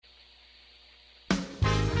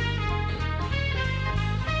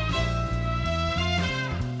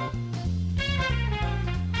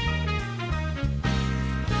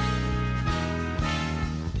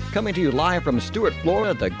Coming to you live from Stuart,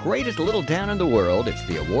 Florida, the greatest little town in the world, it's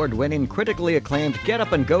the award-winning, critically acclaimed Get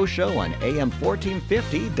Up and Go show on AM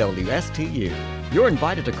 1450 WSTU. You're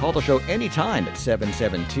invited to call the show anytime at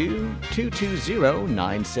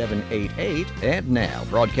 772-220-9788. And now,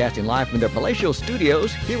 broadcasting live from their palatial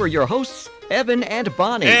studios, here are your hosts, Evan and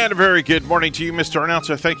Bonnie. And a very good morning to you, Mr.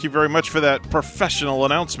 Announcer. Thank you very much for that professional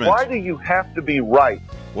announcement. Why do you have to be right?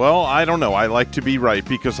 Well, I don't know. I like to be right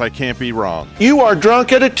because I can't be wrong. You are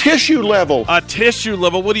drunk at a tissue level. A tissue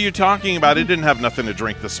level? What are you talking about? I didn't have nothing to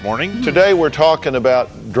drink this morning. Today we're talking about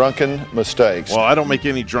drunken mistakes. Well, I don't make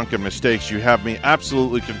any drunken mistakes. You have me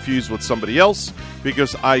absolutely confused with somebody else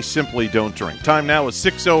because I simply don't drink. Time now is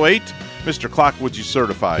 6:08. Mr. Clock, would you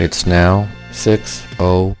certify? It's now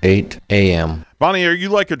 6:08 a.m. Bonnie, are you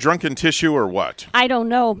like a drunken tissue or what? I don't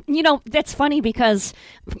know. You know, that's funny because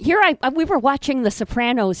we were watching The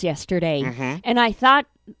Sopranos yesterday, and I thought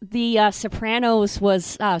the Sopranos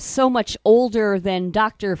was so much older than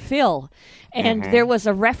Dr. Phil. And there was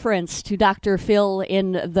a reference to Dr. Phil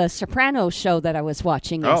in the Sopranos show that I was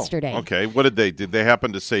watching yesterday. Okay. What did they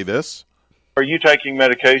happen to say this? Are you taking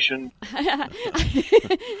medication?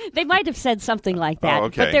 They might have said something like that. Oh,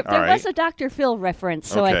 okay. But there was a Dr. Phil reference,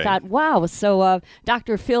 so I thought, wow, so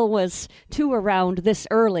Dr. Phil was too around this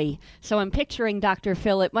early. So I'm picturing Dr.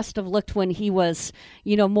 Phil. It must have looked when he was,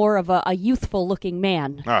 more of a youthful-looking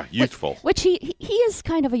man. Youthful. Which he is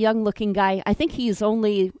kind of a young-looking guy. I think he's in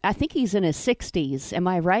his 60s. Am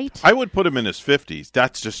I right? I would put him in his 50s.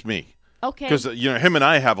 That's just me. Okay. Because, him and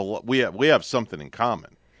I we have something in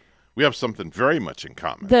common. We have something very much in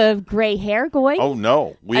common. The gray hair going? Oh,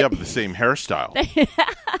 no. We have the same hairstyle.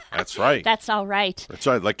 That's right. That's all right. That's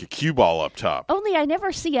right, like a cue ball up top. Only I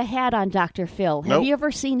never see a hat on Dr. Phil. Have you ever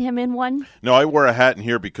seen him in one? No, I wear a hat in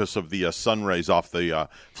here because of the sun rays off the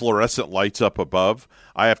fluorescent lights up above.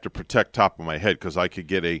 I have to protect top of my head because I could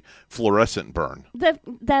get a fluorescent burn.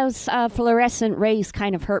 Those fluorescent rays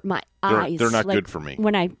kind of hurt my eyes. They're not good for me.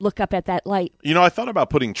 When I look up at that light. I thought about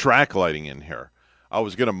putting track lighting in here. I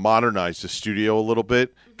was going to modernize the studio a little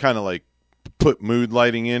bit, kind of like put mood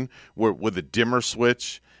lighting in with a dimmer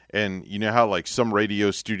switch. And you know how like some radio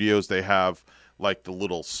studios, they have like the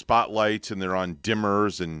little spotlights and they're on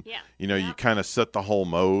dimmers and, you kind of set the whole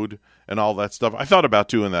mode and all that stuff. I thought about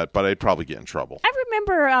doing that, but I'd probably get in trouble. I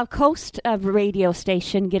remember a Coast radio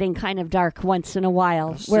station getting kind of dark once in a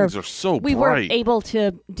while. Those things are so bright. We weren't able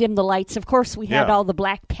to dim the lights. Of course, we had all the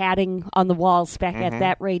black padding on the walls back at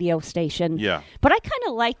that radio station. Yeah. But I kind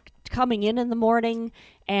of liked coming in the morning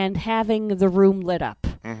and having the room lit up.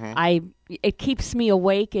 It keeps me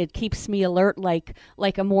awake. It keeps me alert like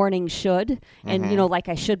a morning should. And, like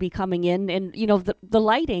I should be coming in. And, the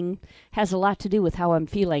lighting has a lot to do with how I'm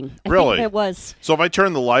feeling. I really? think it was. So if I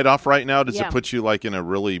turn the light off right now, does it put you like in a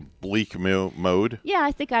really bleak mode? Yeah,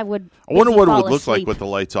 I think I would. I wonder what it would look like with the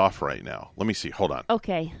lights off right now. Let me see. Hold on.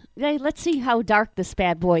 Okay. Let's see how dark this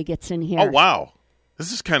bad boy gets in here. Oh, wow.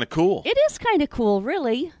 This is kind of cool. It is kind of cool,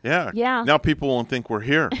 really. Yeah. Yeah. Now people won't think we're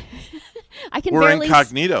here. We're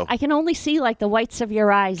incognito. I can only see like the whites of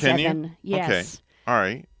your eyes, Can Evan. you? Yes. Okay. All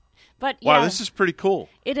right. But wow, this is pretty cool.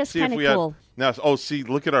 It is kind of cool.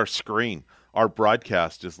 Look at our screen. Our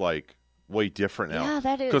broadcast is like way different now. Yeah,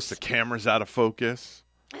 that is. Because the camera's out of focus.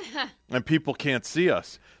 And people can't see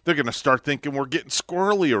us. They're going to start thinking we're getting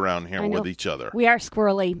squirrely around here with each other. We are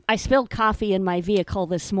squirrely. I spilled coffee in my vehicle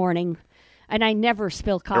this morning. And I never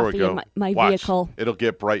spill coffee in my vehicle. It'll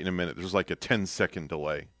get bright in a minute. There's like a 10-second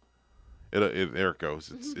delay. There it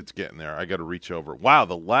goes. It's getting there. I got to reach over. Wow,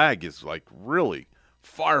 the lag is like really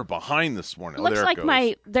far behind this morning. Looks there like it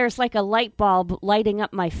goes. there's like a light bulb lighting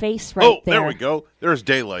up my face there. Oh, there we go. There's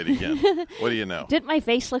daylight again. What do you know? Didn't my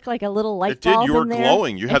face look like a little light bulb? It did. You were in there?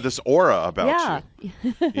 glowing. You had this aura about you.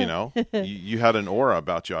 You had an aura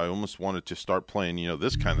about you. I almost wanted to start playing,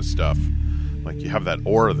 this kind of stuff. Like you have that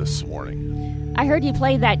aura this morning. I heard you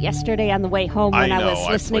play that yesterday on the way home when I was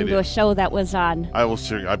listening to a show that was on.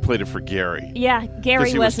 I played it for Gary. Yeah,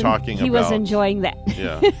 Gary was enjoying that.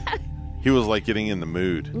 Yeah. He was like getting in the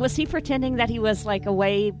mood. Was he pretending that he was like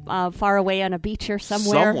away, far away on a beach or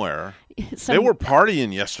somewhere? Somewhere. They were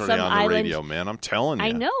partying yesterday on the island. radio, man. I'm telling you.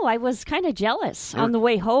 I know. I was kind of jealous on the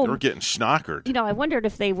way home. They were getting schnockered. I wondered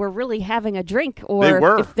if they were really having a drink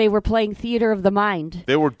or if they were playing theater of the mind.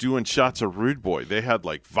 They were doing shots of Rude Boy. They had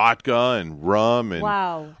like vodka and rum and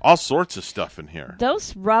all sorts of stuff in here.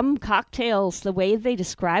 Those rum cocktails, the way they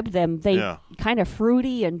described them, they kind of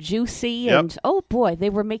fruity and juicy. And, oh, boy, they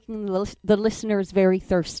were making the listeners very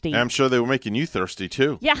thirsty. And I'm sure they were making you thirsty,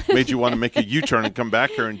 too. Yeah. Made you want to make a U-turn and come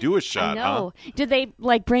back here and do a shot. I know. Huh? Did they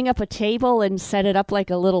bring up a table and set it up like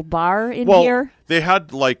a little bar in here? They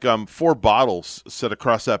had like 4 bottles set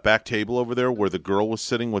across that back table over there where the girl was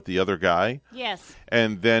sitting with the other guy. Yes.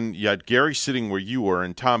 And then you had Gary sitting where you were,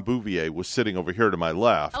 and Tom Bouvier was sitting over here to my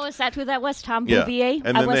left. Oh, is that who that was, Tom Yeah. Bouvier?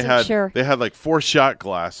 And I then wasn't sure. They had like 4 shot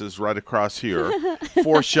glasses right across here,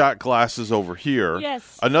 4 shot glasses over here,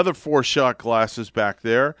 Yes. another 4 shot glasses back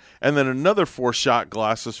there, and then another 4 shot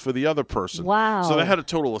glasses for the other person. Wow. So they had a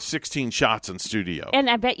total of 16 shots in studio. And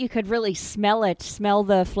I bet you could really smell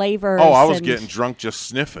the flavors. Oh, I was and- getting drunk just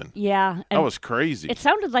sniffing. Yeah. That and was crazy. It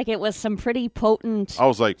sounded like it was some pretty potent. I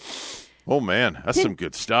was like, oh, man, that's some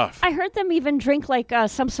good stuff. I heard them even drink like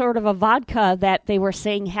some sort of a vodka that they were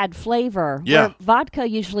saying had flavor. Yeah. Where vodka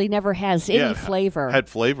usually never has any Yeah, flavor. Had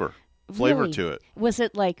flavor Really? to it. Was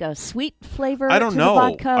it like a sweet flavor I don't to know. the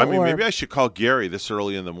vodka? I mean, or... maybe I should call Gary this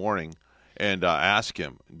early in the morning and ask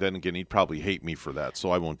him. Then again, he'd probably hate me for that,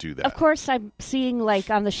 so I won't do that. Of course, I'm seeing like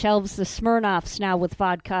on the shelves the Smirnoffs now with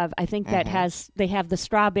vodka. I think that they have the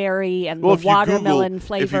strawberry and well, the watermelon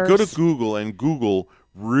flavors. If you go to Google and Google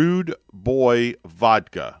Rude Boy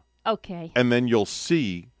Vodka, Okay. and then you'll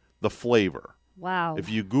see the flavor. Wow. If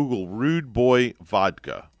you Google Rude Boy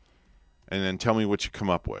Vodka, and then tell me what you come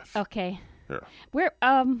up with. Okay. Here.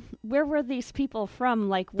 Where were these people from?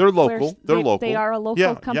 Like They're where's- local. They're local. They are a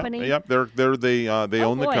local company. Yeah, they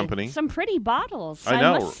Oh, own the boy. company. Some pretty bottles. I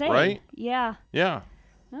know, must say. right? Yeah. Yeah.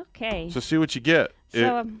 Okay. So see what you get.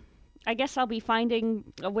 So I guess I'll be finding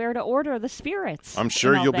where to order the spirits. I'm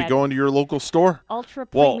sure and all you'll be that. going to your local store. Ultra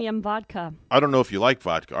Well, premium vodka. I don't know if you like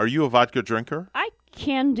vodka. Are you a vodka drinker? I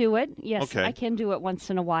can do it. Yes, Okay. I can do it once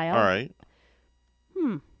in a while. All right.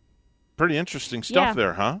 Pretty interesting stuff Yeah.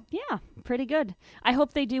 there, huh? Yeah, pretty good. I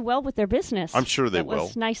hope they do well with their business. I'm sure they It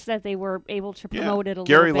was will. nice that they were able to promote it a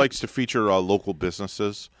Gary little bit. likes to feature local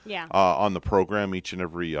businesses Yeah. on the program each and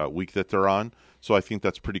every week that they're on. So I think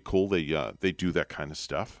that's pretty cool. They do that kind of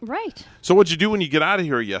stuff. Right. So what'd you do when you get out of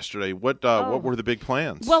here yesterday? What were the big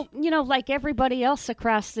plans? Well, like everybody else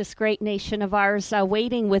across this great nation of ours,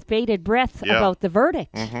 waiting with bated breath Yeah. about the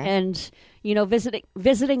verdict, Mm-hmm. and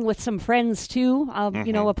visiting with some friends too.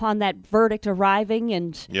 Upon that verdict arriving,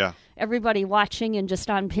 and yeah. everybody watching and just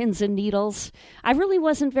on pins and needles. I really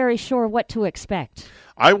wasn't very sure what to expect.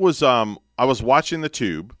 I was watching the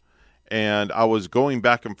tube, and I was going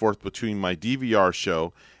back and forth between my DVR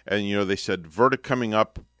show, and they said verdict coming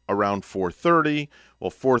up around 4:30.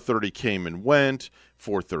 Well, 4:30 came and went.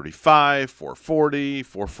 4:35, 4:40,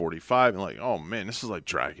 4:45, and like, oh man, this is like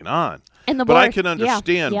dragging on. And but I can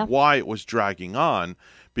understand yeah. why it was dragging on,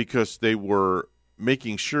 because they were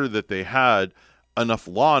making sure that they had enough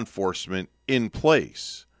law enforcement in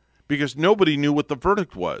place, because nobody knew what the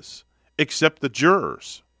verdict was except the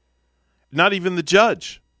jurors, not even the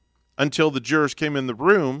judge, until the jurors came in the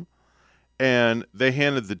room and they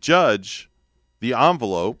handed the judge the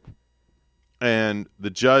envelope, and the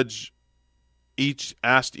judge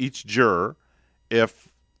asked each juror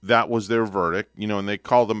if that was their verdict, and they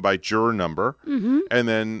called them by juror number, and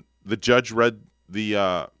then the judge read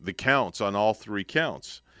the counts on all 3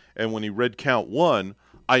 counts. And when he read count 1,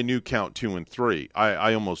 I knew count 2 and 3.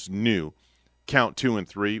 I almost knew count 2 and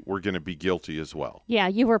 3 were going to be guilty as well. Yeah,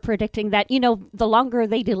 you were predicting that. The longer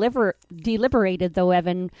they deliberated, though,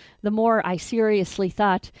 Evan, the more I seriously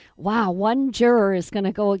thought, wow, one juror is going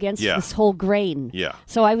to go against this whole grain. Yeah.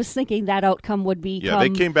 So I was thinking that outcome would be. Yeah, they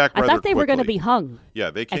came back rather I thought they were going to quickly. be hung.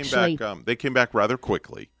 Yeah, they came actually. back. They came back rather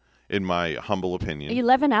quickly, in my humble opinion.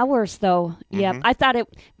 11 hours, though. Yeah, Mm-hmm. I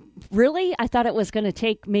thought it was going to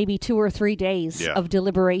take maybe 2 or 3 days of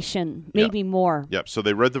deliberation, maybe more. Yep. So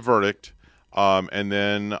they read the verdict, and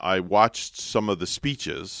then I watched some of the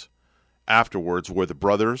speeches afterwards, where the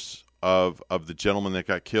brothers of the gentleman that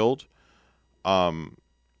got killed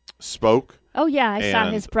spoke. Oh, yeah, I saw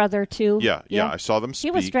his brother, too. Yeah, I saw them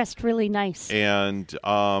speak. He was dressed really nice. And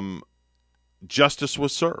justice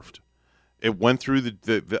was served. It went through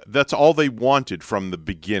that's all they wanted from the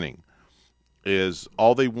beginning.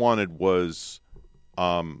 All they wanted was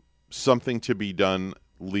something to be done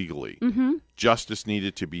legally. Mm-hmm. Justice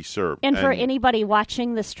needed to be served. And for anybody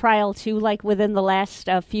watching this trial, too, like within the last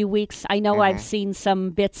few weeks, I know I've seen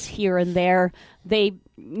some bits here and there. They,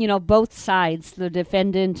 both sides, the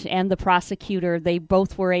defendant and the prosecutor, they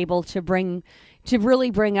both were able to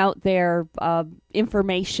really bring out their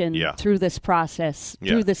information through this process,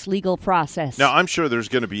 through this legal process. Now, I'm sure there's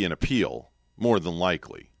going to be an appeal, more than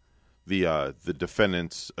likely. The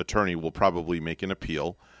defendant's attorney will probably make an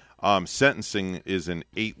appeal. Sentencing is in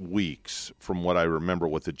 8 weeks, from what I remember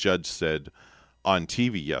what the judge said on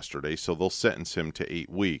TV yesterday, so they'll sentence him to 8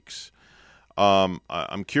 weeks.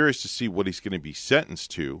 I'm curious to see what he's going to be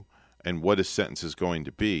sentenced to and what his sentence is going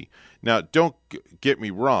to be. Now, don't get me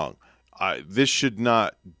wrong. this should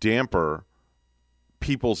not damper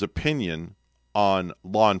people's opinion on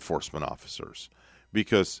law enforcement officers,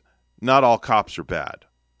 because not all cops are bad.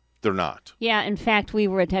 They're not. Yeah, in fact, we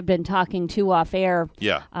had been talking too off air.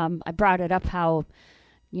 Yeah. I brought it up how,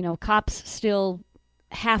 cops still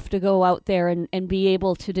have to go out there and be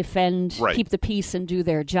able to defend, keep the peace, and do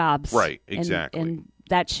their jobs. Right, exactly. And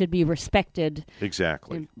that should be respected.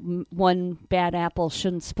 Exactly. And one bad apple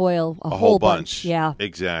shouldn't spoil a whole bunch. Yeah.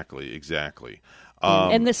 Exactly.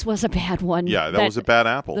 And this was a bad one. Yeah, that was a bad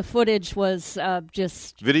apple. The footage was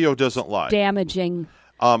just video doesn't lie. Damaging.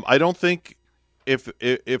 I don't think if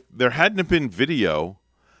there hadn't been video,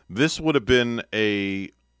 this would have been a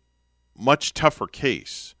much tougher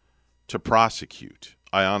case to prosecute.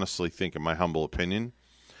 I honestly think, in my humble opinion,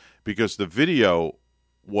 because the video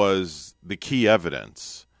was the key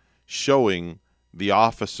evidence showing the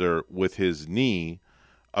officer with his knee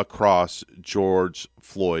across George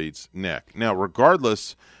Floyd's neck. Now,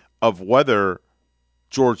 regardless of whether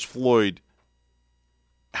George Floyd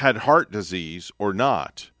had heart disease or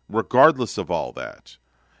not, regardless of all that,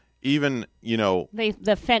 even,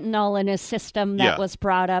 the fentanyl in his system that was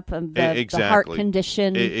brought up, and the heart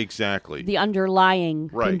condition. Exactly. The underlying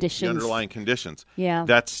conditions. The underlying conditions. Yeah.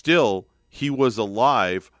 That still, he was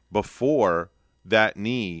alive before that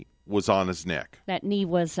knee was on his neck. That knee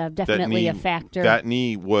was definitely a factor. That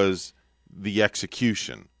knee was the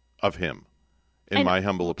execution of him, in my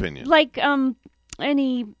humble opinion. Like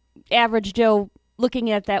any average Joe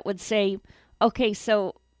looking at that would say, okay,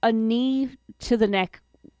 so a knee to the neck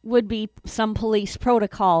would be some police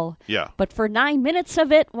protocol. Yeah. But for 9 minutes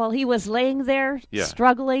of it, while he was laying there,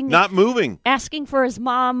 struggling. Not moving. Asking for his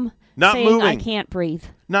mom. Not saying, moving. I can't breathe.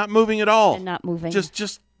 Not moving at all. And not moving.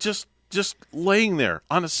 Just laying there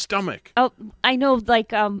on his stomach. Oh, I know, like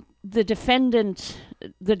the defending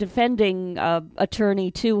attorney,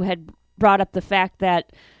 too, had brought up the fact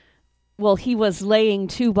that, well, he was laying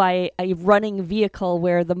to by a running vehicle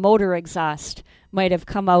where the motor exhaust might have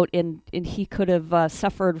come out, and he could have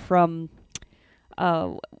suffered from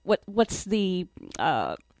what's the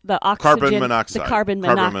oxygen? Carbon monoxide. The carbon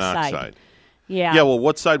monoxide. Yeah. Yeah, well,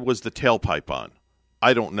 what side was the tailpipe on?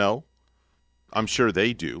 I don't know. I'm sure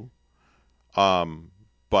they do.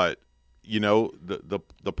 But,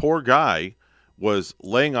 the poor guy was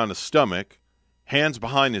laying on his stomach, hands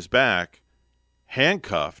behind his back,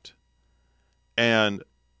 handcuffed, and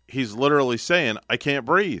he's literally saying, I can't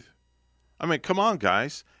breathe. I mean, come on,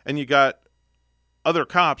 guys. And you got other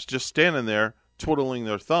cops just standing there twiddling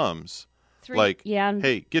their thumbs.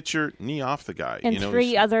 Hey, get your knee off the guy. And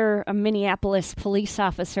three other Minneapolis police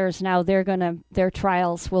officers now, their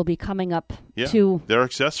trials will be coming up too. They're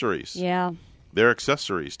accessories. Yeah. They're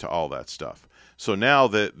accessories to all that stuff. So now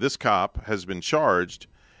that this cop has been charged,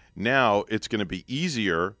 now it's going to be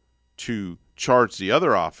easier to charge the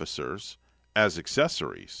other officers as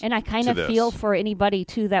accessories. And I kind of feel for anybody,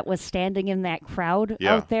 too, that was standing in that crowd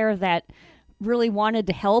out there that really wanted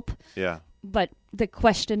to help. Yeah. But the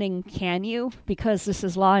questioning, can you? Because this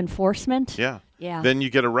is law enforcement. Yeah. Yeah. Then you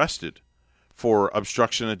get arrested for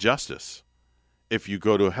obstruction of justice if you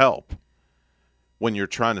go to help when you're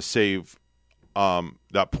trying to save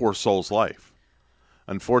that poor soul's life.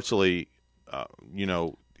 Unfortunately,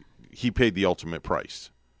 he paid the ultimate price.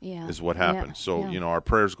 Yeah. Is what happened. So, our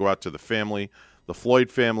prayers go out to the family, the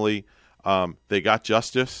Floyd family. They got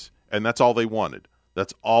justice, and that's all they wanted.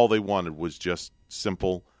 That's all they wanted was just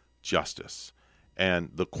simple justice. And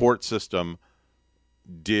the court system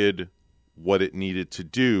did what it needed to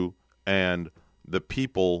do, and the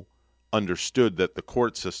people understood that the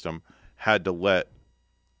court system had to let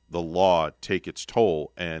the law take its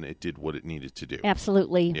toll, and it did what it needed to do.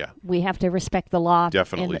 Absolutely. Yeah. We have to respect the law.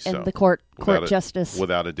 Definitely and the court justice.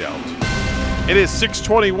 Without a doubt. It is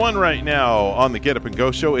 6:21 right now on the Get Up and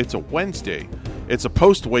Go show. It's a Wednesday. It's a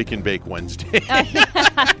post-Wake and Bake Wednesday. I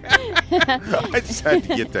just had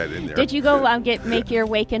to get that in there. Did you go make your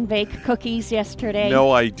Wake and Bake cookies yesterday?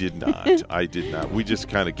 No, I did not. We just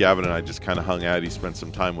Gavin and I just kind of hung out. He spent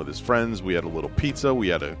some time with his friends. We had a little pizza. We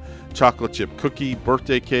had a chocolate chip cookie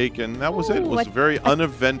birthday cake, and that was it. It was a very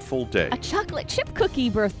uneventful day. A chocolate chip cookie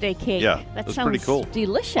birthday cake. Yeah, that was sounds pretty cool.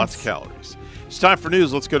 Delicious. Lots of calories. It's time for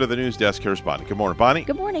news. Let's go to the news desk. Here's Bonnie. Good morning, Bonnie.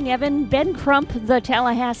 Good morning, Evan. Ben Crump, the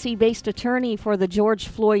Tallahassee-based attorney for the George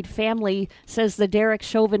Floyd family, says the Derek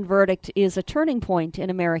Chauvin verdict is a turning point in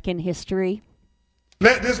American history.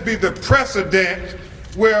 Let this be the precedent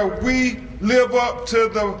where we live up to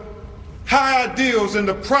the high ideals and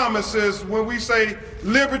the promises when we say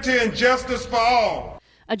liberty and justice for all.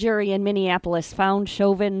 A jury in Minneapolis found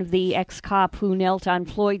Chauvin, the ex-cop who knelt on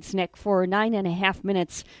Floyd's neck for 9.5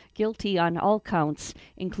 minutes, guilty on all counts,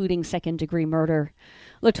 including second-degree murder.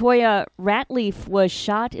 LaToya Ratliff was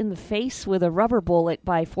shot in the face with a rubber bullet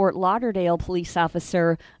by Fort Lauderdale police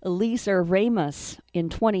officer Eliezer Ramos in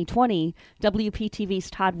 2020. WPTV's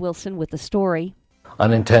Todd Wilson with the story.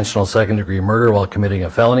 Unintentional second-degree murder while committing a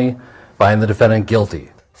felony, find the defendant guilty.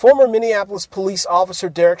 Former Minneapolis police officer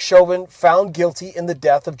Derek Chauvin found guilty in the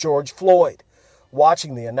death of George Floyd.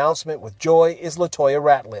 Watching the announcement with joy is LaToya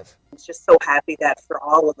Ratliff. I'm just so happy that for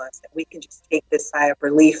all of us that we can just take this sigh of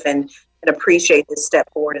relief and appreciate this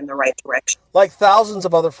step forward in the right direction. Like thousands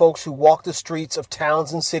of other folks who walk the streets of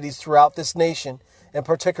towns and cities throughout this nation, and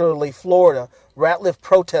particularly Florida, Ratliff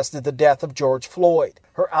protested the death of George Floyd.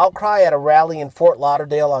 Her outcry at a rally in Fort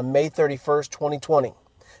Lauderdale on May 31st, 2020.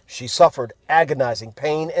 She suffered agonizing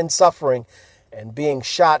pain and suffering and being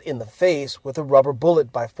shot in the face with a rubber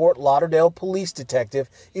bullet by Fort Lauderdale police detective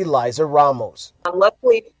Eliezer Ramos.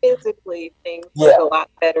 Luckily, physically, things look a lot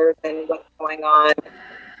better than what's going on.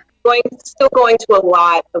 Still going to a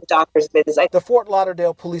lot of doctor's visits. The Fort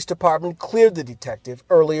Lauderdale Police Department cleared the detective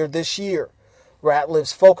earlier this year.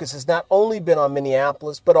 Ratliff's focus has not only been on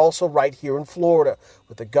Minneapolis, but also right here in Florida,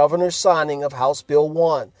 with the governor's signing of House Bill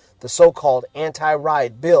 1, the so-called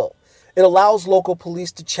anti-riot bill. It allows local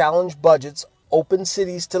police to challenge budgets, open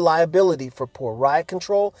cities to liability for poor riot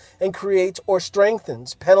control, and creates or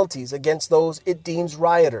strengthens penalties against those it deems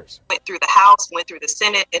rioters. Went through the House, went through the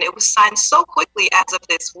Senate, and it was signed so quickly as of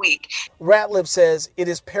this week. Ratliff says it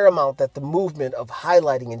is paramount that the movement of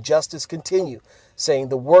highlighting injustice continue, saying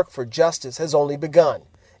the work for justice has only begun.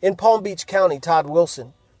 In Palm Beach County, Todd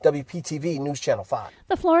Wilson, WPTV News Channel 5.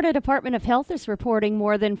 The Florida Department of Health is reporting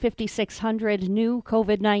more than 5,600 new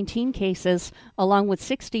COVID-19 cases, along with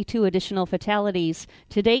 62 additional fatalities.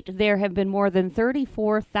 To date, there have been more than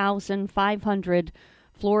 34,500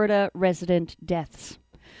 Florida resident deaths.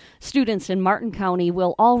 Students in Martin County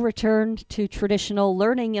will all return to traditional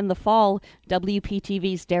learning in the fall.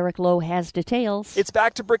 WPTV's Derek Lowe has details. It's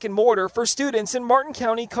back to brick and mortar for students in Martin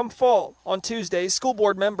County come fall. On Tuesday, school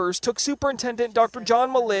board members took Superintendent Dr.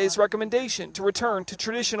 John Malay's recommendation to return to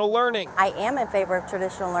traditional learning. I am in favor of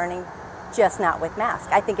traditional learning, just not with masks.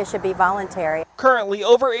 I think it should be voluntary. Currently,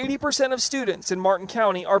 over 80% of students in Martin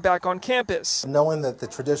County are back on campus. Knowing that the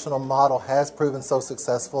traditional model has proven so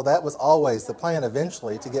successful, that was always the plan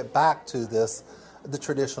eventually, to get back to the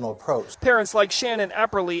traditional approach. Parents like Shannon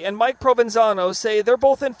Apperly and Mike Provenzano say they're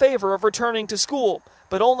both in favor of returning to school,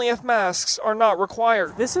 but only if masks are not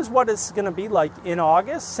required. This is what it's going to be like in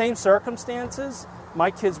August. Same circumstances. My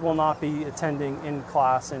kids will not be attending in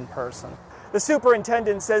class in person. The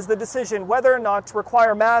superintendent says the decision whether or not to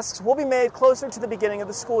require masks will be made closer to the beginning of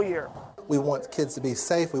the school year. We want kids to be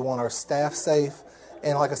safe. We want our staff safe.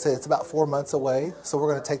 And like I said, it's about 4 months away, so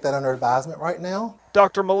we're going to take that under advisement right now.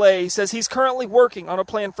 Dr. Malay says he's currently working on a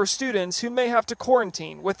plan for students who may have to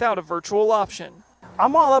quarantine without a virtual option.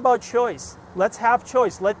 I'm all about choice. Let's have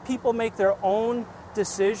choice. Let people make their own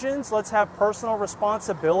decisions. Let's have personal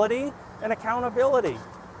responsibility and accountability.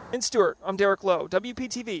 In Stewart, I'm Derek Lowe,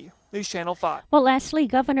 WPTV News Channel 5. Well, lastly,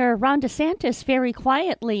 Governor Ron DeSantis very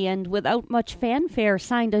quietly and without much fanfare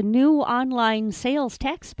signed a new online sales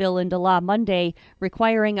tax bill into law Monday,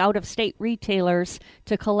 requiring out-of-state retailers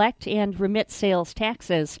to collect and remit sales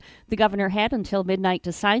taxes. The governor had until midnight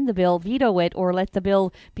to sign the bill, veto it, or let the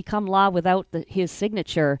bill become law without his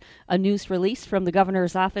signature. A news release from the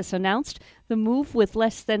governor's office announced the move with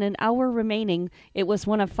less than an hour remaining. It was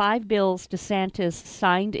one of 5 bills DeSantis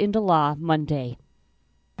signed into law Monday.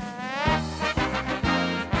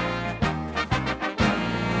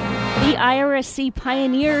 The IRSC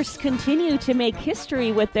Pioneers continue to make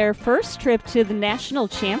history with their first trip to the national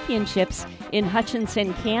championships in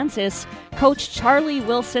Hutchinson, Kansas. Coach Charlie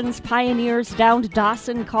Wilson's Pioneers downed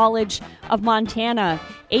Dawson College of Montana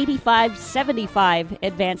 85-75,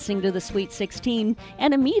 advancing to the Sweet 16,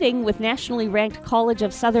 and a meeting with nationally ranked College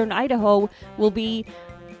of Southern Idaho will be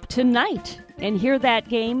tonight. And hear that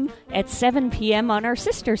game at 7 p.m. on our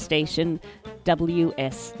sister station, WPSL.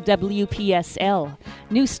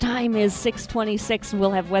 News time is 6:26.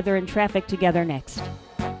 We'll have weather and traffic together next.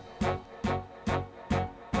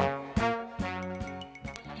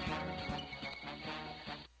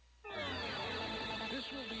 This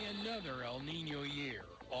will be another El Nino year,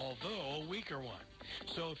 although a weaker one.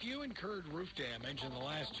 So if you incurred roof damage in the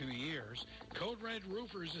last 2 years, Code Red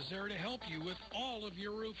Roofers is there to help you with all of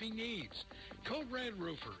your roofing needs. Code Red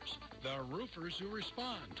Roofers, the roofers who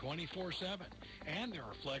respond 24/7. And there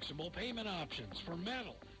are flexible payment options for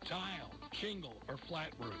metal, tile, shingle, or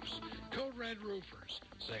flat roofs. Code Red Roofers.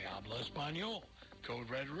 Se habla español. Code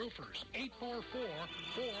Red Roofers,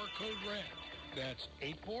 844-4-CODE-RED. That's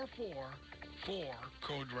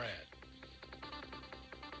 844-4-CODE-RED.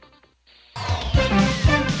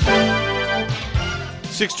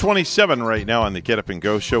 .627 right now on the Get Up and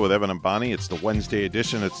Go show with Evan and Bonnie. It's the Wednesday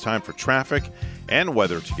edition. It's time for traffic and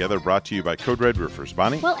weather together, brought to you by Code Red Roofers.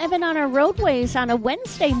 Bonnie? Well, Evan, on our roadways on a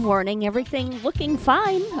Wednesday morning, everything looking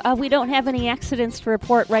fine. We don't have any accidents to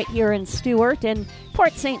report right here in Stuart, and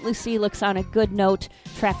Port St. Lucie looks on a good note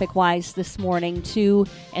traffic-wise this morning, too.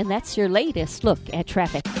 And that's your latest look at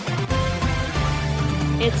traffic.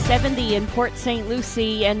 It's 70 in Port St.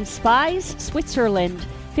 Lucie and Spies, Switzerland.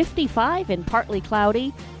 55 and partly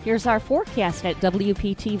cloudy. Here's our forecast at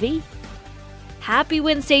WPTV. Happy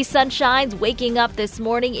Wednesday, sunshines. Waking up this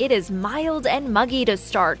morning, it is mild and muggy to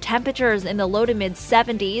start. Temperatures in the low to mid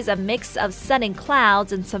 70s, a mix of sun and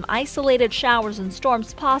clouds, and some isolated showers and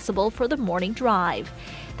storms possible for the morning drive.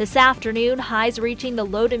 This afternoon, highs reaching the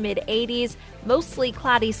low to mid 80s, mostly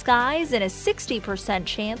cloudy skies, and a 60%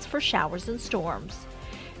 chance for showers and storms.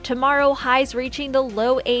 Tomorrow, highs reaching the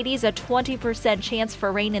low 80s, a 20% chance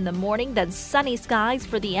for rain in the morning, then sunny skies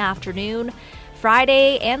for the afternoon.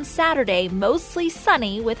 Friday and Saturday, mostly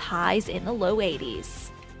sunny with highs in the low 80s.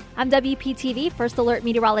 I'm WPTV First Alert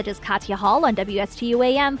meteorologist Katya Hall on WSTU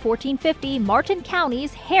AM 1450, Martin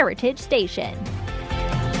County's Heritage Station.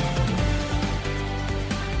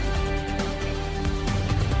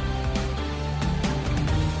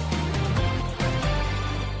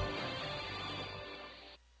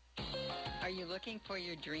 Looking for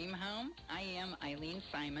your dream home? I am Eileen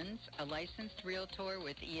Simons, a licensed realtor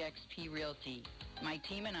with eXp Realty. My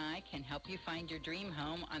team and I can help you find your dream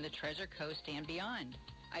home on the Treasure Coast and beyond.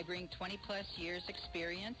 I bring 20-plus years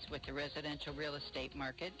experience with the residential real estate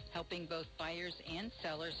market, helping both buyers and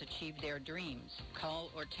sellers achieve their dreams. Call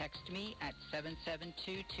or text me at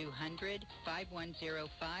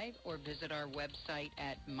 772-200-5105 or visit our website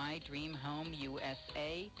at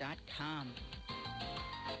mydreamhomeusa.com.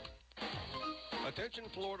 Attention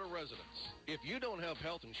Florida residents. If you don't have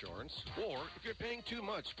health insurance, or if you're paying too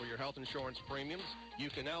much for your health insurance premiums, you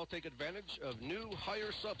can now take advantage of new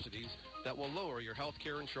higher subsidies that will lower your health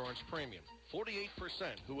care insurance premium. 48%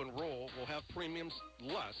 who enroll will have premiums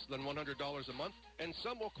less than $100 a month, and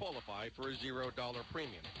some will qualify for a $0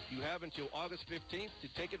 premium. You have until August 15th to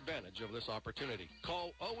take advantage of this opportunity.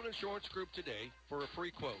 Call Owen Insurance Group today for a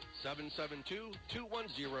free quote.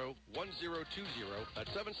 772-210-1020. That's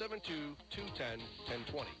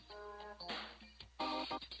 772-210-1020.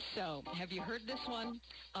 So, have you heard this one?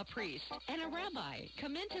 A priest and a rabbi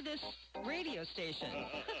come into this radio station.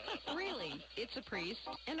 Really, it's a priest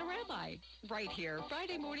and a rabbi. Right here,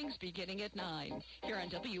 Friday mornings beginning at 9. Here on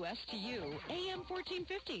WSTU, AM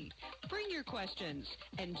 1450. Bring your questions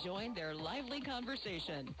and join their lively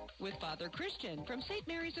conversation with Father Christian from St.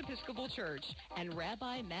 Mary's Episcopal Church and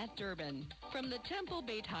Rabbi Matt Durbin from the Temple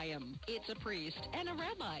Beit Hayim. It's a priest and a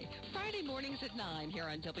rabbi. Friday mornings at 9 here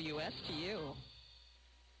on WSTU.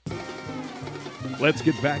 Let's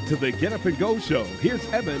get back to the Get Up and Go show. Here's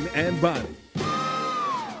Evan and Bonnie.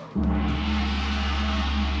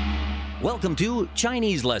 Welcome to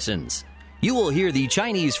Chinese Lessons. You will hear the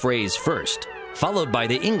Chinese phrase first, followed by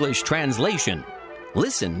the English translation.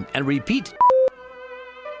 Listen and repeat.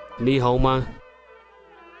 你好吗?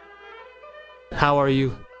 How are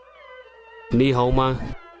you? 你好吗?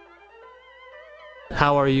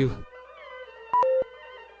 How are you?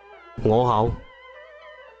 我好.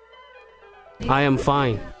 I am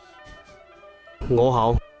fine. 我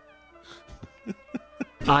好.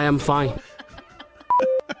 I am fine.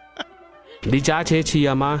 你揸車似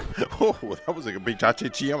阿媽? Oh, that was like a big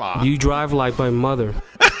cha-cha-chi-ma. You drive like my mother.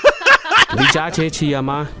 你揸車似阿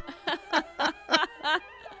媽?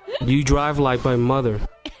 You drive like my mother.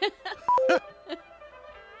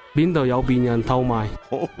 邊度有便人偷賣?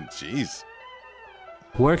 Oh, jeez.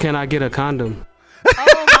 Where can I get a condom?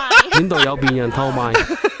 Oh, my. 邊度有便人偷賣?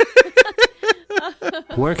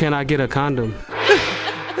 Where can I get a condom?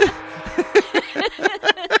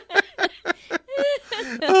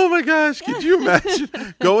 Oh my gosh, could you imagine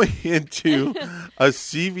going into a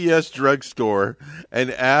CVS drugstore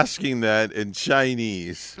and asking that in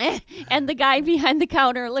Chinese? And the guy behind the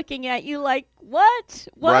counter looking at you like, what?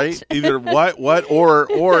 Right? Either what,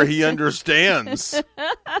 or he understands.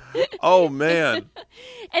 Oh, man.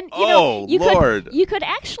 And, you know, Lord. You could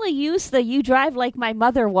actually use the "you drive like my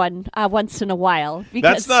mother" one once in a while.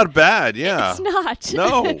 That's not bad, yeah. It's not.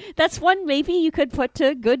 No. That's one maybe you could put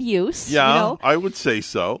to good use. Yeah, you know? I would say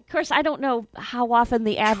so. Of course, I don't know how often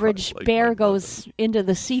the average bear goes into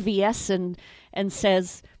the CVS and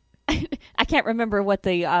says, I can't remember what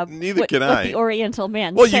the Neither what the Oriental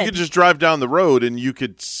man Well, said. you could just drive down the road and you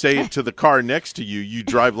could say it to the car next to you, you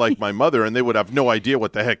drive like my mother, and they would have no idea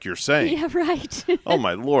what the heck you're saying. Yeah, right. Oh,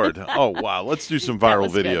 my Lord. Oh, wow. Let's do some viral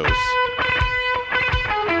videos.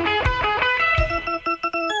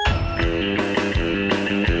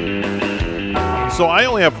 So I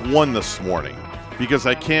only have one this morning because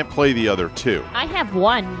I can't play the other two. I have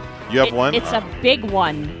one. You have one? It's a big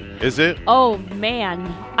one. Is it? Oh, man.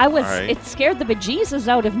 right. It scared the bejesus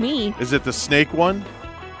out of me. Is it the snake one?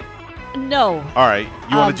 No. All right.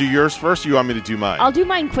 You want to do yours first, or you want me to do mine? I'll do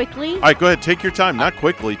mine quickly. All right, go ahead. Take your time. Not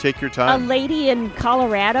quickly. Take your A time. lady in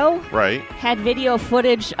Colorado Right. had video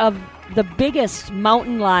footage of the biggest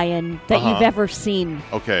mountain lion that you've ever seen.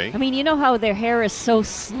 Okay. I mean, you know how their hair is so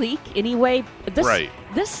sleek anyway?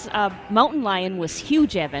 This mountain lion was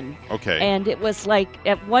huge, Evan. Okay. And it was like,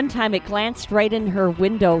 at one time, it glanced right in her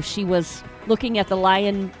window. She was looking at the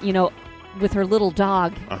lion, with her little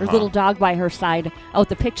dog, by her side, out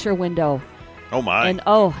the picture window. Oh, my. And,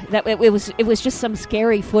 it was just some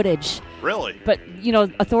scary footage. Really? But,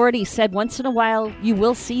 authorities said once in a while you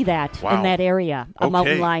will see that in that area, a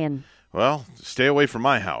mountain lion. Well, stay away from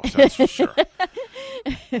my house, that's for sure.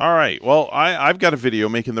 All right. Well, I've got a video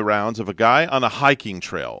making the rounds of a guy on a hiking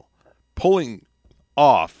trail pulling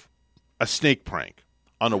off a snake prank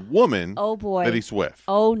on a woman that he's with.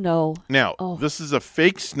 Oh, no. Now, this is a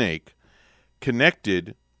fake snake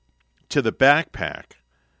connected to the backpack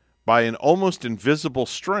by an almost invisible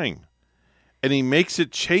string, and he makes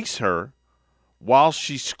it chase her while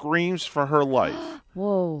she screams for her life.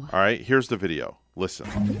 Whoa. All right, here's the video. Listen.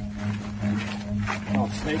 Oh,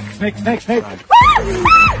 snake.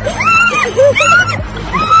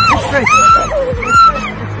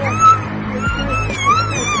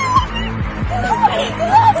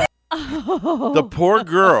 The poor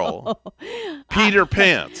girl peed her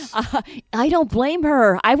pants. I don't blame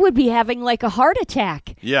her. I would be having like a heart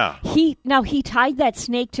attack. Yeah. He tied that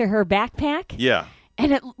snake to her backpack. Yeah.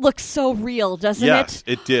 And it looks so real, doesn't it? Yes,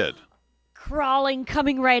 it did. Crawling,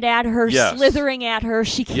 coming right at her, Yes. slithering at her.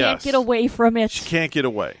 She can't get away from it. She can't get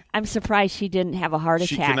away. I'm surprised she didn't have a heart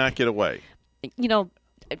She attack. cannot get away.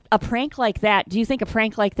 A prank like that, do you think a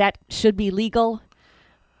prank like that should be legal?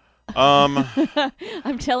 I'm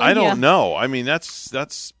telling you. I don't know. I mean,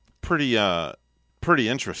 that's pretty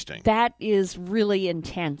interesting. That is really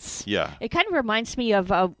intense. Yeah. It kind of reminds me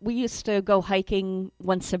of, we used to go hiking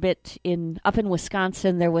once a bit up in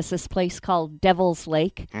Wisconsin. There was this place called Devil's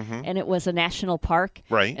Lake, and it was a national park.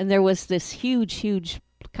 Right. And there was this huge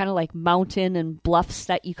kind of like mountain and bluffs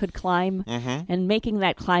that you could climb. And making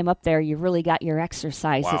that climb up there, you really got your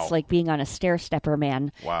exercise. Wow. It's like being on a stair-stepper,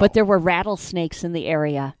 man. Wow. But there were rattlesnakes in the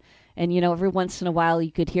area. And, every once in a while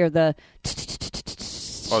you could hear the...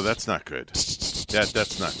 Oh, that's not good.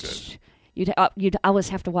 That's not good. You'd always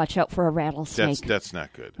have to watch out for a rattlesnake. That's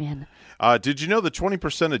not good. Man. Did you know that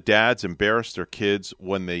 20% of dads embarrass their kids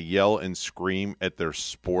when they yell and scream at their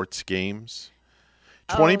sports games?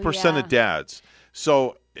 20% of dads.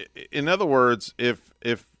 So, in other words, if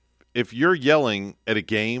you're yelling at a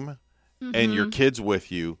game and your kid's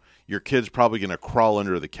with you, your kid's probably going to crawl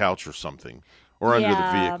under the couch or something. Or under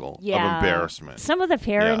the vehicle of embarrassment. Some of the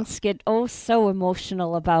parents get so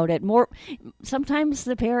emotional about it. Sometimes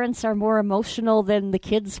the parents are more emotional than the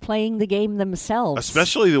kids playing the game themselves.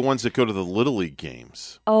 Especially the ones that go to the Little League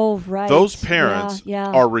games. Oh, right. Those parents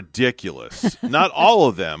are ridiculous. Not all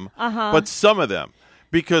of them, but some of them.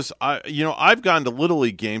 Because I've gone to Little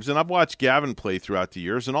League games and I've watched Gavin play throughout the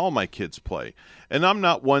years, and all my kids play. And I'm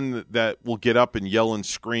not one that will get up and yell and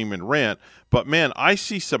scream and rant. But man, I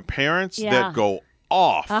see some parents that go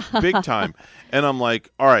off big time, and I'm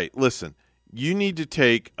like, all right, listen, you need to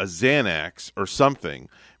take a Xanax or something,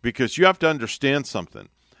 because you have to understand something.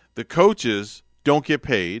 The coaches don't get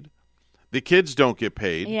paid. The kids don't get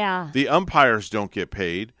paid. Yeah. The umpires don't get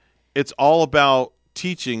paid. It's all about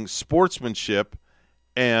teaching sportsmanship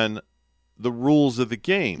and the rules of the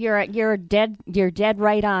game. You're dead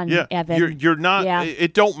right on, Evan. You're not. Yeah.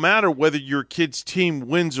 It don't matter whether your kid's team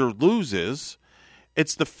wins or loses.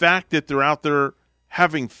 It's the fact that they're out there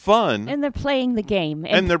having fun. And they're playing the game.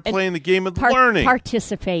 And they're playing the game and learning.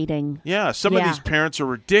 Participating. Yeah, some of these parents are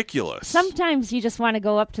ridiculous. Sometimes you just want to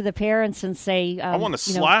go up to the parents and say, I want to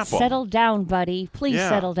slap them. Settle down, buddy. Please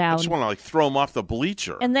settle down. I just want to throw them off the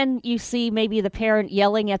bleacher. And then you see maybe the parent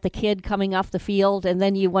yelling at the kid coming off the field, and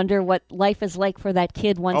then you wonder what life is like for that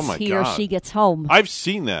kid once he or she gets home. I've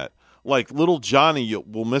seen that. Like little Johnny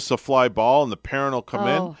will miss a fly ball, and the parent will come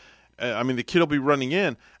in. I mean, the kid will be running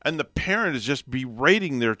in, and the parent is just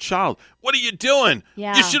berating their child. What are you doing?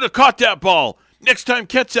 Yeah. You should have caught that ball. Next time,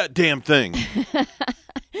 catch that damn thing.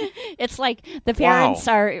 It's like the parents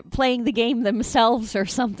are playing the game themselves or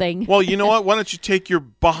something. Well, you know what? Why don't you take your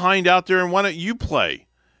behind out there and why don't you play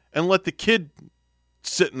and let the kid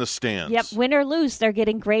sit in the stands? Yep, win or lose, they're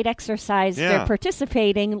getting great exercise. Yeah. They're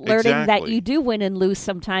participating, learning that you do win and lose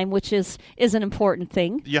sometime, which is an important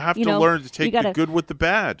thing. You have to learn to take the good with the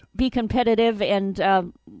bad. Be competitive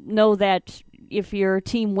and know that if your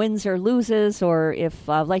team wins or loses, or if,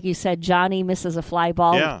 like you said, Johnny misses a fly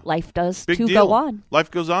ball, life does go on. Life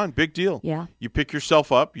goes on. Big deal. Yeah. You pick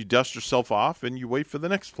yourself up, you dust yourself off, and you wait for the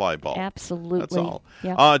next fly ball. Absolutely. That's all.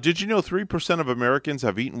 Yeah. Did you know 3% of Americans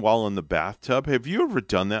have eaten while in the bathtub? Have you ever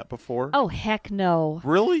done that before? Oh, heck no.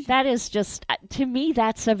 Really? That is just, to me,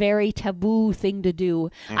 that's a very taboo thing to do.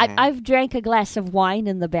 Mm-hmm. I've drank a glass of wine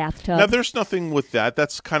in the bathtub. Now, there's nothing with that.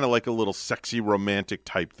 That's kind of like a little sexy, romantic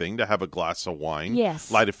type thing to have a glass of wine.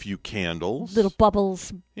 Yes. Light a few candles. Little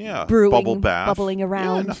bubbles brewing, bubble bath. bubbling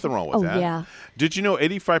around. Yeah, nothing wrong with that. Yeah. Did you know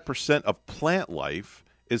 85% of plant life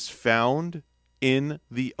is found in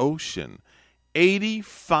the ocean?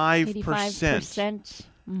 85%. 85%.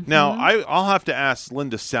 Now, I'll have to ask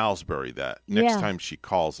Linda Salisbury that next time she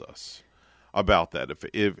calls us about that.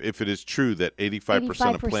 If it is true that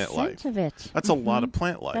 85% of plant life. Of it. That's a lot of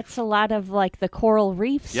plant life. That's a lot of like the coral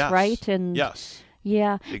reefs, right? And yes.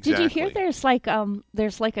 Yeah. Exactly. Did you hear there's like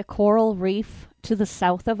a coral reef to the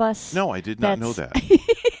south of us? No, I did not know that.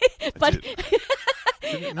 But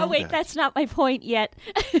that's not my point yet.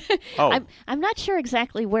 I'm not sure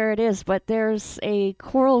exactly where it is, but there's a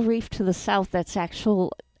coral reef to the south that's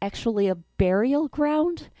actually a burial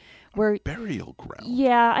ground. Burial ground?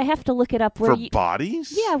 Yeah, I have to look it up. For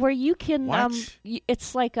bodies? Yeah, where you can. What?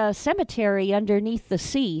 It's like a cemetery underneath the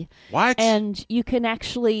sea. What? And you can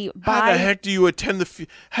actually buy. How the heck do you attend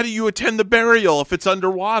How do you attend the burial if it's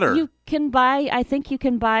underwater? You can buy. I think you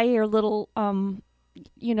can buy your little,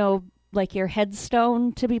 like your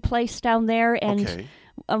headstone to be placed down there, and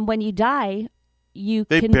when you die.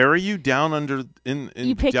 They bury you down under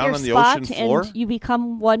you pick down your on the spot ocean floor, and you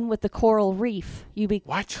become one with the coral reef. You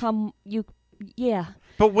become yeah.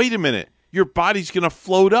 But wait a minute, your body's going to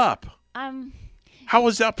float up. How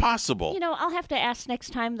is that possible? I'll have to ask next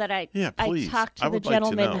time that I talk to the like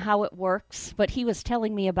gentleman to how it works. But he was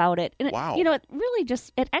telling me about it, and wow. It really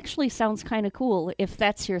it actually sounds kind of cool if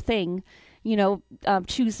that's your thing.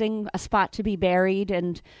 Choosing a spot to be buried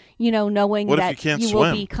and, knowing that you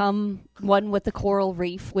will become one with the coral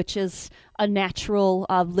reef, which is a natural,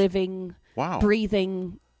 living,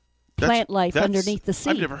 breathing plant life underneath the sea.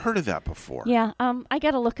 I've never heard of that before. Yeah, I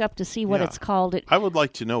got to look up to see what it's called. I would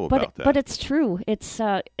like to know about that. But it's true. It's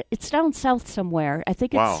down south somewhere. I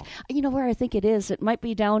think it's, where I think it is. It might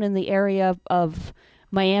be down in the area of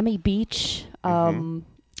Miami Beach,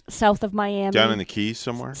 south of Miami. Down in the Keys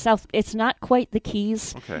somewhere? South. It's not quite the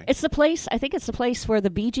Keys. Okay. It's the place, I think it's the place where the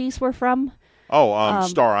Bee Gees were from. Oh,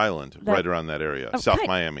 Star Island, right around that area, South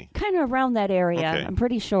Miami. Kind of around that area, okay. I'm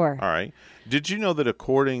pretty sure. All right. Did you know that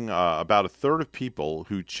according about a third of people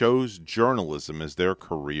who chose journalism as their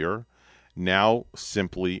career now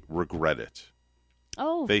simply regret it?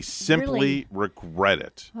 Oh, they simply regret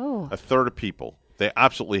it. Oh. A third of people. They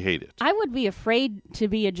absolutely hate it. I would be afraid to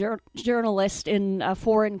be a journalist in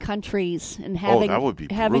foreign countries and having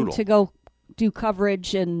to go do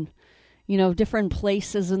coverage in, different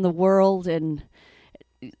places in the world, and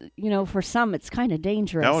for some it's kind of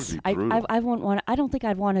dangerous. That would be brutal. I won't want. I don't think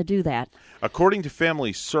I'd want to do that. According to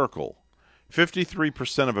Family Circle,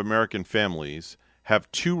 53% of American families have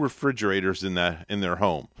 2 refrigerators in their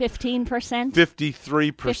home. 15%?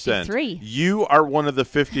 53%. 53. You are one of the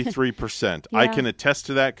 53%. Yeah. I can attest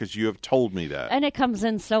to that because you have told me that. And it comes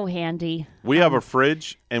in so handy. We have a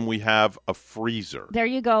fridge and we have a freezer. There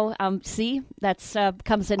you go. See, that's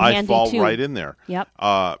comes in handy too. I fall right in there. Yep.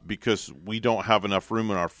 Because we don't have enough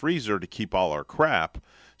room in our freezer to keep all our crap.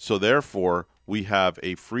 So therefore, we have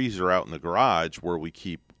a freezer out in the garage where we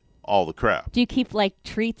keep all the crap. Do you keep like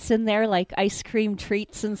treats in there, like ice cream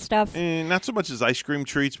treats and stuff? Not so much as ice cream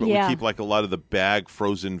treats, but we keep like a lot of the bag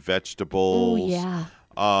frozen vegetables. Oh, yeah.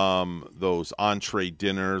 Those entree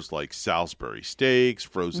dinners like Salisbury steaks,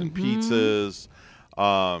 frozen pizzas,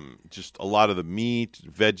 just a lot of the meat,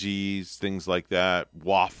 veggies, things like that,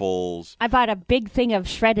 waffles. I bought a big thing of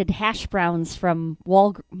shredded hash browns from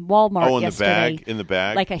Walmart yesterday. In the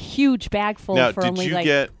bag? Like a huge bag full for only like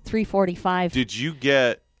 $3.45. Did you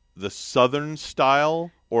get the Southern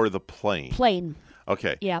style or the plain? Plain.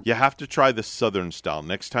 Okay. Yeah. You have to try the Southern style.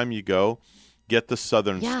 Next time you go, get the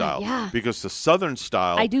Southern style. Yeah. Because the Southern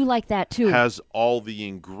style I do like that too. Has all the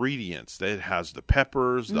ingredients. It has the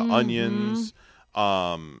peppers, the onions,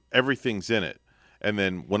 everything's in it. And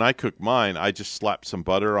then when I cook mine, I just slap some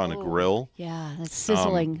butter on a grill. Yeah, that's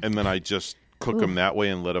sizzling. And then I just cook them that way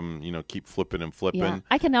and let them, keep flipping and flipping. Yeah,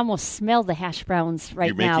 I can almost smell the hash browns now.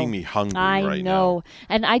 You're making me hungry right now. I know.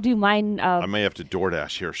 And I do mine. I may have to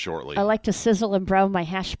DoorDash here shortly. I like to sizzle and brown my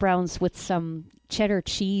hash browns with some cheddar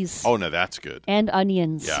cheese. Oh, no, that's good. And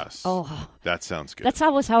onions. Yes. Oh, that sounds good. That's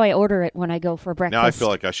always how I order it when I go for breakfast. Now I feel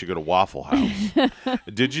like I should go to Waffle House.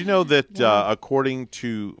 Did you know that according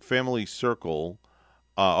to Family Circle,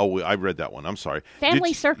 I read that one. I'm sorry.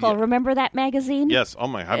 Family Circle. Remember that magazine? Yes. Oh,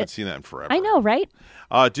 my. I haven't seen that in forever. I know, right?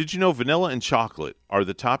 Did you know vanilla and chocolate are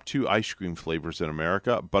the top 2 ice cream flavors in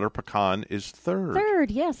America? Butter pecan is third.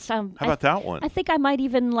 Third, yes. How about that one? I think I might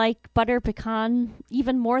even like butter pecan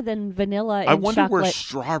even more than vanilla and chocolate. I wonder where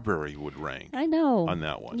strawberry would rank. I know. On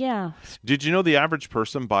that one. Yeah. Did you know the average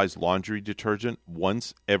person buys laundry detergent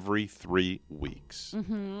once every 3 weeks?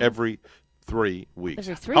 Mm-hmm. Every 3 weeks.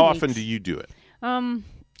 Every 3 How weeks. often do you do it?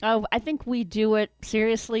 I think we do it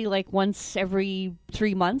seriously like once every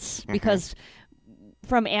 3 months because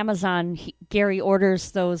from Amazon, Gary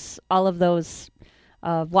orders all of those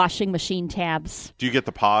washing machine tabs. Do you get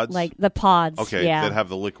the pods? Like the pods, okay, yeah. that have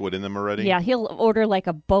the liquid in them already? Yeah, he'll order like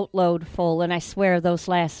a boatload full, and I swear those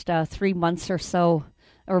last 3 months or so,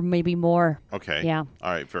 or maybe more. Okay. Yeah.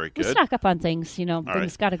 All right, very good. We stock up on things,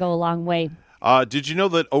 things got to go a long way. Did you know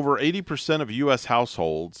that over 80% of U.S.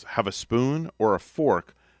 households have a spoon or a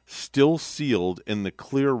fork still sealed in the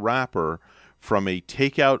clear wrapper from a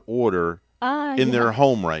takeout order in their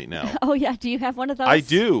home right now? Oh, yeah. Do you have one of those? I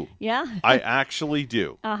do. Yeah? I actually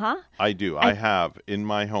do. Uh-huh. I do. I have in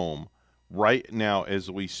my home right now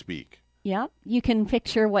as we speak. Yeah. You can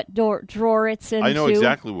picture what drawer it's in. I know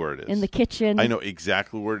exactly where it is. In the kitchen. I know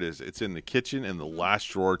exactly where it is. It's in the kitchen in the last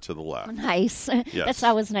drawer to the left. Nice. Yes. That's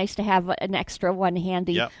always nice to have an extra one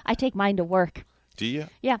handy. Yep. I take mine to work. Do you?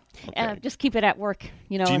 Yeah. Okay. Just keep it at work.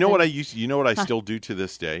 Do you know what I used? You know what I still do to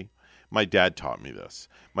this day? My dad taught me this.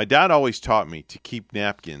 My dad always taught me to keep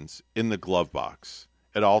napkins in the glove box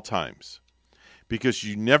at all times because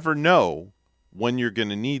you never know when you're going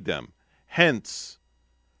to need them. Hence,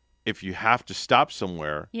 if you have to stop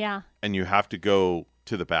somewhere and you have to go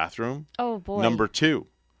to the bathroom, oh boy, number 2.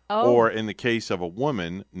 Oh. Or in the case of a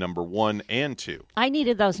woman, number 1 and 2. I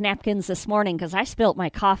needed those napkins this morning because I spilt my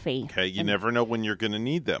coffee. Okay, you never know when you're going to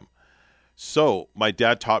need them. So my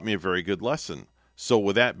dad taught me a very good lesson. So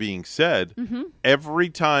with that being said, every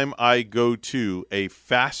time I go to a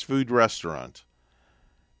fast food restaurant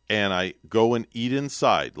and I go and eat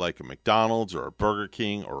inside, like a McDonald's or a Burger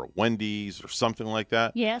King or a Wendy's or something like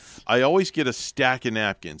that, yes, I always get a stack of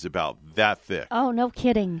napkins about that thick. Oh, no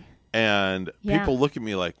kidding. And people look at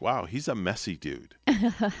me like, wow, he's a messy dude.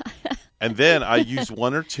 And then I use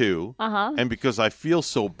 1 or 2. And because I feel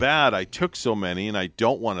so bad, I took so many and I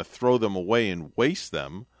don't want to throw them away and waste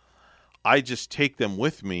them, I just take them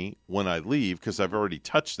with me when I leave because I've already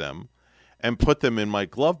touched them and put them in my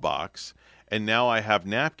glove box. And now I have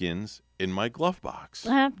napkins in my glove box.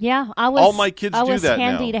 Yeah, all my kids do that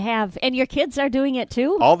now. Handy to have. And your kids are doing it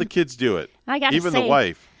too? All the kids do it. I got to say, even the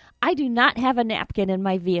wife. I do not have a napkin in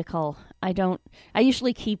my vehicle. I don't. I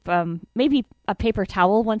usually keep maybe a paper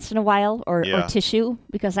towel once in a while or tissue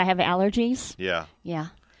because I have allergies. Yeah. Yeah.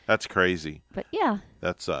 That's crazy. But yeah.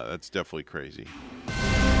 That's definitely crazy.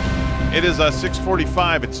 It is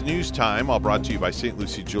 6:45. It's news time. All brought to you by St.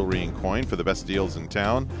 Lucie Jewelry and Coin for the best deals in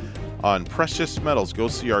town on precious metals. Go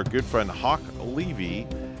see our good friend Hawk Levy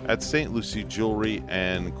at St. Lucie Jewelry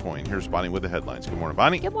and Coin. Here's Bonnie with the headlines. Good morning,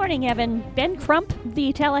 Bonnie. Good morning, Evan. Ben Crump,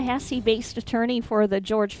 the Tallahassee-based attorney for the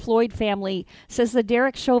George Floyd family, says the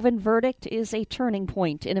Derek Chauvin verdict is a turning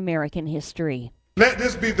point in American history. Let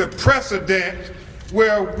this be the precedent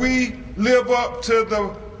where we live up to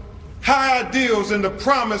the high ideals and the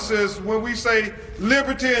promises when we say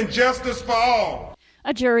liberty and justice for all.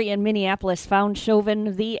 A jury in Minneapolis found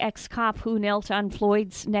Chauvin, the ex-cop who knelt on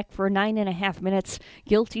Floyd's neck for 9.5 minutes,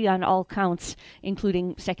 guilty on all counts,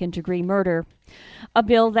 including second-degree murder. A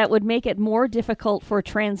bill that would make it more difficult for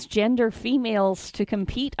transgender females to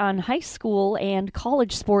compete on high school and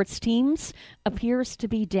college sports teams appears to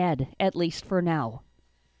be dead, at least for now.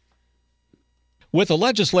 With the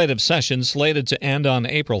legislative session slated to end on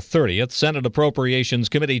April 30th, Senate Appropriations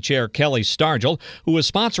Committee Chair Kelly Stargell, who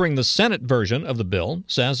is sponsoring the Senate version of the bill,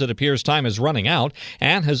 says it appears time is running out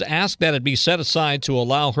and has asked that it be set aside to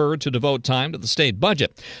allow her to devote time to the state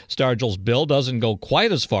budget. Stargell's bill doesn't go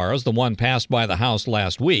quite as far as the one passed by the House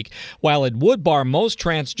last week. While it would bar most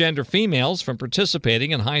transgender females from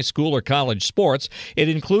participating in high school or college sports, it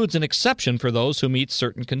includes an exception for those who meet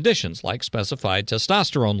certain conditions, like specified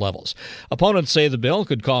testosterone levels. Opponents say say the bill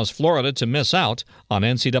could cause Florida to miss out on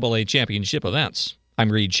NCAA championship events.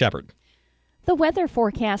 I'm Reed Shepard. The weather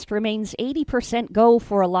forecast remains 80% go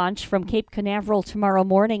for a launch from Cape Canaveral tomorrow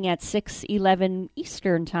morning at 6:11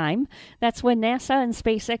 Eastern Time. That's when NASA and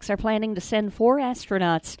SpaceX are planning to send 4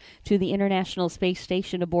 astronauts to the International Space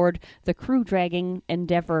Station aboard the crew-dragging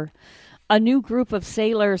Endeavour. A new group of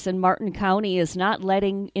sailors in Martin County is not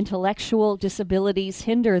letting intellectual disabilities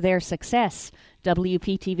hinder their success.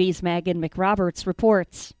 WPTV's Megan McRoberts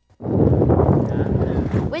reports.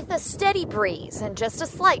 With a steady breeze and just a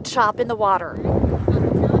slight chop in the water,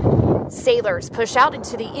 sailors push out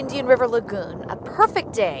into the Indian River Lagoon, a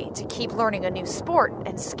perfect day to keep learning a new sport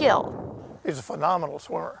and skill. He's a phenomenal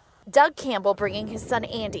swimmer. Doug Campbell bringing his son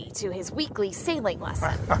Andy to his weekly sailing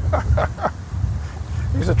lesson.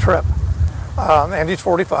 He's a trip. Andy's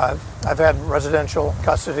 45. I've had residential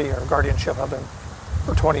custody or guardianship of him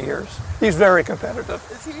for 20 years. He's very competitive.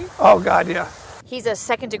 Is he? Oh, God, yeah. He's a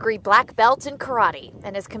second-degree black belt in karate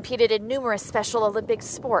and has competed in numerous Special Olympic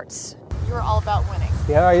sports. You're all about winning.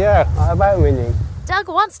 Yeah, all about winning. Doug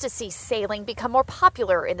wants to see sailing become more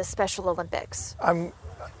popular in the Special Olympics. I'm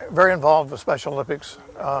very involved with Special Olympics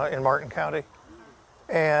in Martin County,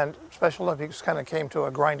 and Special Olympics kind of came to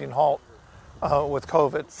a grinding halt with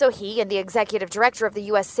COVID. So he and the executive director of the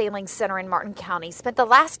U.S. Sailing Center in Martin County spent the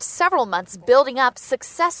last several months building up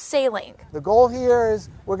Success Sailing. The goal here is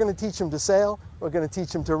we're going to teach them to sail, we're going to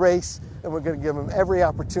teach them to race, and we're going to give them every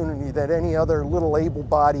opportunity that any other little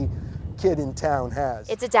able-bodied kid in town has.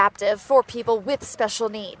 It's adaptive for people with special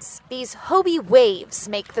needs. These Hobie waves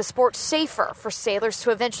make the sport safer for sailors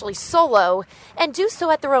to eventually solo and do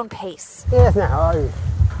so at their own pace. Yeah, it's not hard.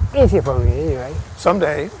 Easy for me anyway.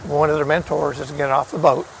 Someday, one of their mentors is to get off the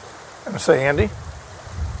boat and say, Andy,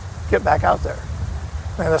 get back out there.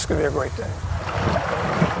 Man, that's going to be a great day.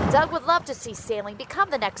 Doug would love to see sailing become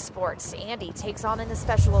the next sport Andy takes on in the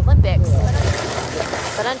Special Olympics.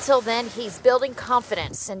 But until then, he's building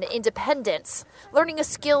confidence and independence, learning a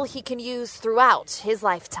skill he can use throughout his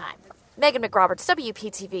lifetime. Megan McRoberts,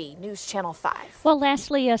 WPTV News Channel 5. Well,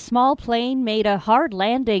 lastly, a small plane made a hard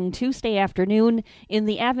landing Tuesday afternoon in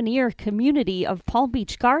the Avenir community of Palm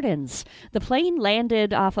Beach Gardens. The plane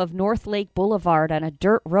landed off of North Lake Boulevard on a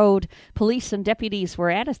dirt road. Police and deputies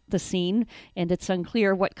were at the scene, and it's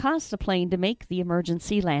unclear what caused the plane to make the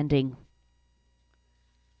emergency landing.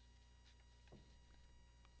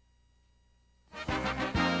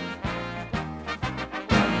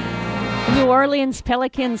 New Orleans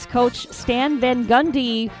Pelicans coach Stan Van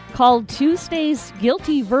Gundy called Tuesday's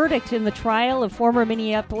guilty verdict in the trial of former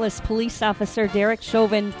Minneapolis police officer Derek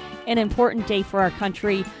Chauvin an important day for our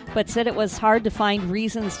country, but said it was hard to find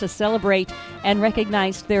reasons to celebrate and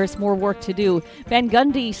recognized there's more work to do. Van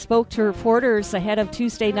Gundy spoke to reporters ahead of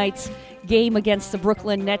Tuesday night's game against the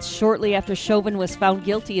Brooklyn Nets shortly after Chauvin was found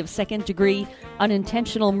guilty of second-degree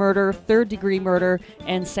unintentional murder, third-degree murder,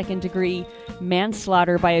 and second-degree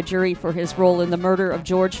manslaughter by a jury for his role in the murder of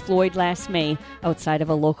George Floyd last May outside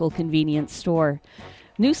of a local convenience store.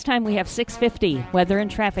 News time, we have 6:50. Weather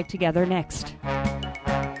and traffic together next.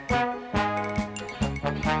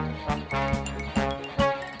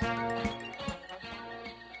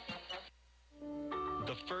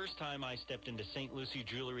 I stepped into St. Lucie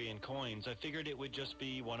Jewelry and Coins, I figured it would just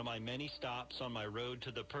be one of my many stops on my road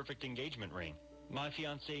to the perfect engagement ring. My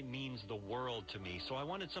fiancée means the world to me, so I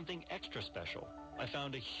wanted something extra special. I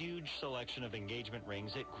found a huge selection of engagement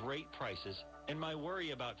rings at great prices, and my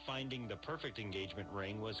worry about finding the perfect engagement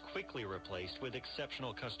ring was quickly replaced with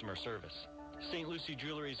exceptional customer service. St. Lucie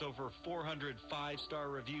Jewelry's over 400 five-star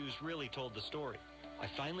reviews really told the story. I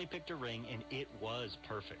finally picked a ring, and it was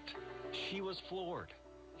perfect. She was floored.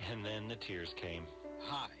 And then the tears came.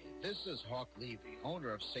 Hi, this is Hawk Levy,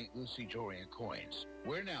 owner of St. Lucie Jewelry and Coins.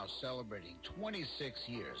 We're now celebrating 26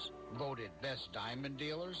 years, voted best diamond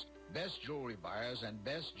dealers, best jewelry buyers, and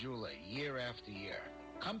best jeweler year after year.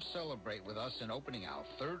 Come celebrate with us in opening our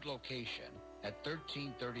third location at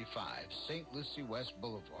 1335 St. Lucie West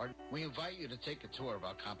Boulevard. We invite you to take a tour of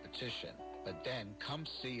our competition, but then come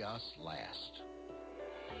see us last.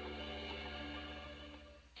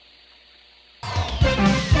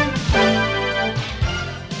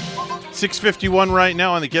 6:51 right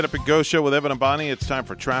now on the Get Up and Go show with Evan and Bonnie. It's time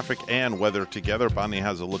for traffic and weather together. Bonnie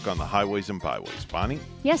has a look on the highways and byways. Bonnie?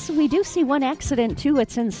 Yes, we do see one accident, too.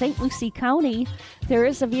 It's in St. Lucie County. There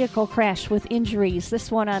is a vehicle crash with injuries.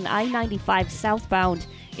 This one on I-95 southbound.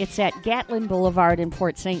 It's at Gatlin Boulevard in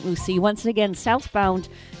Port St. Lucie. Once again, southbound,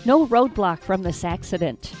 no roadblock from this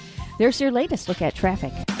accident. There's your latest look at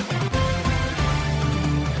traffic.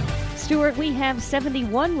 Stuart, we have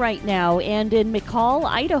 71 right now, and in McCall,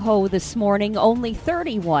 Idaho this morning, only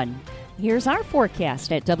 31. Here's our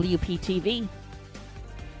forecast at WPTV.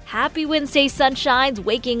 Happy Wednesday, sunshines.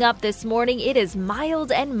 Waking up this morning, it is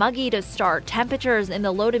mild and muggy to start. Temperatures in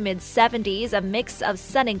the low to mid 70s, a mix of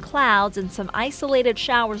sun and clouds, and some isolated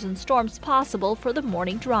showers and storms possible for the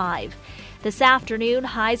morning drive. This afternoon,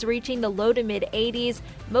 highs reaching the low to mid 80s,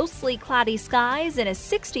 mostly cloudy skies, and a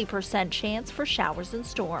 60% chance for showers and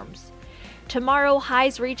storms. Tomorrow,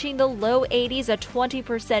 highs reaching the low 80s, a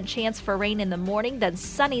 20% chance for rain in the morning, then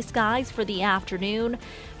sunny skies for the afternoon.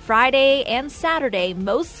 Friday and Saturday,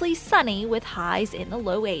 mostly sunny with highs in the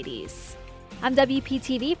low 80s. I'm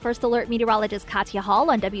WPTV First Alert Meteorologist Katya Hall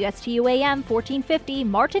on WSTU AM 1450,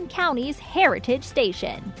 Martin County's Heritage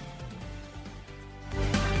Station.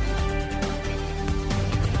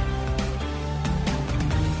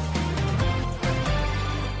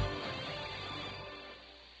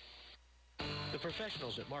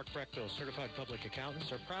 Professionals at Mark Breckville Certified Public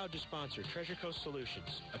Accountants are proud to sponsor Treasure Coast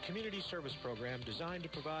Solutions, a community service program designed to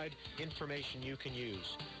provide information you can use,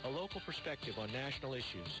 a local perspective on national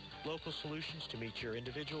issues, local solutions to meet your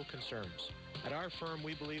individual concerns. At our firm,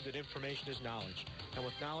 we believe that information is knowledge, and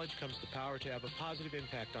with knowledge comes the power to have a positive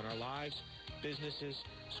impact on our lives, businesses,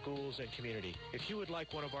 schools, and community. If you would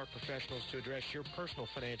like one of our professionals to address your personal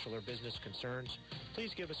financial or business concerns,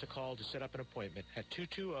 please give us a call to set up an appointment at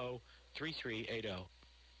 220-3380.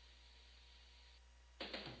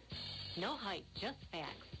 No hype, just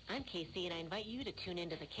facts. I'm Casey, and I invite you to tune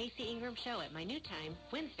into the Casey Ingram Show at my new time,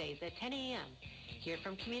 Wednesdays at 10 a.m. Hear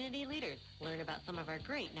from community leaders, learn about some of our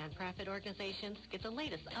great nonprofit organizations, get the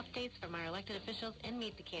latest updates from our elected officials, and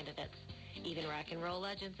meet the candidates. Even rock and roll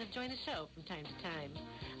legends have joined the show from time to time.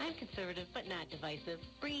 I'm conservative but not divisive,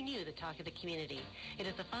 bringing you the talk of the community. It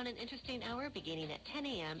is a fun and interesting hour beginning at 10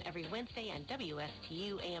 a.m. every Wednesday on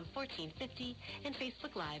WSTU AM 1450 and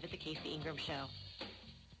Facebook Live at The Casey Ingram Show.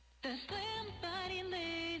 The Slim Body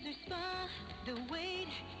Laser Spa, the wait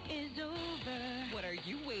is over. What are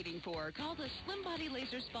you waiting for? Call the Slim Body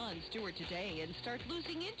Laser Spa in Stewart today and start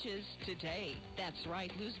losing inches today. That's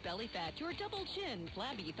right, lose belly fat, your double chin,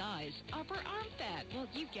 flabby thighs, upper arm fat. Well,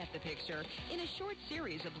 you get the picture. In a short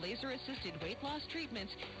series of laser-assisted weight loss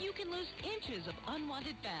treatments, you can lose inches of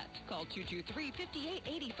unwanted fat. Call 223-5885.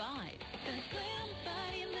 The Slim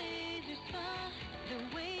Body Laser Spa, the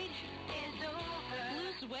wait is over.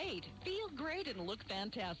 Lose weight, feel great, and look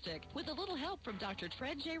fantastic with a little help from Dr.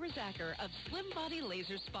 Fred J. Rizacker of Slim Body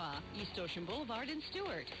Laser Spa, East Ocean Boulevard in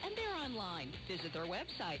Stewart. And they're online. Visit their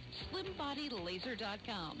website,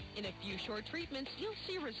 slimbodylaser.com. In a few short treatments, you'll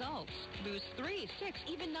see results. Lose 3, 6,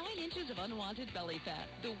 even 9 inches of unwanted belly fat.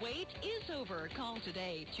 The wait is over. Call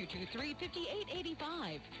today,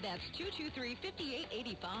 223-5885. That's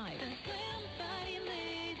 223-5885. The Slim Body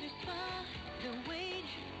Laser Spa, the wait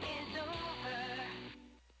is over.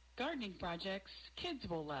 Gardening projects kids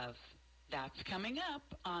will love. That's coming up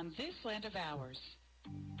on This Land of Ours.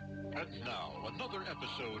 And now, another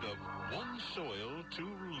episode of One Soil to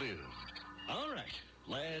Live. All right,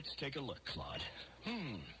 let's take a look, Claude.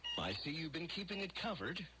 I see you've been keeping it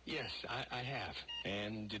covered. Yes, I have.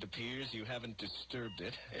 And it appears you haven't disturbed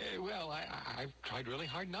it. Well, I've tried really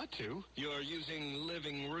hard not to. You're using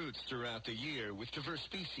living roots throughout the year with diverse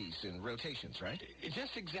species and rotations, right?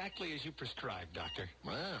 Just exactly as you prescribed, Doctor.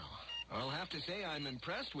 Wow. I'll have to say I'm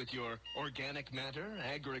impressed with your organic matter,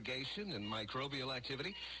 aggregation, and microbial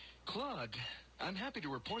activity. Claude, I'm happy to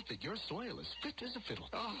report that your soil is fit as a fiddle.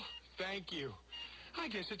 Oh, thank you. I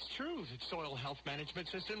guess it's true that soil health management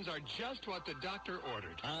systems are just what the doctor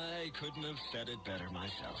ordered. I couldn't have said it better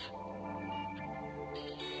myself.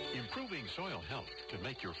 Improving soil health can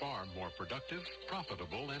make your farm more productive,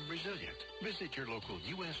 profitable, and resilient. Visit your local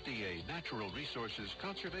USDA Natural Resources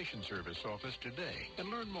Conservation Service office today and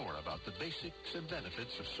learn more about the basics and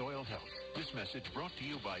benefits of soil health. This message brought to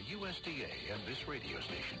you by USDA and this radio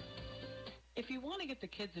station. If you want to get the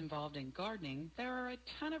kids involved in gardening, there are a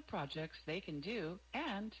ton of projects they can do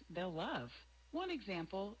and they'll love. One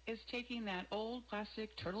example is taking that old plastic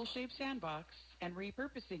turtle-shaped sandbox and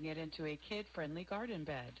repurposing it into a kid-friendly garden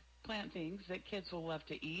bed. Plant things that kids will love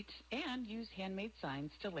to eat and use handmade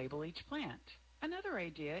signs to label each plant. Another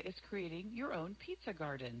idea is creating your own pizza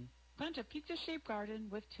garden. Plant a pizza-shaped garden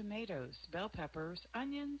with tomatoes, bell peppers,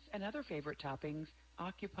 onions, and other favorite toppings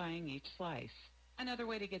occupying each slice. Another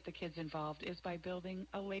way to get the kids involved is by building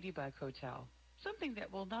a ladybug hotel, something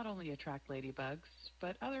that will not only attract ladybugs,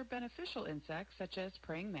 but other beneficial insects such as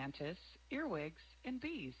praying mantis, earwigs, and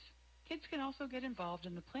bees. Kids can also get involved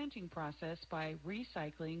in the planting process by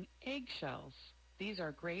recycling eggshells. These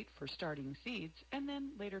are great for starting seeds and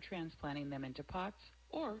then later transplanting them into pots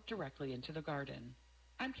or directly into the garden.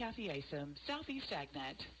 I'm Kathy Isom, Southeast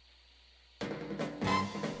AgNet.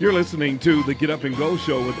 You're listening to the Get Up and Go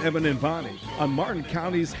Show with Evan and Bonnie on Martin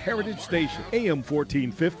County's Heritage Station, AM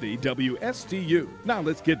 1450 WSTU. Now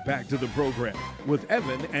let's get back to the program with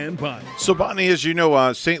Evan and Bonnie. So, Bonnie, as you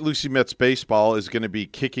know, St. Lucie Mets baseball is going to be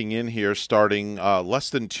kicking in here starting less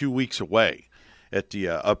than 2 weeks away at the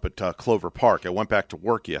up at Clover Park. I went back to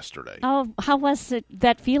work yesterday. Oh, how was it,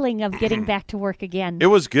 that feeling of getting back to work again? It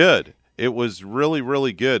was good. It was really,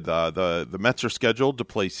 really good. The Mets are scheduled to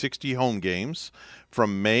play 60 home games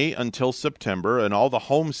from May until September, and all the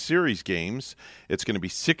home series games, it's going to be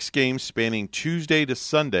 6 games spanning Tuesday to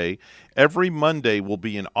Sunday. Every Monday will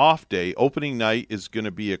be an off day. Opening night is going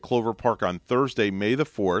to be at Clover Park on Thursday, May the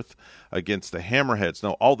 4th, against the Hammerheads.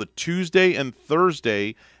 Now, all the Tuesday and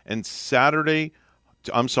Thursday and Saturday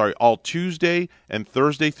all Tuesday and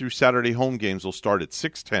Thursday through Saturday home games will start at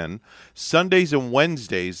 6:10. Sundays and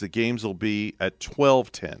Wednesdays, the games will be at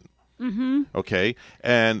 12:10. Mm-hmm. Okay?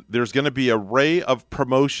 And there's going to be an array of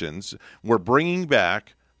promotions. We're bringing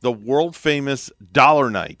back the world-famous Dollar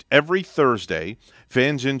Night. Every Thursday,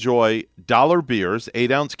 fans enjoy dollar beers,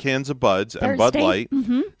 8-ounce cans of Buds and Bud Light,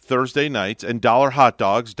 Thursday nights, and dollar hot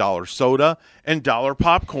dogs, dollar soda, and dollar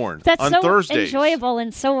popcorn on Thursdays. Enjoyable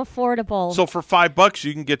and so affordable. So for $5,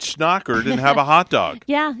 you can get schnockered and have a hot dog.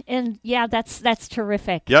 That's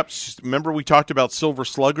terrific. Yep. Remember we talked about Silver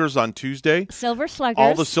Sluggers on Tuesday? Silver Sluggers.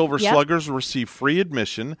 All the Silver Sluggers receive free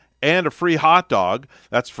admission and a free hot dog.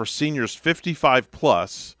 That's for seniors 55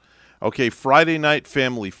 plus. Okay, Friday night,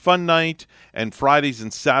 family fun night, and Fridays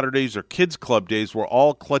and Saturdays are kids club days where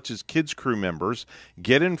all Clutch's Kids Crew members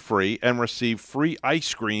get in free and receive free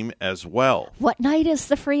ice cream as well. What night is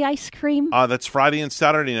the free ice cream? That's Friday and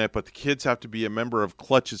Saturday night, but the kids have to be a member of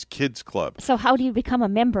Clutch's Kids Club. So how do you become a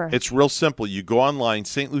member? It's real simple. You go online,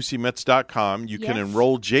 stluciemets.com. You can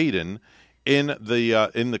enroll Jaden in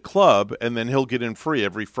the club, and then he'll get in free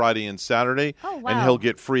every Friday and Saturday, and he'll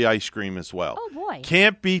get free ice cream as well. Oh, boy.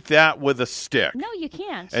 Can't beat that with a stick. No, you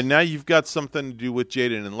can't. And now you've got something to do with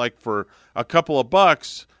Jaden, and like for a couple of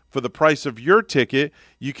bucks, for the price of your ticket,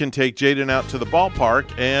 you can take Jaden out to the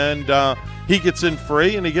ballpark, and he gets in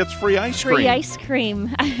free, and he gets free ice cream. Free ice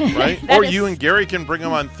cream. Right? Or you and Gary can bring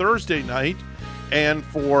him on Thursday night, and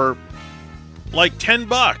for like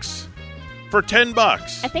 $10. For $10.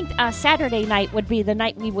 I think Saturday night would be the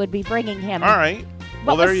night we would be bringing him. All right.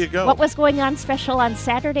 Well, there you go. What was going on special on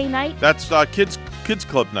Saturday night? That's Kids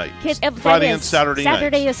Club night. Friday and Saturday night.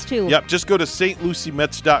 Saturday is too. Yep. Just go to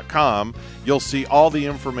stluciemets.com. You'll see all the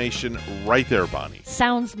information right there, Bonnie.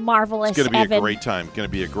 Sounds marvelous, It's going to be Evan. a great time. Going to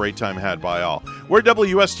be a great time had by all. We're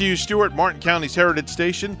WSTU Stewart, Martin County's Heritage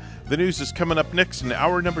Station. The news is coming up next in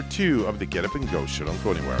hour number 2 of the Get Up and Go Show. Don't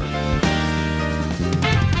go anywhere.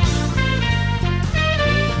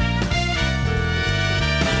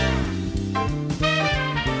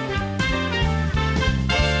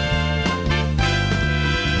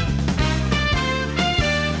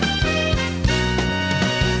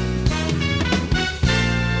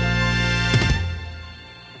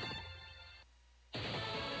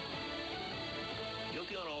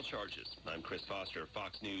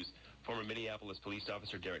 Fox News. Former Minneapolis police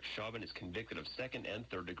officer Derek Chauvin is convicted of second and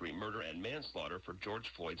third-degree murder and manslaughter for George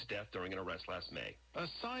Floyd's death during an arrest last May. A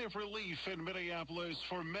sigh of relief in Minneapolis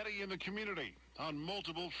for many in the community on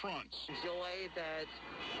multiple fronts. Joy that,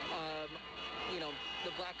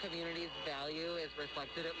 the black community's value is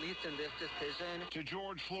reflected, at least in this decision. To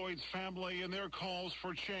George Floyd's family and their calls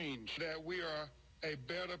for change. That we are a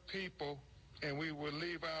better people and we will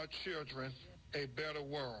leave our children a better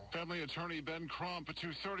world. Family attorney Ben Crump at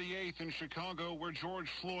 238th in Chicago, where George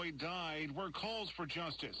Floyd died, where calls for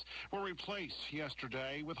justice were replaced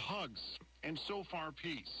yesterday with hugs and so far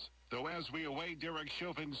peace. Though as we await Derek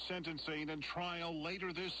Chauvin's sentencing and trial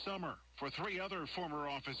later this summer for 3 other former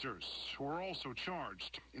officers who are also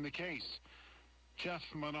charged in the case. Jeff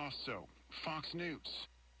Manasso, Fox News.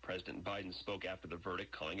 President Biden spoke after the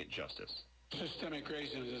verdict, calling it justice. Systemic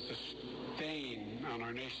racism is a stain on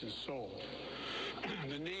our nation's soul.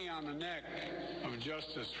 The knee on the neck of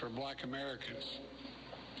justice for black Americans.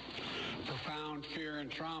 Profound fear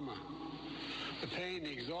and trauma. The pain,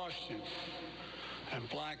 the exhaustion that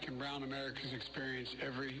black and brown Americans experience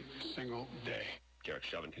every single day. Derek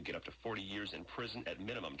Chauvin could get up to 40 years in prison, at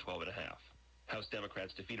minimum 12 and a half. House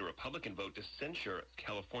Democrats defeat a Republican vote to censure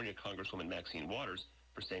California Congresswoman Maxine Waters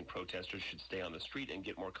for saying protesters should stay on the street and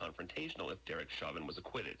get more confrontational if Derek Chauvin was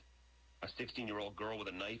acquitted. A 16-year-old girl with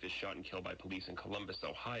a knife is shot and killed by police in Columbus,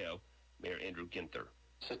 Ohio. Mayor Andrew Ginther.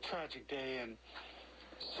 It's a tragic day in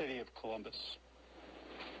the city of Columbus.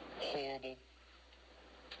 Horrible,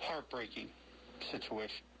 heartbreaking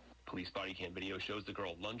situation. Police body cam video shows the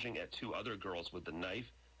girl lunging at 2 other girls with the knife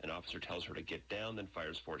An officer tells her to get down, then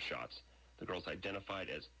fires 4 shots. The girl's identified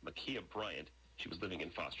as Makia Bryant. She was living in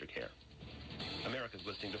foster care. America's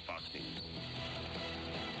listening to Fox News.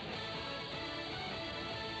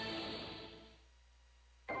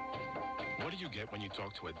 What do you get when you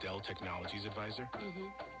talk to a Dell Technologies advisor?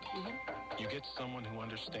 You get someone who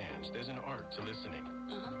understands there's an art to listening.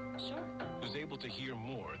 Sure. Who's able to hear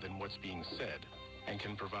more than what's being said and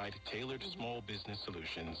can provide tailored small business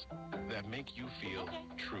solutions that make you feel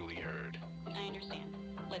truly heard. I understand.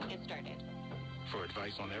 Let's get started. For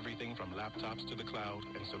advice on everything from laptops to the cloud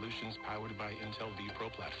and solutions powered by Intel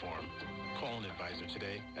vPro platform, call an advisor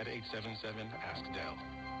today at 877-ASK-DELL.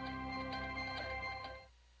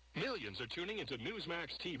 Millions are tuning into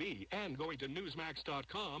Newsmax TV and going to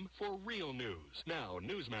Newsmax.com for real news. Now,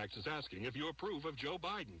 Newsmax is asking if you approve of Joe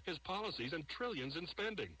Biden, his policies, and trillions in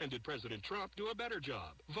spending. And did President Trump do a better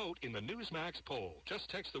job? Vote in the Newsmax poll. Just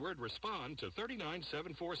text the word RESPOND to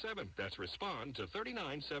 39747. That's RESPOND to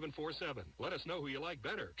 39747. Let us know who you like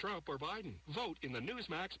better, Trump or Biden. Vote in the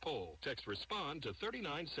Newsmax poll. Text RESPOND to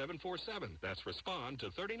 39747. That's RESPOND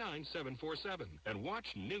to 39747. And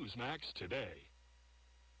watch Newsmax today.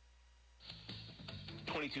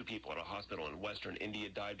 22 people at a hospital in western India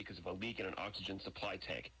died because of a leak in an oxygen supply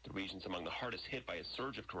tank. The region's among the hardest hit by a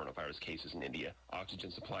surge of coronavirus cases in India.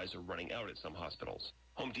 Oxygen supplies are running out at some hospitals.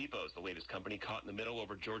 Home Depot is the latest company caught in the middle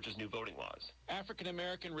over Georgia's new voting laws.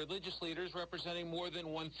 African-American religious leaders representing more than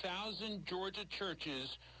 1,000 Georgia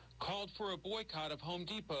churches called for a boycott of Home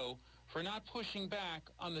Depot for not pushing back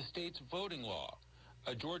on the state's voting law.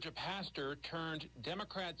 A Georgia pastor turned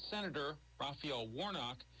Democrat Senator Raphael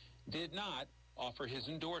Warnock did not offer his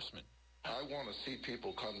endorsement. I want to see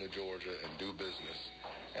people come to Georgia and do business,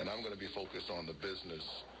 and I'm going to be focused on the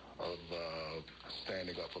business of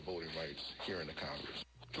standing up for voting rights here in the Congress.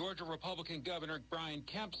 Georgia Republican Governor Brian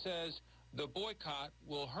Kemp says the boycott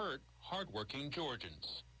will hurt hardworking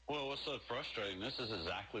Georgians. Well, what's so frustrating, this is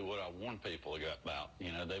exactly what I warned people about.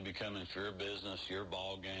 You know, they be coming for your business, your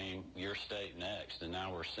ball game, your state next, and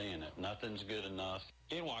now we're seeing it. Nothing's good enough.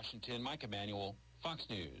 In Washington, Mike Emanuel, Fox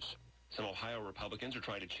News. Some Ohio Republicans are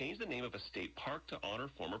trying to change the name of a state park to honor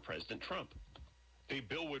former President Trump. The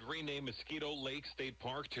bill would rename Mosquito Lake State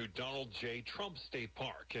Park to Donald J. Trump State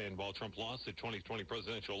Park. And while Trump lost the 2020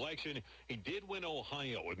 presidential election, he did win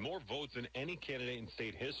Ohio with more votes than any candidate in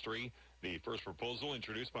state history. The first proposal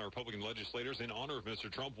introduced by Republican legislators in honor of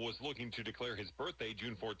Mr. Trump was looking to declare his birthday,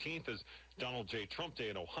 June 14th, as Donald J. Trump Day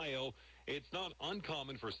in Ohio. It's not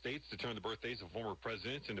uncommon for states to turn the birthdays of former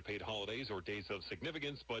presidents into paid holidays or days of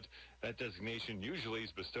significance, but that designation usually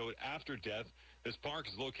is bestowed after death. This park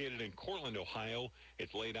is located in Cortland, Ohio.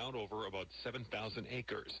 It's laid out over about 7,000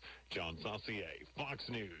 acres. John Saucier, Fox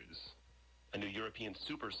News. A new European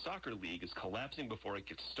Super Soccer League is collapsing before it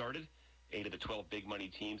gets started. 8 of the 12 big money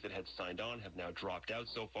teams that had signed on have now dropped out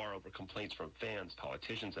so far over complaints from fans,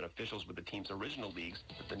 politicians, and officials with the team's original leagues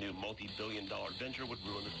that the new multi-billion-dollar venture would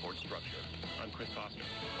ruin the sports structure. I'm Chris Foster,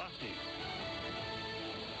 Fox News.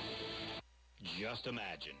 Just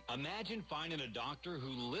imagine. Imagine finding a doctor who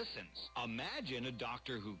listens. Imagine a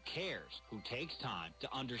doctor who cares, who takes time to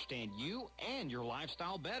understand you and your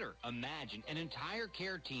lifestyle better. Imagine an entire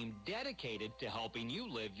care team dedicated to helping you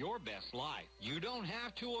live your best life. You don't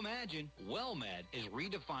have to imagine. WellMed is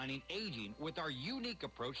redefining aging with our unique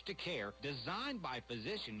approach to care designed by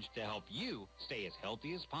physicians to help you stay as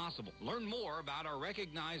healthy as possible. Learn more about our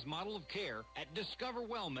recognized model of care at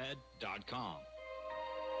discoverwellmed.com.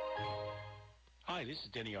 Hi, this is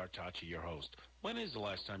Denny Artachi, your host. When is the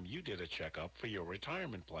last time you did a checkup for your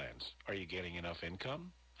retirement plans? Are you getting enough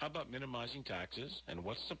income? How about minimizing taxes? And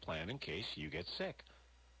what's the plan in case you get sick?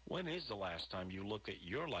 When is the last time you looked at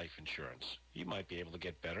your life insurance? You might be able to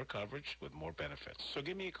get better coverage with more benefits. So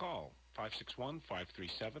give me a call.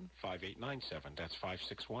 561-537-5897. That's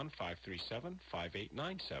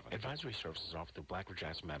 561-537-5897. Advisory services offered through Blackridge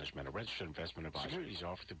Asset Management, a registered investment advisor. Securities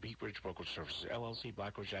offered through Peak Ridge Brokerage Services, LLC.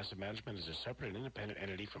 Blackridge Asset Management is a separate and independent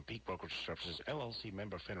entity from Peak Brokerage Services, LLC,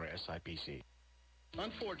 member FINRA SIPC.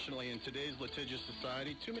 Unfortunately, in today's litigious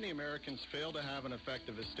society, too many Americans fail to have an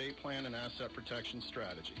effective estate plan and asset protection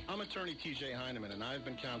strategy. I'm attorney TJ Heineman, and I've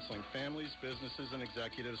been counseling families, businesses, and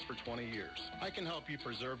executives for 20 years. I can help you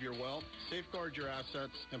preserve your wealth, safeguard your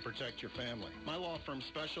assets, and protect your family. My law firm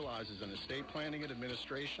specializes in estate planning and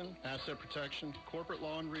administration, asset protection, corporate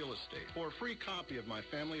law, and real estate. For a free copy of my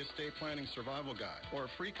Family Estate Planning Survival Guide or a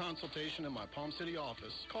free consultation in my Palm City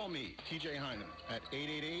office, call me, TJ Heineman, at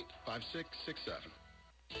 888-5667.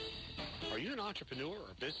 Are you an entrepreneur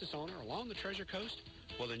or business owner along the Treasure Coast?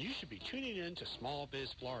 Well, then you should be tuning in to Small Biz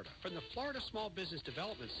Florida from the Florida Small Business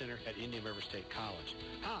Development Center at Indian River State College.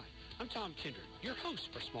 Hi, I'm Tom Kindred, your host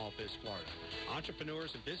for Small Biz Florida. Entrepreneurs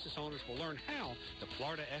and business owners will learn how the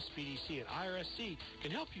Florida SBDC and IRSC can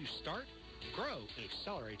help you start, grow, and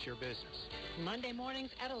accelerate your business. Monday mornings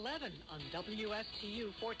at 11 on WSTU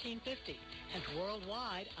 1450 and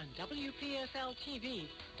worldwide on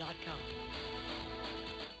WPSLTV.com.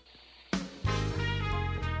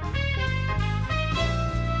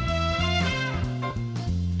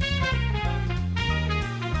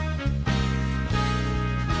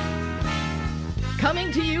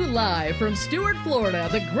 Coming to you live from Stuart, Florida,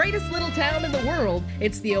 the greatest little town in the world,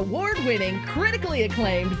 it's the award-winning, critically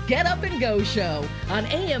acclaimed Get Up and Go show on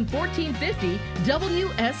AM 1450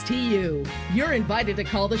 WSTU. You're invited to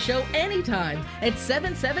call the show anytime at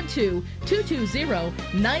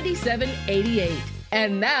 772-220-9788.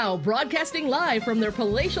 And now, broadcasting live from their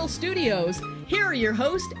palatial studios, here are your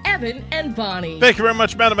hosts, Evan and Bonnie. Thank you very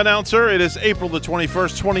much, Madam Announcer. It is April the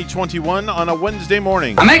 21st, 2021 on a Wednesday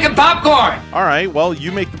morning. I'm making popcorn! All right, well,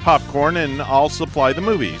 you make the popcorn and I'll supply the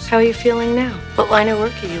movies. How are you feeling now? What line of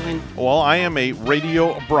work are you in? Well, I am a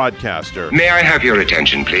radio broadcaster. May I have your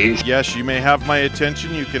attention, please? Yes, you may have my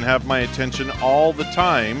attention. You can have my attention all the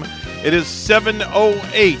time. It is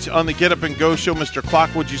 7:08 on the Get Up and Go show. Mr.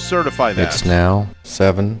 Clock, would you certify that? It's now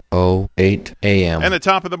 7:08 a.m. And the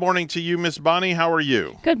top of the morning to you, Miss Bonnie. How are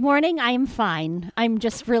you? Good morning. I'm fine. I'm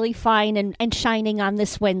just really fine and shining on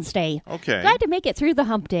this Wednesday. Okay. Glad to make it through the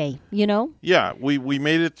hump day, you know? Yeah, we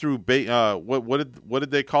made it through, what did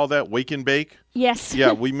they call that? Wake and bake? Yes.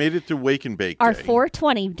 Yeah, we made it through Wake and Bake Our Day.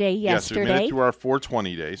 420 day yesterday. Yes, we made it through our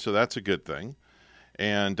 420 day, so that's a good thing.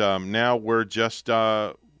 And now we're just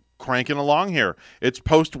cranking along here. It's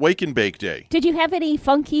post Wake and Bake Day. Did you have any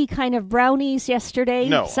funky kind of brownies yesterday?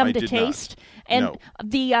 No, Some I to did taste? not. And No.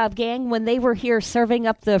 the gang, when they were here serving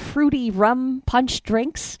up the fruity rum punch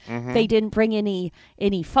drinks, they didn't bring any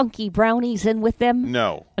funky brownies in with them?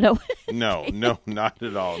 No. No. No, not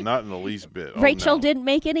at all. Not in the least bit. Oh, Rachel no. didn't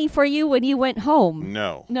make any for you when you went home?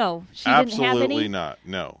 No. No, she Absolutely didn't have any? not.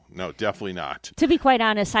 No, definitely not. To be quite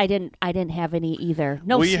honest, I didn't have any either.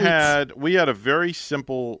 No we sweets. had a very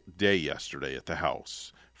simple day yesterday at the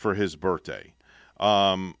house for his birthday.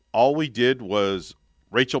 All we did was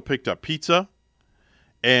Rachel picked up pizza,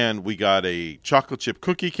 and we got a chocolate chip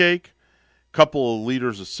cookie cake, couple of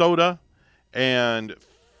liters of soda, and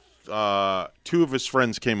two of his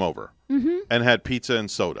friends came over and had pizza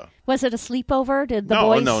and soda. Was it a sleepover? Did the No,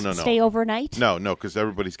 boys no. stay overnight? No, because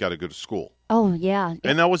everybody's got to go to school. Oh yeah.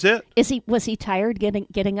 And that was it. Was he tired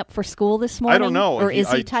getting up for school this morning? I don't know. Or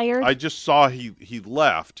is he tired? I just saw he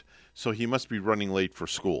left, so he must be running late for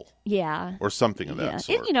school. Yeah. Or something of that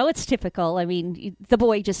sort. It's typical. I mean, the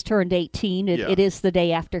boy just turned 18. It is the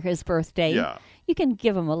day after his birthday. Yeah. You can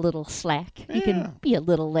give him a little slack. You can be a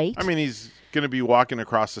little late. I mean, he's going to be walking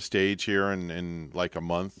across the stage here in like a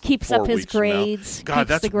month. Keeps 4 up his weeks from now. grades. God, keeps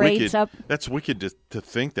that's the grades wicked. up. That's wicked to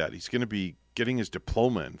think that. He's going to be getting his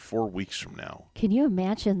diploma in 4 weeks from now. Can you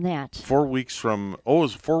imagine that? 4 weeks from, it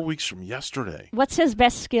was 4 weeks from yesterday. What's his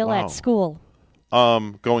best skill Wow. at school?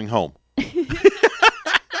 Going home.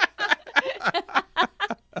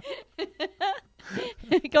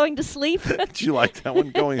 Going to sleep? Did you like that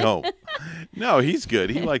one? Going home. No, he's good.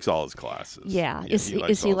 He likes all his classes. Yeah. Is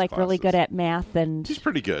he like really good at math? And he's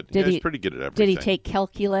pretty good. Did he's pretty good at everything. Did he take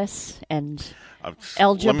calculus and Let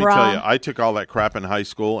algebra? me tell you, I took all that crap in high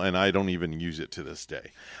school, and I don't even use it to this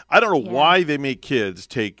day. I don't know why they make kids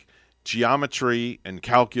take geometry and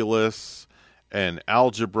calculus and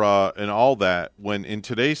algebra and all that when in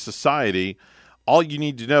today's society, all you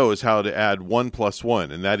need to know is how to add 1 +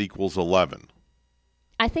 1, and that equals 11.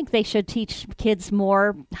 I think they should teach kids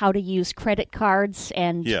more how to use credit cards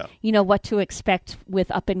and, what to expect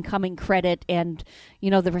with up-and-coming credit and,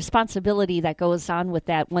 the responsibility that goes on with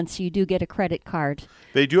that once you do get a credit card.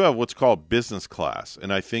 They do have what's called business class,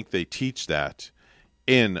 and I think they teach that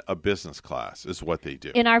in a business class is what they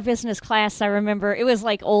do. In our business class, I remember, it was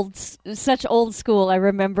like such old school. I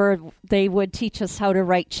remember they would teach us how to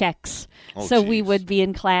write checks. We would be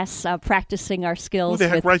in class practicing our skills. Who the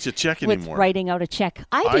heck writes a check with anymore? Writing out a check.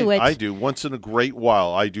 I do it. I do. Once in a great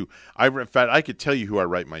while, I do. In fact, I could tell you who I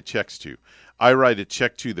write my checks to. I write a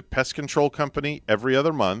check to the pest control company every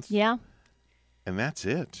other month. Yeah. And that's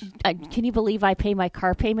it. Can you believe I pay my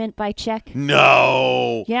car payment by check?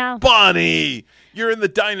 No. Yeah. Bonnie, you're in the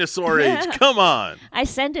dinosaur age. Come on. I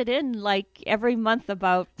send it in like every month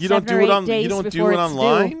about you 7 don't or do 8 it on, days You don't before do it it's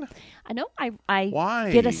online? due. I know. I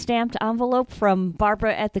Why? get a stamped envelope from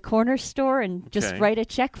Barbara at the corner store and just write a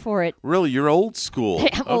check for it. Really? You're old school.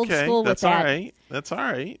 I'm old school with that. That's all right. That's all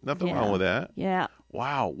right. Nothing wrong with that. Yeah.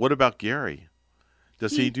 Wow. What about Gary?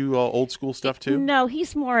 Does he do old school stuff too? No,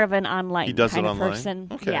 he's more of an online He does kind it of online? person.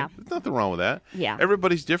 Okay. Yeah. There's nothing wrong with that. Yeah.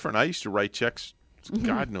 Everybody's different. I used to write checks,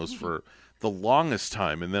 God knows, for the longest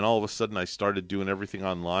time. And then all of a sudden I started doing everything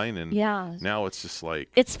online. And now it's just like...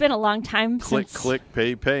 It's been a long time click, since... click,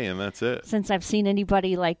 pay, and that's it. Since I've seen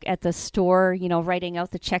anybody like at the store, writing out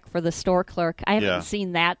the check for the store clerk. I haven't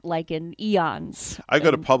seen that like in eons. I go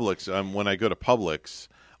to Publix. When I go to Publix,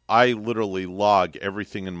 I literally log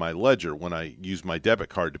everything in my ledger when I use my debit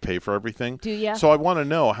card to pay for everything. Do you? So I want to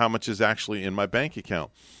know how much is actually in my bank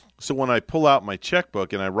account. So when I pull out my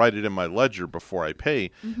checkbook and I write it in my ledger before I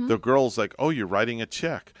pay, the girl's like, "Oh, you're writing a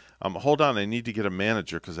check. Hold on, I need to get a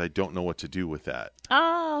manager because I don't know what to do with that."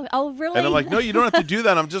 Oh, really? And I'm like, "No, you don't have to do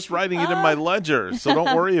that. I'm just writing it in my ledger, so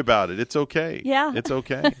don't worry about it. It's okay. Yeah. It's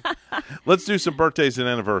okay." Let's do some birthdays and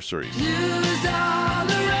anniversaries.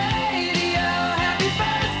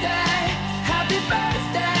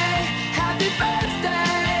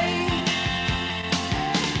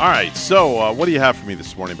 All right, so what do you have for me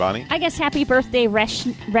this morning, Bonnie? I guess happy birthday,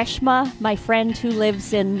 Reshma, my friend who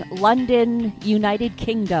lives in London, United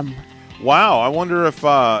Kingdom. Wow, I wonder if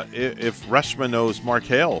Reshma knows Mark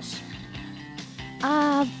Hales.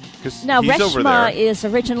 Now, he's over there. Reshma is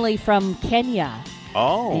originally from Kenya.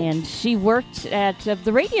 Oh. And she worked at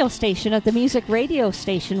the radio station, at the music radio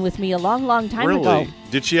station with me a long, long time ago.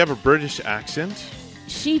 Did she have a British accent?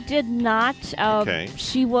 She did not. Okay.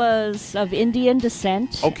 She was of Indian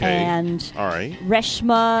descent. Okay. And all right.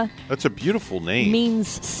 Reshma. That's a beautiful name. Means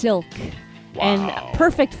silk. Wow. And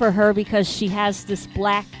perfect for her because she has this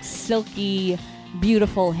black, silky,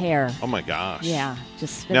 beautiful hair. Oh, my gosh. Yeah.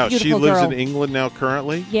 Just a now, beautiful she lives girl. in England now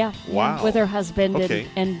currently? Yeah. Wow. With her husband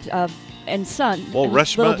and son. Well, and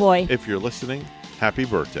Reshma, little boy. if you're listening, happy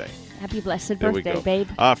birthday. Happy blessed There we birthday, go.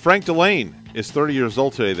 babe. Frank Delane is 30 years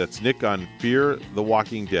old today. That's Nick on Fear the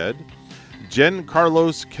Walking Dead. Jen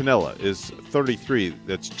Carlos Canella is 33.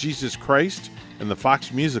 That's Jesus Christ and the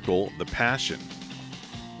Fox musical The Passion.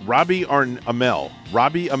 Robbie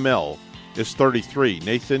Amell is 33.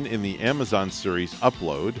 Nathan in the Amazon series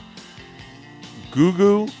Upload.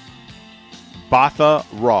 Gugu Batha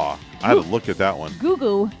Raw. I had to look at that one.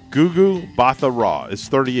 Gugu Batha Raw is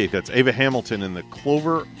 38. That's Ava Hamilton in the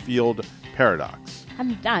Cloverfield Paradox.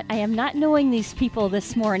 I am not knowing these people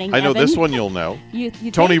this morning. I know Evan. this one you'll know. you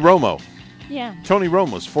Tony think? Romo. Yeah. Tony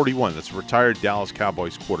Romo's 41. That's a retired Dallas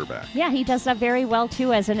Cowboys quarterback. Yeah, he does that very well,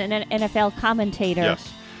 too, as an NFL commentator.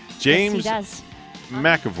 Yes. James yes, he does.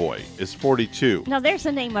 McAvoy is 42. Now, there's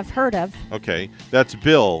a name I've heard of. Okay. That's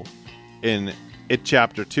Bill in It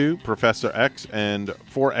Chapter 2, Professor X, and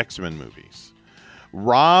 4 X-Men movies.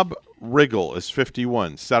 Rob Riggle is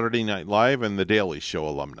 51. Saturday Night Live and The Daily Show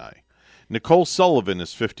alumni. Nicole Sullivan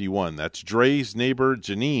is 51. That's Dre's neighbor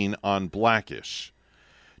Janine on Blackish.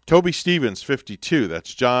 Toby Stevens, 52.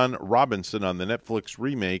 That's John Robinson on the Netflix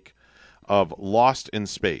remake of Lost in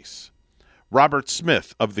Space. Robert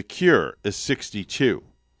Smith of The Cure is 62.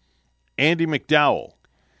 Andy McDowell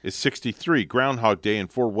is 63. Groundhog Day and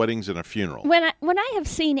 4 Weddings and a Funeral. When I have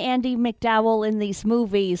seen Andy McDowell in these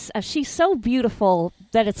movies, she's so beautiful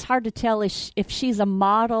that it's hard to tell if she's a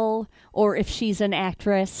model or if she's an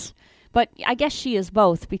actress. But I guess she is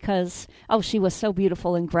both because, she was so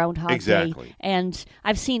beautiful in Groundhog Day. Exactly. And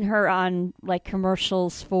I've seen her on, like,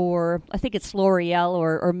 commercials for, I think it's L'Oreal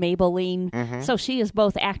or Maybelline. Mm-hmm. So she is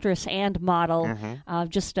both actress and model. Mm-hmm.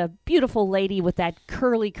 Just a beautiful lady with that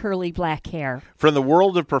curly, curly black hair. From the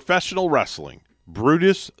world of professional wrestling,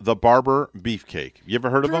 Brutus the Barber Beefcake. You ever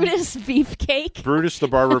heard of him? Brutus Beefcake? Brutus the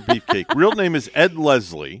Barber Beefcake. Real name is Ed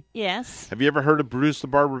Leslie. Yes. Have you ever heard of Brutus the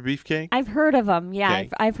Barber Beefcake? I've heard of him. Yeah, Okay.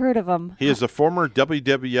 I've heard of him. He is a former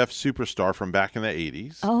WWF superstar from back in the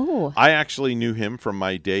 80s. Oh. I actually knew him from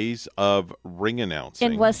my days of ring announcing.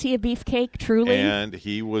 And was he a beefcake, truly? And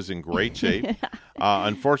he was in great shape.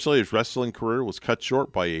 Unfortunately, his wrestling career was cut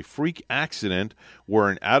short by a freak accident where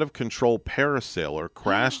an out-of-control parasailer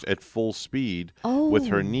crashed at full speed with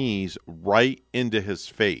her knees right into his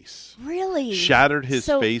face. Really? Shattered his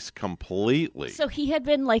face completely. So he had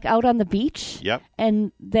been, like, out on the beach? Yep.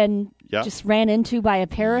 And then just ran into by a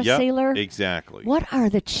parasailer? Yep, exactly. What are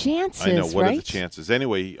the chances, I know. What right? are the chances?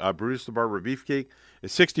 Anyway, Brutus the Barber Beefcake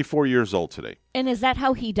is 64 years old today. And is that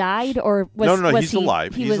how he died? Or was No, was he's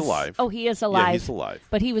alive. He's alive. Oh, he is alive. Yeah, he's alive.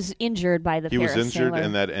 But he was injured by the parasailer. He was injured,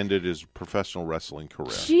 and that ended his professional wrestling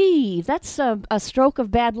career. Gee, that's a stroke of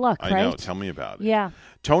bad luck, right? I know. Tell me about it. Yeah.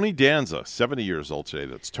 Tony Danza, 70 years old today.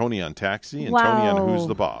 That's Tony on Taxi and Tony on Who's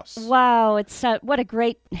the Boss. Wow, it's what a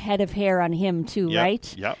great head of hair on him, too,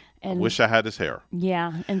 right? Yep. And I wish I had his hair.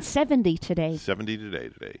 Yeah, and 70 today. 70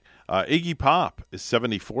 today. Iggy Pop is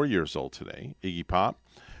 74 years old today. Iggy Pop.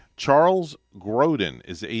 Charles Grodin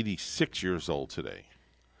is 86 years old today.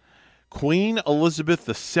 Queen Elizabeth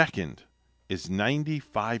II is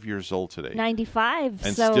 95 years old today. 95.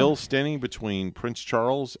 And so, still standing between Prince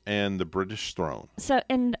Charles and the British throne. So,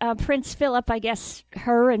 and Prince Philip, I guess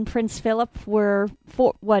her and Prince Philip were,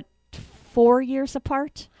 4 years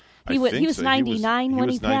apart? He was so. 99 when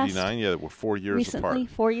he passed? He was 99, yeah, we're 4 years recently, apart.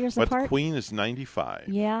 4 years but apart. But the Queen is 95.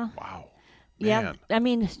 Yeah. Wow. Yeah, Man. I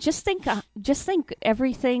mean, just think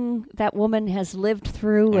everything that woman has lived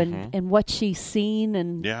through and what she's seen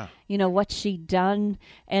and, what she done.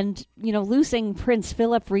 And, losing Prince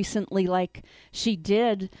Philip recently like she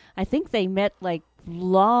did, I think they met like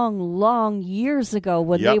long years ago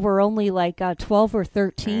when they were only like 12 or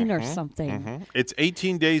 13 or something. It's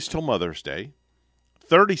 18 days till Mother's Day,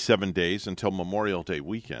 37 days until Memorial Day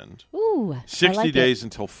weekend, Ooh, 60 days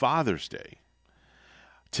until Father's Day.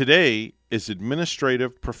 Today is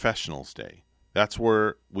Administrative Professionals Day. That's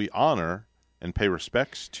where we honor and pay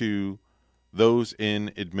respects to those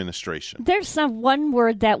in administration. There's one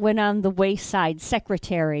word that went on the wayside,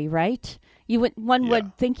 secretary, right? One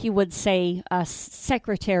would think you would say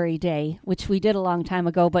Secretary Day, which we did a long time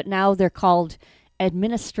ago, but now they're called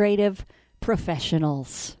Administrative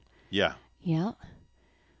Professionals. Yeah. Yeah.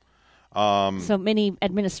 So many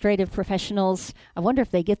administrative professionals, I wonder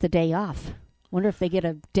if they get the day off. Wonder if they get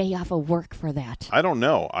a day off of work for that. I don't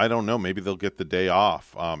know. Maybe they'll get the day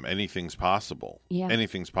off. Anything's possible. Yeah.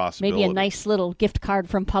 Anything's possible. Maybe a nice little gift card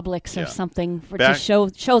from Publix or something to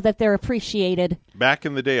show that they're appreciated. Back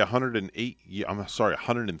in the day,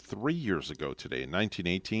 103 years ago today, in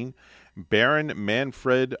 1918, Baron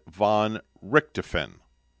Manfred von Richthofen,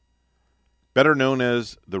 better known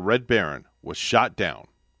as the Red Baron, was shot down,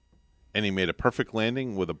 and he made a perfect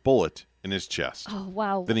landing with a bullet in his chest. Oh,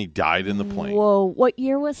 wow. Then he died in the plane. Whoa. What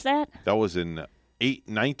year was that? That was in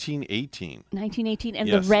 1918. 1918. And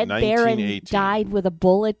yes, the Red Baron died with a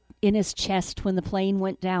bullet in his chest when the plane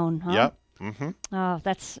went down, huh? Yep. Mm-hmm. Oh,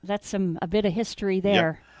 that's a bit of history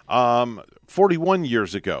there. Yep. 41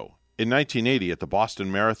 years ago, in 1980, at the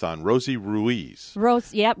Boston Marathon, Rosie Ruiz.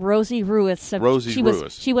 Rosie Ruiz.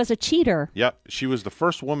 She was a cheater. Yep. She was the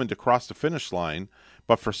first woman to cross the finish line,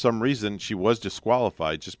 but for some reason, she was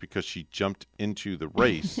disqualified just because she jumped into the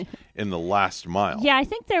race in the last mile. Yeah, I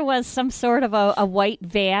think there was some sort of a white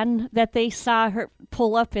van that they saw her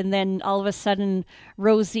pull up, and then all of a sudden,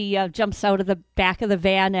 Rosie jumps out of the back of the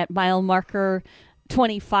van at mile marker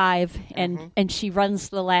 25, and she runs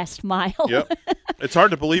the last mile. Yep. It's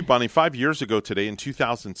hard to believe, Bonnie. 5 years ago today, in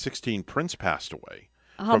 2016, Prince passed away.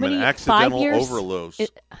 From an accidental overdose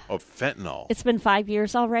of fentanyl. It's been 5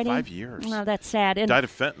 years already? 5 years. Oh, that's sad. And died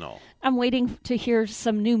of fentanyl. I'm waiting to hear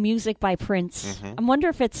some new music by Prince. I wonder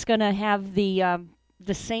if it's going to have the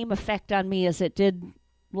same effect on me as it did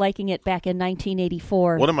liking it back in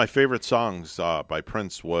 1984. One of my favorite songs by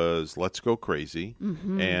Prince was Let's Go Crazy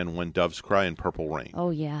and When Doves Cry in Purple Rain.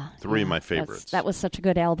 Oh, yeah. Three of my favorites. That was such a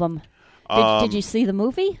good album. Did you see the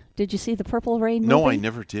movie? Did you see the Purple Rain movie? No, I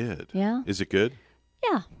never did. Yeah? Is it good?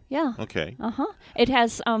 Yeah. Okay. It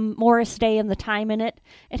has Morris Day and the Time in it.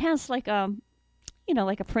 It has like a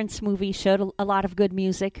Prince movie. Showed a lot of good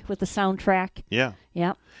music with the soundtrack. Yeah.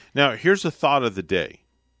 Yeah. Now, here's a thought of the day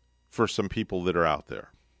for some people that are out there.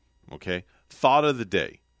 Okay? Thought of the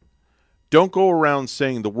day. Don't go around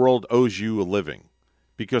saying the world owes you a living,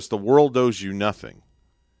 because the world owes you nothing.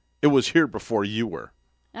 It was here before you were.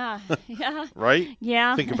 Yeah. Right?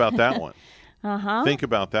 Yeah. Think about that one. Think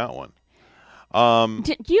about that one.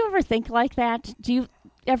 Do you ever think like that? Do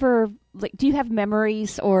you have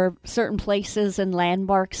memories or certain places and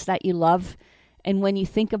landmarks that you love, and when you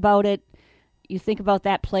think about it, you think about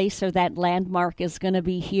that place or that landmark is going to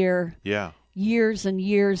be here years and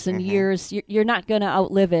years and years. You're not going to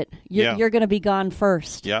outlive it. You're going to be gone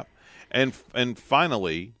first. Yeah. And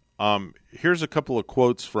finally, here's a couple of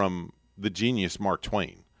quotes from the genius Mark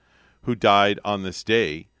Twain, who died on this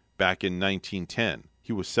day back in 1910.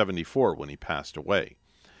 He was 74 when he passed away.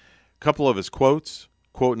 A couple of his quotes.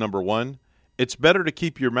 Quote number 1, "It's better to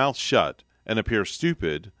keep your mouth shut and appear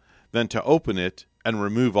stupid than to open it and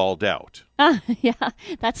remove all doubt." Yeah,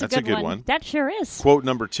 that's a good one. That sure is. Quote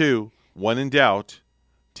number 2, "When in doubt,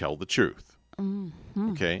 tell the truth."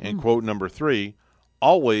 Okay, and quote number 3,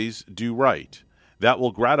 "Always do right. That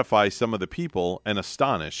will gratify some of the people and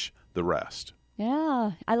astonish the rest."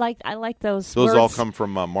 Yeah, I like those. Those words. all come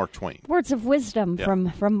from Mark Twain. Words of wisdom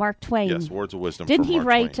from Mark Twain. Yes, words of wisdom. Didn't from he Mark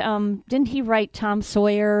write? Twain. Didn't he write Tom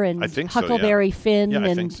Sawyer and Huckleberry Finn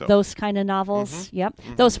and those kind of novels? Yep,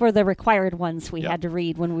 those were the required ones we had to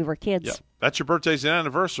read when we were kids. Yep. That's your birthdays and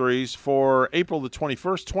anniversaries for April the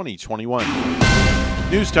 21st, 2021.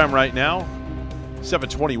 News time right now.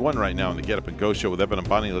 7:21 right now on the Get Up and Go show with Evan and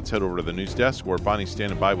Bonnie. Let's head over to the news desk where Bonnie's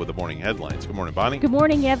standing by with the morning headlines. Good morning, Bonnie. Good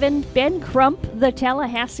morning, Evan. Ben Crump, the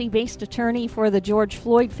Tallahassee-based attorney for the George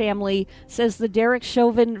Floyd family, says the Derek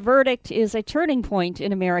Chauvin verdict is a turning point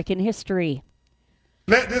in American history.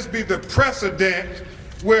 Let this be the precedent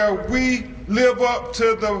where we live up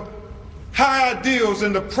to the high ideals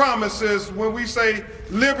and the promises when we say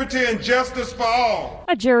liberty and justice for all.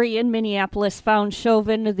 A jury in Minneapolis found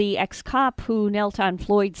Chauvin, the ex-cop who knelt on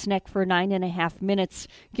Floyd's neck for 9.5 minutes,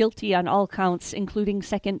 guilty on all counts, including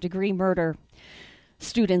second-degree murder.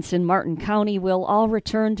 Students in Martin County will all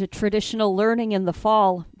return to traditional learning in the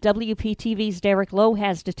fall. WPTV's Derek Lowe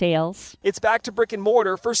has details. It's back to brick and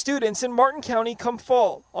mortar for students in Martin County come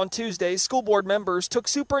fall. On Tuesday, school board members took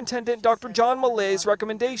Superintendent Dr. John Millet's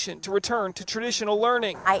recommendation to return to traditional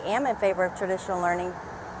learning. I am in favor of traditional learning,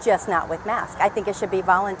 just not with masks. I think it should be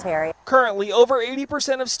voluntary. Currently, over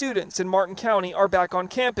 80% of students in Martin County are back on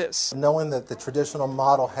campus. Knowing that the traditional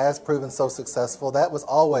model has proven so successful, that was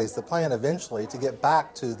always the plan eventually, to get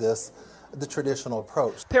back to the traditional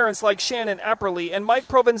approach. Parents like Shannon Apperly and Mike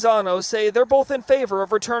Provenzano say they're both in favor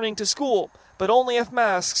of returning to school, but only if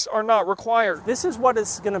masks are not required. This is what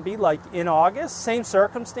it's going to be like in August. Same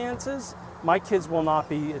circumstances. My kids will not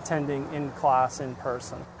be attending in class in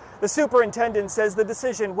person. The superintendent says the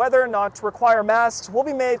decision whether or not to require masks will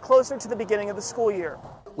be made closer to the beginning of the school year.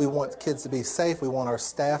 We want kids to be safe. We want our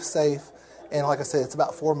staff safe. And like I said, it's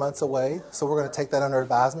about 4 months away, so we're going to take that under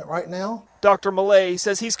advisement right now. Dr. Millet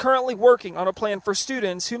says he's currently working on a plan for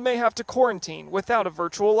students who may have to quarantine without a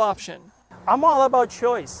virtual option. I'm all about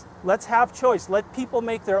choice. Let's have choice. Let people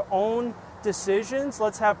make their own decisions.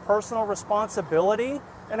 Let's have personal responsibility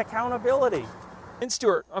and accountability. In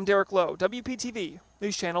Stewart, I'm Derek Lowe, WPTV,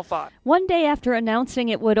 News Channel 5. One day after announcing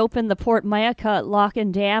it would open the Port Mayaca Lock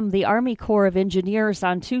and Dam, the Army Corps of Engineers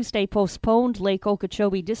on Tuesday postponed Lake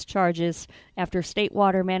Okeechobee discharges after state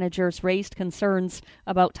water managers raised concerns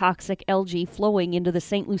about toxic algae flowing into the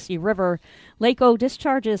St. Lucie River. Lake O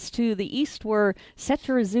discharges to the east were set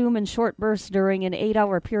to resume in short bursts during an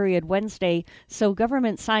 8-hour period Wednesday, so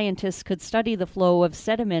government scientists could study the flow of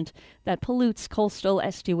sediment that pollutes coastal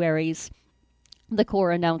estuaries. The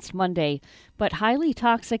Corps announced Monday, but highly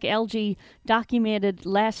toxic algae documented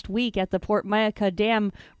last week at the Port Mayaca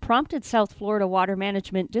Dam prompted South Florida Water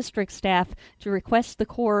Management District staff to request the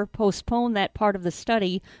Corps postpone that part of the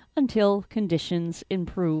study until conditions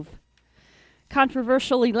improve.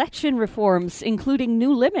 Controversial election reforms, including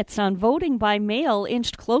new limits on voting by mail,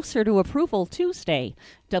 inched closer to approval Tuesday.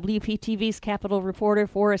 WPTV's Capitol reporter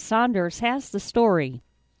Forrest Saunders has the story.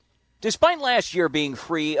 Despite last year being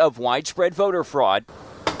free of widespread voter fraud,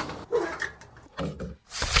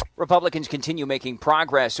 Republicans continue making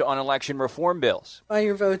progress on election reform bills. By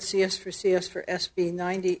your vote, CS for SB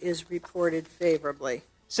 90 is reported favorably.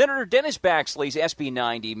 Senator Dennis Baxley's SB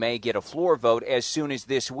 90 may get a floor vote as soon as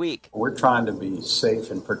this week. We're trying to be safe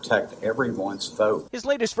and protect everyone's vote. His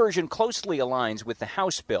latest version closely aligns with the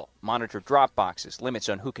House bill. Monitored drop boxes, limits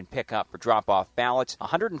on who can pick up or drop off ballots, a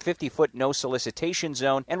 150-foot no solicitation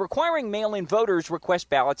zone, and requiring mail-in voters request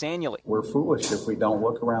ballots annually. We're foolish if we don't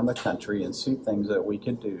look around the country and see things that we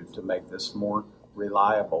can do to make this more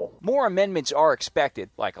reliable. More amendments are expected,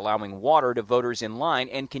 like allowing water to voters in line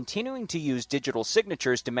and continuing to use digital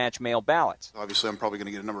signatures to match mail ballots. Obviously, I'm probably going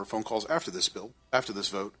to get a number of phone calls after this vote.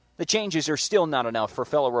 The changes are still not enough for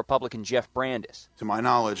fellow Republican Jeff Brandes. To my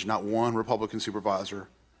knowledge, not one Republican supervisor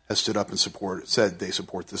has stood up and said they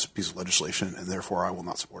support this piece of legislation, and therefore I will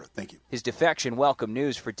not support it. Thank you. His defection welcome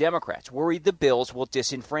news for Democrats, worried the bills will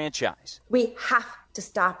disenfranchise. We have to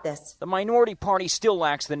stop this. The minority party still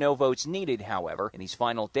lacks the no votes needed, however. In these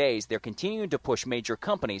final days, they're continuing to push major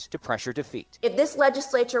companies to pressure defeat. If this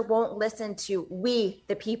legislature won't listen to we,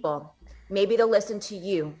 the people, maybe they'll listen to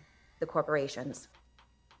you, the corporations.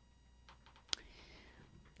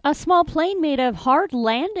 A small plane made a hard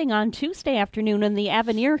landing on Tuesday afternoon in the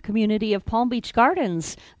Avenir community of Palm Beach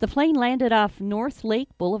Gardens. The plane landed off North Lake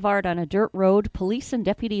Boulevard on a dirt road. Police and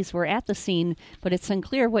deputies were at the scene, but it's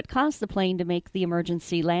unclear what caused the plane to make the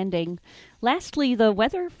emergency landing. Lastly, the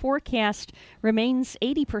weather forecast remains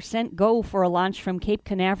 80% go for a launch from Cape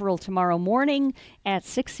Canaveral tomorrow morning at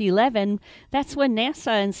 6:11. That's when NASA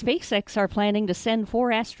and SpaceX are planning to send 4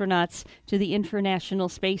 astronauts to the International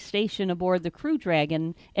Space Station aboard the Crew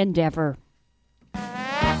Dragon Endeavour.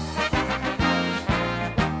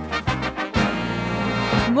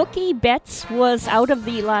 Mookie Betts was out of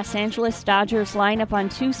the Los Angeles Dodgers lineup on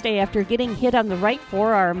Tuesday after getting hit on the right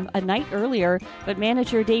forearm a night earlier, but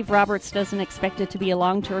manager Dave Roberts doesn't expect it to be a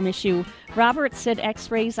long-term issue. Roberts said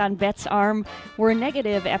X-rays on Betts' arm were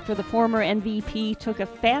negative after the former MVP took a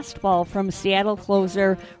fastball from Seattle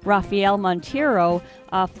closer Rafael Montero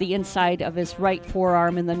off the inside of his right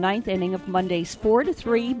forearm in the ninth inning of Monday's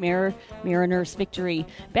 4-3 Mariners victory.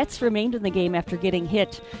 Betts remained in the game after getting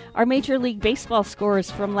hit. Our Major League Baseball scores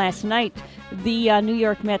from last night. The New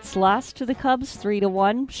York Mets lost to the Cubs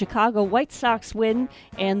 3-1. Chicago White Sox win,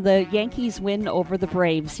 and the Yankees win over the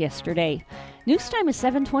Braves yesterday. News time is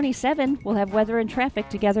 7:27. We'll have weather and traffic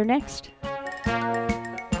together next.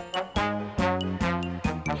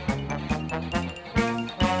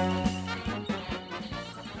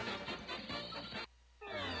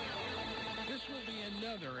 This will be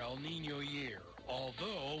another El Nino year,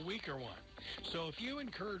 although a weaker one. So if you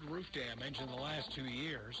incurred roof damage in the last 2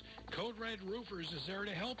 years, Code Red Roofers is there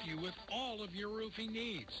to help you with all of your roofing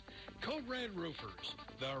needs. Code Red Roofers,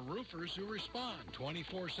 the roofers who respond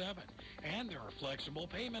 24/7. And there are flexible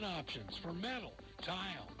payment options for metal,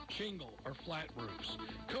 tile, shingle, or flat roofs.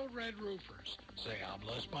 Code Red Roofers. Se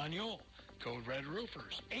habla español. Code Red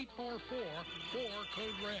Roofers,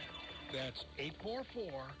 844-4-CODE-RED. That's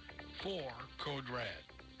 844-4-CODE-RED.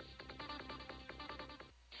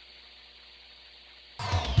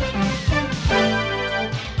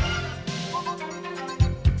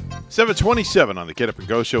 7:27 on the Get Up and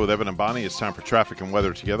Go show with Evan and Bonnie. It's time for traffic and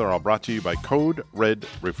weather together, all brought to you by Code Red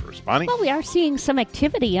Roofers. Bonnie? Well, we are seeing some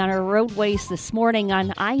activity on our roadways this morning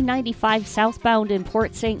on I-95 southbound in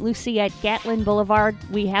Port St. Lucie at Gatlin Boulevard.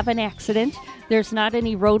 We have an accident. There's not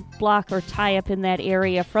any roadblock or tie-up in that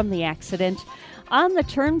area from the accident. On the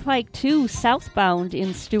Turnpike 2 southbound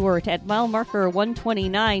in Stuart at mile marker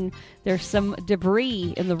 129, there's some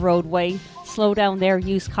debris in the roadway. Slow down there,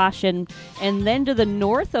 use caution. And then to the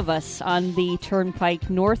north of us on the Turnpike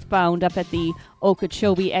northbound up at the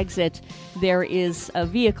Okeechobee exit, there is a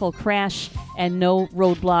vehicle crash and no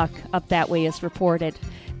roadblock up that way is reported.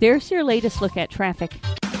 There's your latest look at traffic.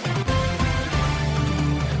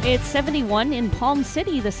 It's 71 in Palm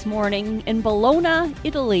City this morning. In Bologna,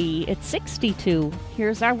 Italy, it's 62.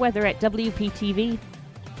 Here's our weather at WPTV.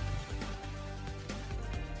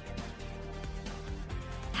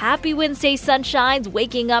 Happy Wednesday sunshines.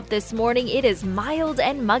 Waking up this morning, it is mild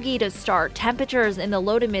and muggy to start. Temperatures in the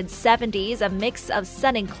low to mid 70s, a mix of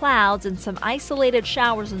sun and clouds, and some isolated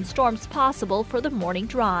showers and storms possible for the morning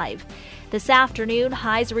drive. This afternoon,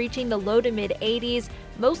 highs reaching the low to mid 80s,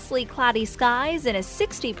 mostly cloudy skies, and a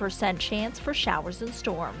 60% chance for showers and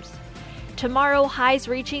storms. Tomorrow, highs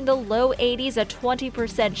reaching the low 80s, a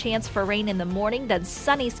 20% chance for rain in the morning, then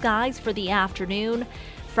sunny skies for the afternoon.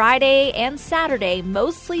 Friday and Saturday,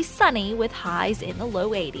 mostly sunny with highs in the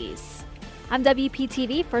low 80s. I'm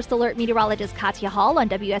WPTV First Alert Meteorologist Katya Hall on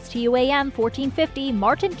WSTU AM 1450,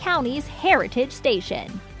 Martin County's Heritage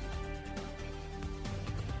Station.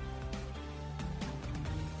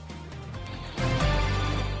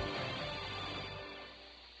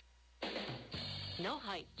 No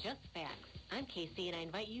hype, just facts. I'm Casey, and I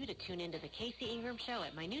invite you to tune into the Casey Ingram Show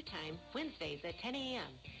at my new time, Wednesdays at 10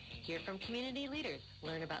 a.m. Hear from community leaders,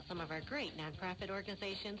 learn about some of our great nonprofit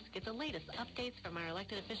organizations, get the latest updates from our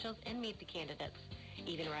elected officials, and meet the candidates.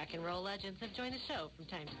 Even rock and roll legends have joined the show from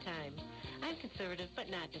time to time. I'm conservative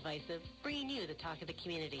but not divisive, bringing you the talk of the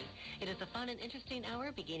community. It is a fun and interesting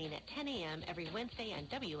hour beginning at 10 a.m. every Wednesday on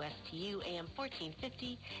WSTU AM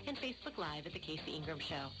 1450 and Facebook Live at The Casey Ingram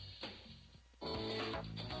Show.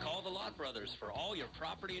 Call the Lott Brothers for all your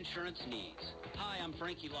property insurance needs. Hi, I'm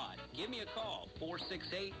Frankie Lott. Give me a call,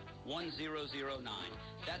 468-1009.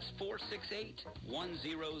 That's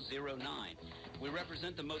 468-1009. We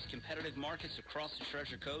represent the most competitive markets across the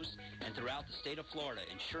Treasure Coast and throughout the state of Florida,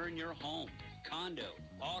 insuring your home, condo,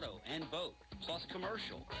 auto, and boat, plus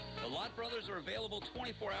commercial. The Lott Brothers are available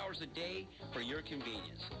 24 hours a day for your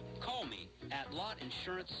convenience. Call me at Lott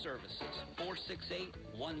Insurance Services,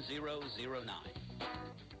 468-1009.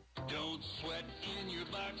 Don't sweat in your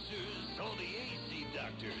boxers, call the AC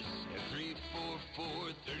Doctors at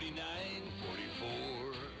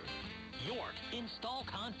 344-3944. York, install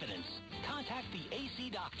confidence. Contact the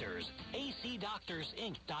AC Doctors,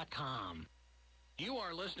 acdoctorsinc.com. You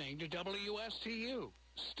are listening to WSTU,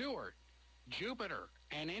 Stewart, Jupiter,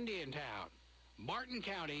 and Indiantown, Martin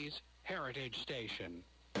County's Heritage Station.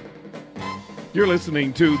 You're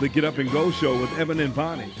listening to the Get Up and Go Show with Evan and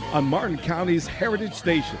Bonnie on Martin County's Heritage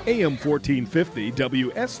Station, AM 1450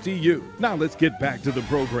 WSTU. Now let's get back to the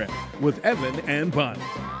program with Evan and Bonnie.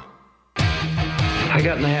 I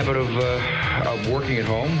got in the habit of working at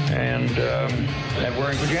home and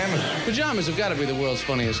wearing pajamas. Pajamas have got to be the world's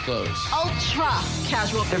funniest clothes. Ultra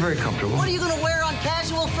casual. They're very comfortable. What are you going to wear on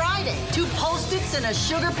Casual Friday? 2 Post-its and a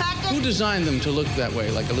sugar packet? Who designed them to look that way,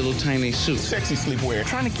 like a little tiny suit? Sexy sleepwear.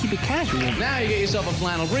 Trying to keep it casual. Now you get yourself a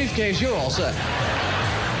flannel briefcase, you're all set.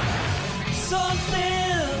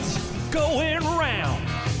 Something's going round.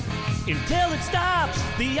 Until it stops,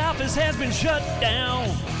 the office has been shut down.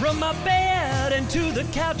 From my bed and to the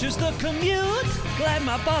couch is the commute. Glad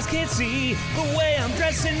my boss can't see the way I'm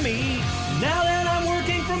dressing me. Now that I'm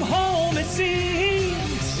working from home, it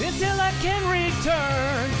seems, until I can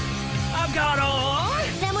return, I've got on.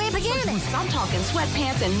 Then we're in pajamas. I'm talking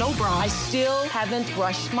sweatpants and no bra. I still haven't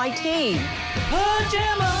brushed my teeth.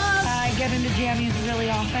 Pajamas. I get into jammies really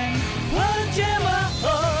often. Pajamas.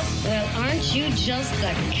 Well, aren't you just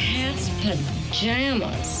the cat's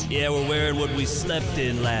pajamas? Yeah, we're wearing what we slept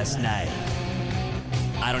in last night.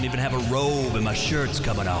 I don't even have a robe and my shirt's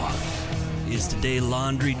coming off. Is today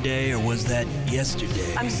laundry day or was that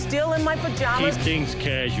yesterday? I'm still in my pajamas. Keep things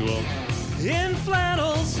casual. In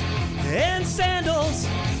flannels and sandals.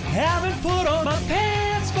 Haven't put on my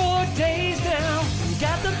pants for days now.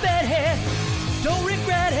 Got the bedhead, don't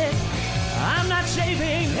regret it. I'm not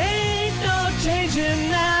shaving, ain't no changing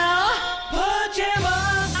now.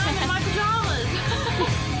 Pajamas. I'm in my pajamas.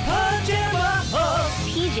 Pajamas.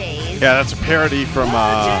 PJs. Yeah, that's a parody from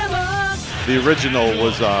the original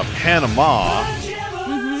was Panama,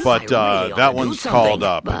 but that one's called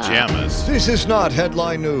Pajamas. This is not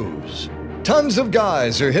headline news. Tons of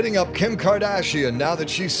guys are hitting up Kim Kardashian now that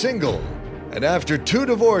she's single. And after 2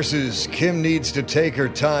 divorces, Kim needs to take her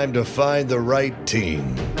time to find the right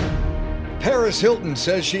team. Paris Hilton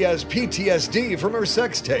says she has PTSD from her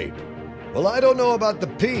sex tape. Well, I don't know about the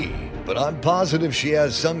P, but I'm positive she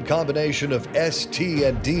has some combination of S, T,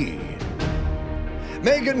 and D.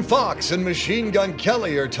 Megan Fox and Machine Gun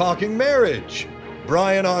Kelly are talking marriage.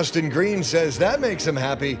 Brian Austin Green says that makes him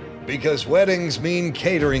happy because weddings mean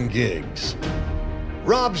catering gigs.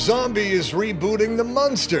 Rob Zombie is rebooting The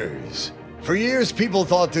Munsters. For years, people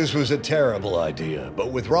thought this was a terrible idea,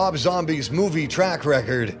 but with Rob Zombie's movie track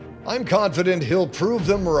record, I'm confident he'll prove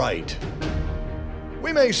them right.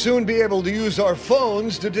 We may soon be able to use our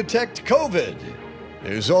phones to detect COVID.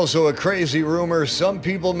 There's also a crazy rumor some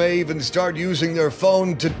people may even start using their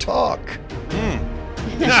phone to talk.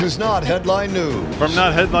 This is not headline news. From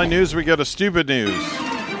not headline news, we go to stupid news.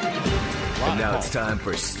 And now it's time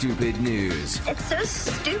for Stupid News. It's so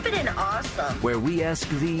stupid and awesome. Where we ask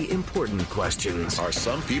the important questions. Are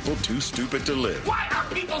some people too stupid to live? Why are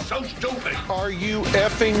people so stupid? Are you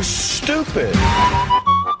effing stupid?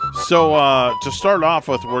 So, to start off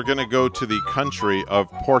with, we're going to go to the country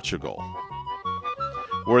of Portugal,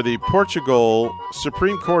 where the Portugal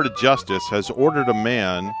Supreme Court of Justice has ordered a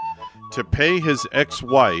man to pay his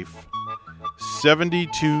ex-wife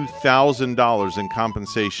 $72,000 in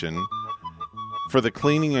compensation for the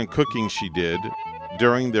cleaning and cooking she did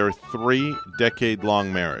during their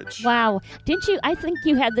 3-decade-long marriage. Wow. Didn't you? I think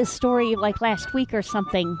you had this story like last week or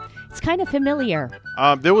something. It's kind of familiar.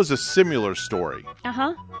 There was a similar story.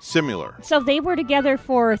 Uh-huh. Similar. So they were together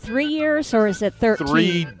for 3 years, or is it 13?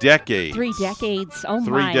 3 decades. 3 decades. Oh,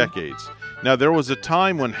 3 my. decades. Now, there was a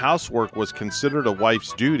time when housework was considered a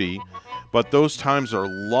wife's duty, but those times are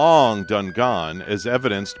long done gone, as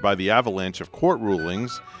evidenced by the avalanche of court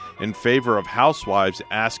rulings in favor of housewives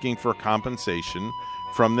asking for compensation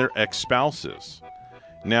from their ex-spouses.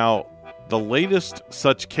 Now, the latest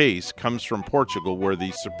such case comes from Portugal, where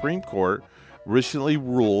the Supreme Court recently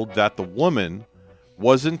ruled that the woman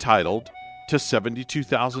was entitled to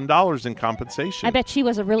 $72,000 in compensation. I bet she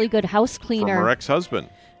was a really good house cleaner. From her ex-husband.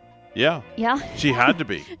 Yeah. Yeah. She had to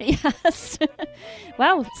be. Yes.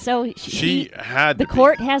 Wow. So she had to the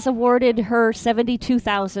court has awarded her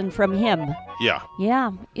 $72,000 from him. Yeah.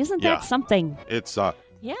 Yeah. Isn't that something? It's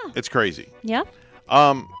yeah. It's crazy. Yeah.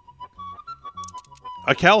 A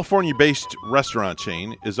California-based restaurant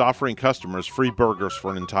chain is offering customers free burgers for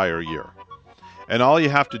an entire year. And all you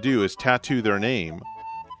have to do is tattoo their name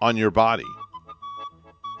on your body.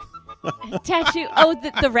 Tattoo? Oh,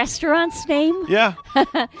 the restaurant's name? Yeah.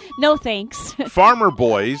 No, thanks. Farmer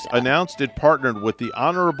Boys announced it partnered with the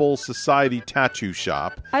Honorable Society Tattoo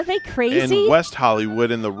Shop. Are they crazy? In West Hollywood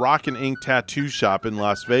and the Rockin' Ink Tattoo Shop in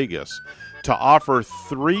Las Vegas to offer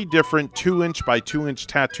 3 different 2-inch by 2-inch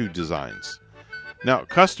tattoo designs. Now,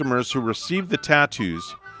 customers who receive the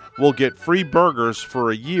tattoos will get free burgers for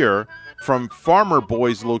a year from Farmer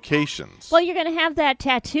Boys locations. Well, you're going to have that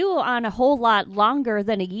tattoo on a whole lot longer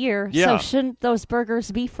than a year. Yeah. So shouldn't those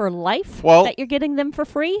burgers be for life Well, that you're getting them for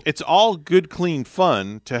free? It's all good, clean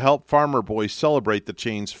fun to help Farmer Boys celebrate the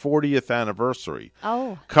chain's 40th anniversary.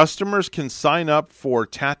 Oh. Customers can sign up for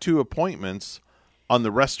tattoo appointments on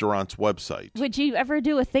the restaurant's website. Would you ever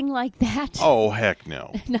do a thing like that? Oh, heck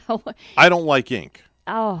no. No. I don't like ink.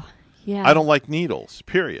 Oh, yeah. I don't like needles,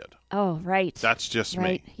 period. Oh, right. That's just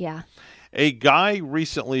right. me. Yeah. A guy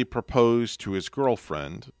recently proposed to his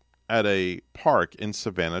girlfriend at a park in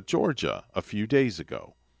Savannah, Georgia, a few days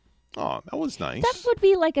ago. Oh, that was nice. That would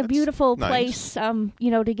be like a beautiful nice. place,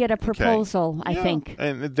 to get a proposal, I think.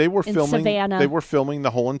 And they were in filming. Savannah. They were filming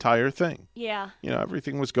the whole entire thing. Yeah.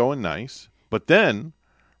 Everything was going nice. But then,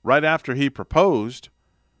 right after he proposed,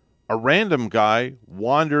 a random guy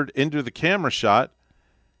wandered into the camera shot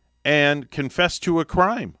and confessed to a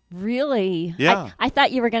crime. Really? Yeah. I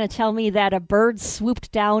thought you were going to tell me that a bird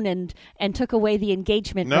swooped down and took away the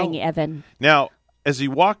engagement ring, Evan. Now, as he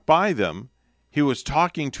walked by them, he was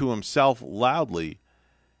talking to himself loudly,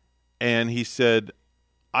 and he said,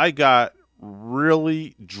 I got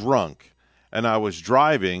really drunk, and I was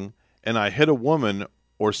driving, and I hit a woman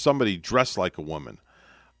or somebody dressed like a woman.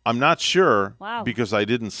 I'm not sure because I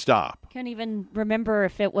didn't stop. Can't even remember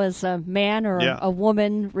if it was a man or Yeah. a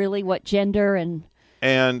woman, really what gender, and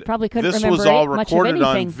probably couldn't this remember was all much of recorded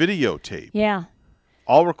on anything. videotape. Yeah.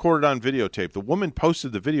 All recorded on videotape. The woman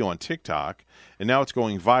posted the video on TikTok, and now it's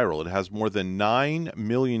going viral. It has more than 9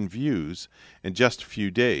 million views in just a few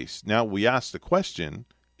days. Now, we ask the question,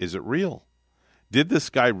 is it real? Did this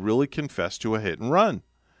guy really confess to a hit and run?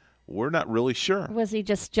 We're not really sure. Was he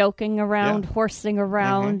just joking around, horsing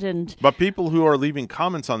around, and... But people who are leaving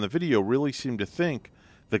comments on the video really seem to think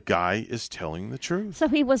the guy is telling the truth. So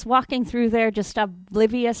he was walking through there just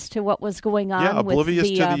oblivious to what was going on oblivious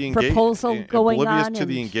with the, to the proposal going oblivious on. to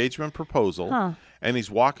the engagement proposal. Huh. And he's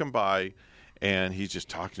walking by, and he's just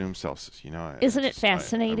talking to himself. Says, Isn't it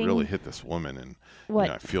fascinating? I really hit this woman, and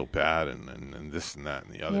I feel bad, and this and that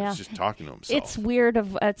and the other. Yeah. He's just talking to himself. It's weird.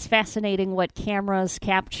 It's fascinating what cameras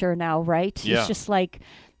capture now, right? Yeah. It's just like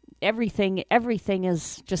everything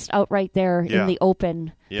is just out right there in the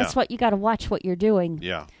open. Yeah. That's what you got to watch what you're doing.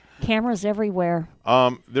 Yeah. Cameras everywhere.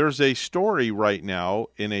 There's a story right now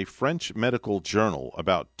in a French medical journal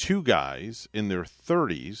about two guys in their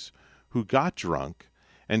 30s who got drunk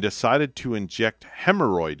and decided to inject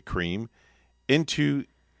hemorrhoid cream into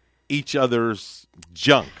each other's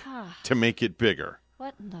junk to make it bigger.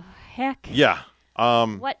 What in the heck? Yeah.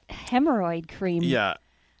 What hemorrhoid cream? Yeah.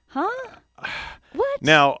 Huh? What?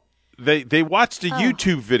 Now, they watched a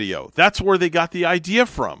YouTube video. That's where they got the idea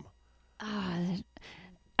from.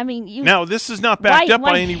 I mean, now, this is not backed up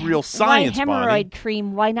by any real science, Why hemorrhoid Bonnie.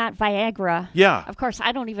 cream? Why not Viagra? Yeah. Of course,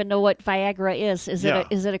 I don't even know what Viagra is. Is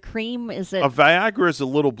it a cream? Is it a Viagra is a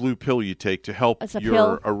little blue pill you take to help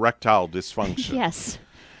your erectile dysfunction. Yes.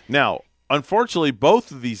 Now, unfortunately, both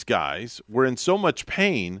of these guys were in so much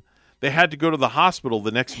pain they had to go to the hospital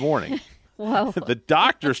the next morning. Whoa. The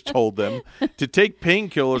doctors told them to take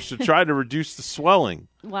painkillers to try to reduce the swelling.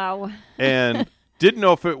 Wow. And didn't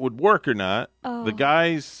know if it would work or not. Oh. The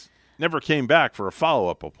guys never came back for a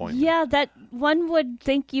follow-up appointment. Yeah, that one would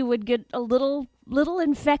think you would get a little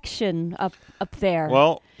infection up there.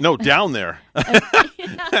 Well, no, down there.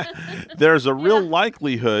 There's a real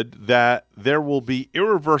likelihood that there will be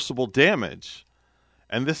irreversible damage,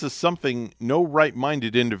 and this is something no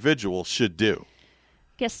right-minded individual should do.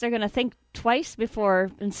 Guess they're going to think twice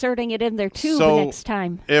before inserting it in their tube next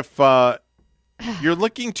time. If you're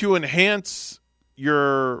looking to enhance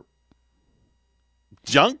your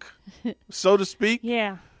junk, so to speak,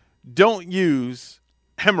 don't use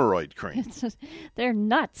hemorrhoid cream. They're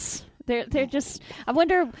nuts. They're just. I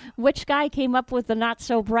wonder which guy came up with the not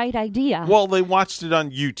so bright idea. Well, they watched it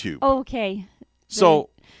on YouTube. Okay. So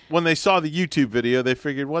when they saw the YouTube video, they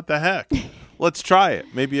figured, "What the heck? Let's try it.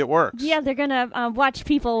 Maybe it works." Yeah, they're gonna watch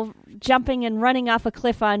people jumping and running off a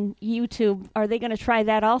cliff on YouTube. Are they going to try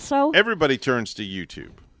that also? Everybody turns to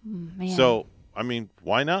YouTube. Man. So, I mean,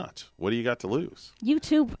 why not? What do you got to lose?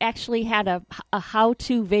 YouTube actually had a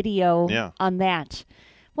how-to video on that.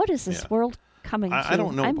 What is this world coming to? I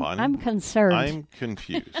don't know, Bonnie. I'm concerned. I'm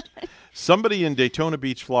confused. Somebody in Daytona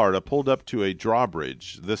Beach, Florida, pulled up to a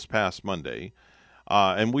drawbridge this past Monday,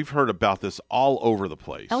 and we've heard about this all over the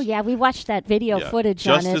place. Oh, yeah, we watched that video footage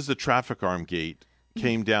on it. Just as the traffic arm gate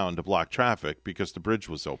came down to block traffic because the bridge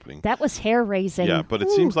was opening. That was hair-raising. Yeah, but it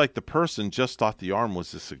seems like the person just thought the arm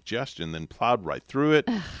was a suggestion, then plowed right through it,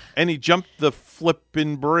 and he jumped the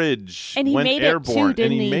flipping bridge, and he went made airborne, it too,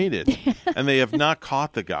 and he made it. And they have not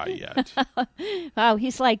caught the guy yet. Wow,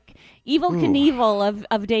 he's like Evel Knievel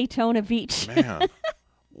of Daytona Beach. Man,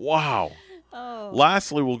 wow. Oh.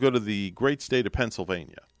 Lastly, we'll go to the great state of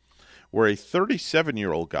Pennsylvania, where a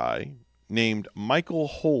 37-year-old guy named Michael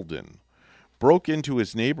Holden broke into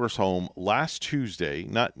his neighbor's home last Tuesday,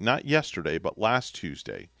 not yesterday, but last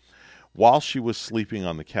Tuesday, while she was sleeping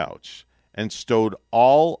on the couch, and stole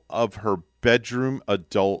all of her bedroom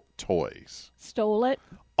adult toys. Stole it?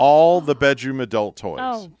 All the bedroom adult toys.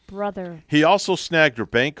 Oh, brother. He also snagged her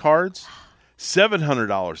bank cards,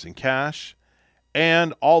 $700 in cash,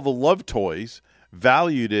 and all the love toys,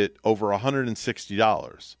 valued at over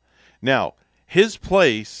 $160. Now, his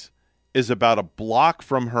place is about a block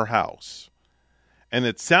from her house. And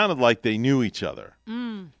it sounded like they knew each other.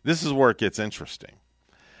 This is where it gets interesting.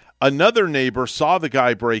 Another neighbor saw the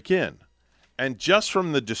guy break in, and just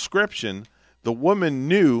from the description, the woman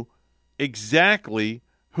knew exactly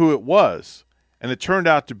who it was, and it turned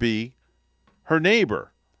out to be her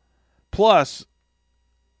neighbor. Plus,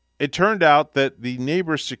 it turned out that the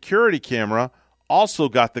neighbor's security camera also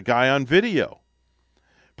got the guy on video.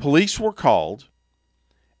 Police were called,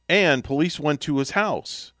 and police went to his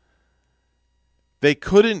house. They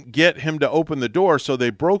couldn't get him to open the door, so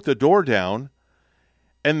they broke the door down,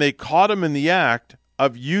 and they caught him in the act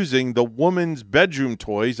of using the woman's bedroom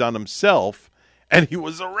toys on himself, and he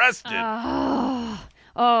was arrested.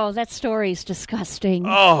 Oh, that story's disgusting.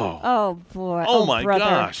 Oh, boy. Oh, my brother.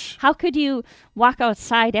 gosh. How could you walk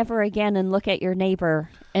outside ever again and look at your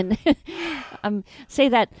neighbor and say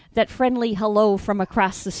that friendly hello from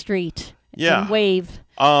across the street and wave?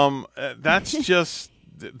 That's just...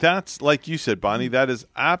 That's, like you said, Bonnie, that is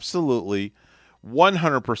absolutely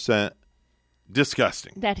 100%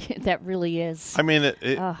 disgusting. That really is. I mean,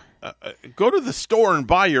 go to the store and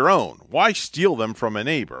buy your own. Why steal them from a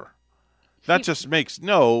neighbor? That just makes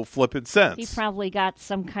no flippin' sense. He probably got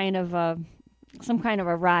some kind of a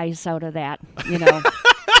rise out of that, you know.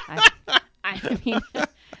 I mean,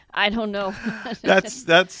 I don't know. That's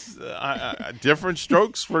different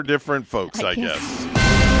strokes for different folks, I guess.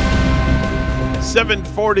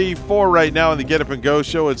 7:44 right now on the Get Up and Go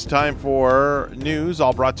show. It's time for news,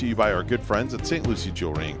 all brought to you by our good friends at St. Lucie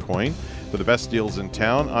Jewelry and Coin. For the best deals in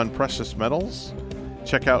town on precious metals,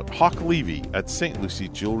 check out Hawk Levy at St. Lucie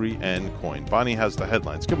Jewelry and Coin. Bonnie has the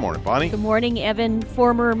headlines. Good morning, Bonnie. Good morning, Evan.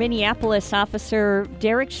 Former Minneapolis officer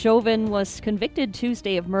Derek Chauvin was convicted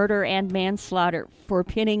Tuesday of murder and manslaughter for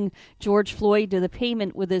pinning George Floyd to the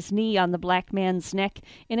pavement with his knee on the black man's neck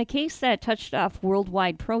in a case that touched off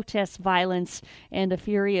worldwide protests, violence, and a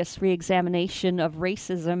furious reexamination of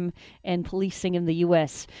racism and policing in the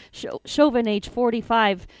U.S. Chauvin, age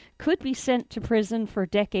 45, could be sent to prison for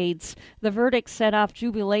decades. The verdict set off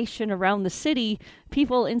jubilation around the city.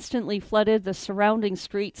 People instantly flooded the surrounding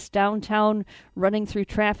streets downtown, running through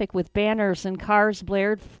traffic with banners, and cars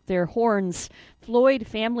blared their horns. Floyd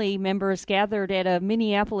family members gathered at a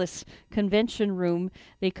Minneapolis convention room.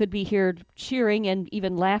 They could be heard cheering and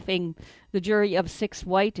even laughing. The jury of 6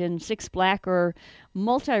 white and 6 black or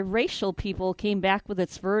multiracial people came back with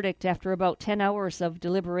its verdict after about 10 hours of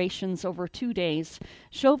deliberations over 2 days.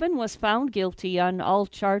 Chauvin was found guilty on all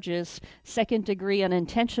charges: second-degree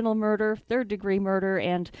unintentional murder, third-degree murder,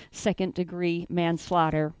 and second-degree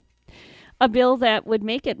manslaughter. A bill that would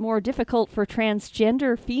make it more difficult for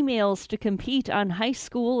transgender females to compete on high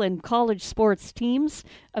school and college sports teams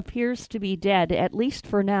appears to be dead, at least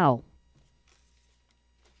for now.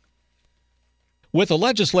 With the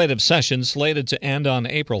legislative session slated to end on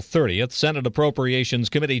April 30th, Senate Appropriations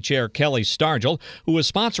Committee Chair Kelly Stargell, who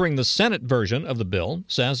is sponsoring the Senate version of the bill,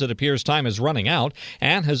 says it appears time is running out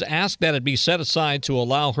and has asked that it be set aside to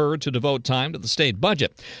allow her to devote time to the state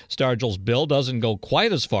budget. Stargell's bill doesn't go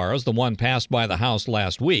quite as far as the one passed by the House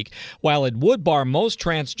last week. While it would bar most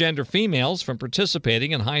transgender females from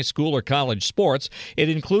participating in high school or college sports, it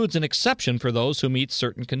includes an exception for those who meet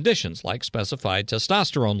certain conditions, like specified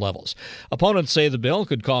testosterone levels. Opponents say the bill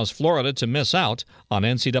could cause Florida to miss out on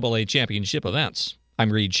NCAA championship events.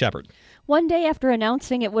 I'm Reed Shepard. One day after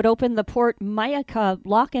announcing it would open the Port Mayaka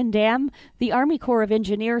lock and dam, the Army Corps of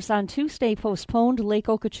Engineers on Tuesday postponed Lake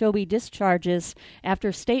Okeechobee discharges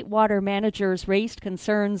after state water managers raised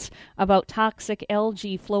concerns about toxic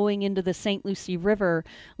algae flowing into the St. Lucie River.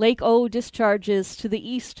 Lake O discharges to the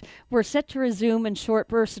east were set to resume in short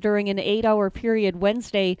bursts during an 8-hour period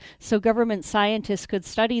Wednesday so government scientists could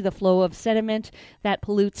study the flow of sediment that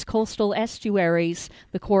pollutes coastal estuaries,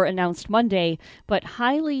 the Corps announced Monday. But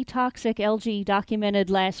highly toxic algae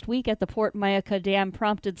documented last week at the Port Mayaka Dam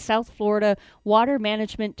prompted South Florida Water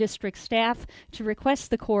Management District staff to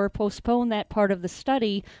request the Corps postpone that part of the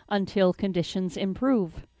study until conditions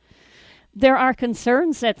improve. There are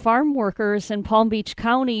concerns that farm workers in Palm Beach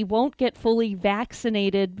County won't get fully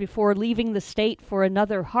vaccinated before leaving the state for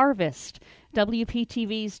another harvest.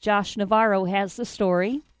 WPTV's Josh Navarro has the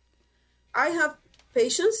story. I have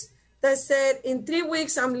patients that said, in 3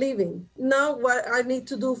 weeks, I'm leaving. Now what I need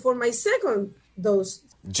to do for my second dose.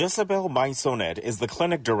 Jezebel Maisonet is the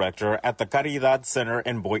clinic director at the Caridad Center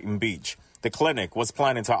in Boynton Beach. The clinic was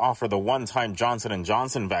planning to offer the one-time Johnson &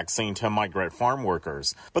 Johnson vaccine to migrant farm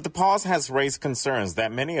workers. But the pause has raised concerns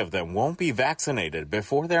that many of them won't be vaccinated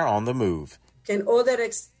before they're on the move. Can other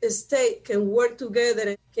states can work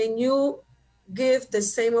together? Can you give the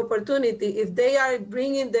same opportunity? If they are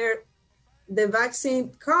bringing the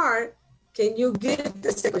vaccine card, can you give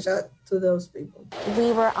the second shot to those people?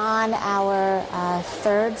 We were on our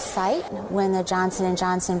third site when the Johnson &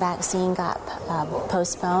 Johnson vaccine got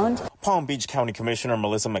postponed. Palm Beach County Commissioner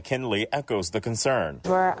Melissa McKinley echoes the concern.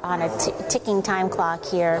 We're on a ticking time clock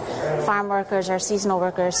here. Farm workers or seasonal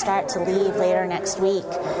workers start to leave later next week,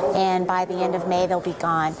 and by the end of May, they'll be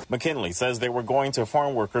gone. McKinley says they were going to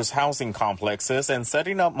farm workers' housing complexes and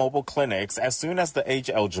setting up mobile clinics as soon as the age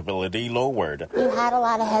eligibility lowered. We had a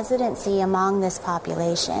lot of hesitancy among this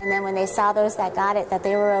population, and then when they saw those that got it, that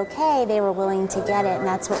they were okay, they were willing to get it, and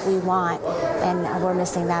that's what we want, and we're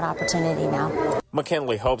missing that opportunity now.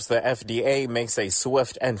 McKinley hopes the FDA makes a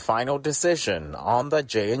swift and final decision on the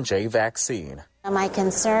J&J vaccine. My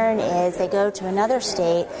concern is they go to another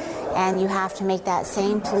state and you have to make that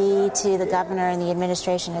same plea to the governor and the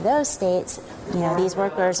administration of those states. You know, these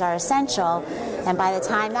workers are essential, and by the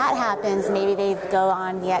time that happens, maybe they go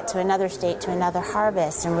on yet to another state, to another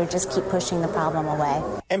harvest, and we just keep pushing the problem away.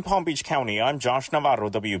 In Palm Beach County, I'm Josh Navarro,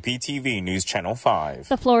 WPTV News Channel 5.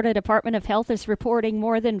 The Florida Department of Health is reporting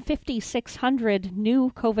more than 5,600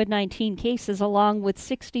 new COVID-19 cases, along with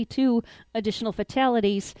 62 additional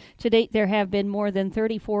fatalities. To date, there have been more than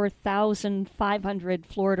 34,500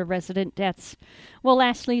 Florida resident deaths. Well,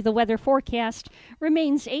 lastly, the weather forecast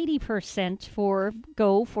remains 80% for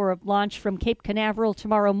a launch from Cape Canaveral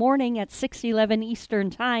tomorrow morning at 6:11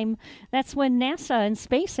 Eastern Time. That's when NASA and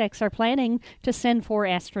SpaceX are planning to send 4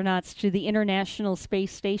 astronauts to the International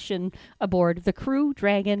Space Station aboard the Crew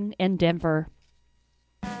Dragon and Denver.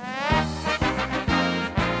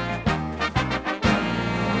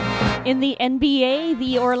 In the NBA,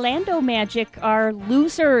 the Orlando Magic are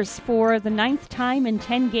losers for the 9th time in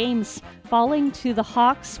 10 games, falling to the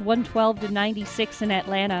Hawks 112-96 in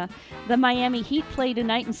Atlanta. The Miami Heat play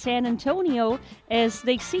tonight in San Antonio as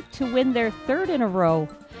they seek to win their 3rd in a row.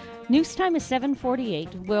 News time is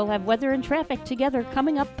 7:48. We'll have weather and traffic together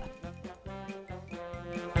coming up.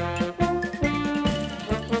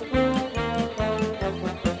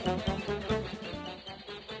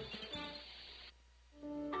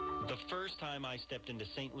 Time I stepped into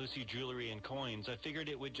St. Lucie Jewelry and Coins, I figured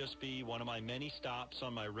it would just be one of my many stops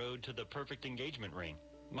on my road to the perfect engagement ring.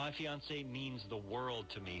 My fiancée means the world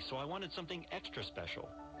to me, so I wanted something extra special.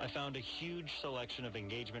 I found a huge selection of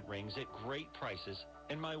engagement rings at great prices,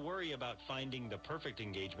 and my worry about finding the perfect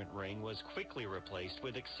engagement ring was quickly replaced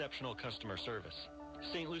with exceptional customer service.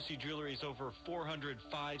 St. Lucie Jewelry's over 400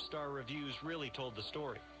 5-star reviews really told the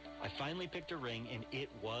story. I finally picked a ring, and it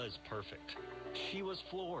was perfect. She was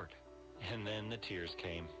floored. And then the tears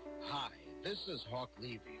came. Hi, this is Hawk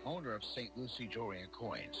Levy, owner of St. Lucie Jewelry and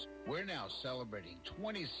Coins. We're now celebrating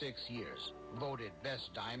 26 years. Voted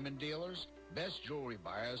best diamond dealers, best jewelry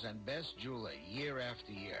buyers, and best jeweler year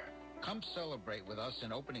after year. Come celebrate with us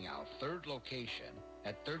in opening our 3rd location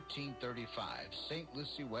at 1335 St.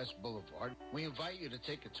 Lucie West Boulevard. We invite you to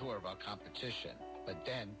take a tour of our competition, but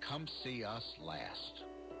then come see us last.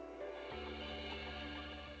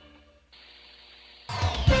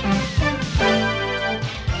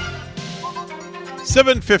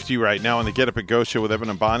 7:50 right now on the Get Up and Go show with Evan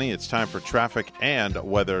and Bonnie. It's time for traffic and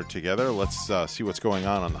weather together. Let's see what's going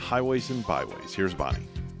on the highways and byways. Here's Bonnie.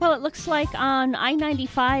 Well, it looks like on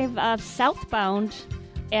I-95 southbound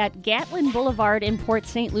at Gatlin Boulevard in Port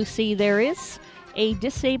St. Lucie, there is a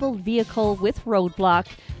disabled vehicle with roadblock.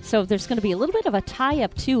 So there's going to be a little bit of a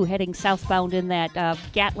tie-up, too, heading southbound in that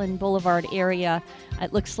Gatlin Boulevard area.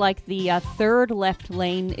 It looks like the third left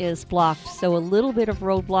lane is blocked, so a little bit of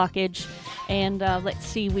road blockage. And let's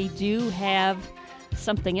see, we do have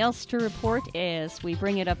something else to report as we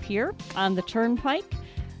bring it up here on the Turnpike.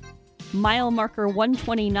 Mile marker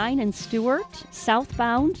 129 in Stewart,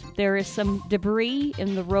 southbound. There is some debris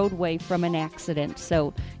in the roadway from an accident,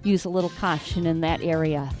 so use a little caution in that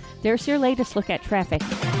area. There's your latest look at traffic.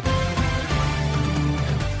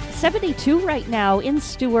 72 right now in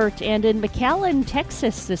Stewart, and in McAllen,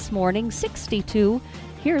 Texas this morning, 62.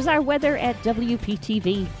 Here's our weather at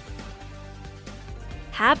WPTV.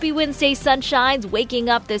 Happy Wednesday, sunshines. Waking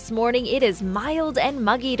up this morning, it is mild and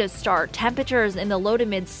muggy to start. Temperatures in the low to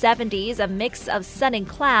mid 70s, a mix of sun and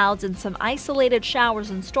clouds, and some isolated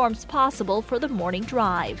showers and storms possible for the morning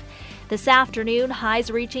drive. This afternoon,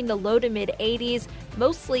 highs reaching the low to mid 80s,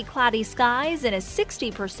 mostly cloudy skies, and a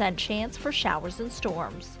 60% chance for showers and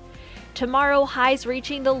storms. Tomorrow, highs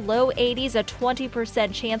reaching the low 80s, a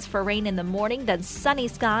 20% chance for rain in the morning, then sunny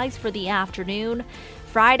skies for the afternoon.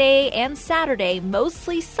 Friday and Saturday,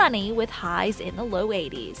 mostly sunny with highs in the low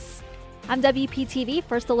 80s. I'm WPTV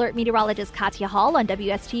First Alert meteorologist Katya Hall on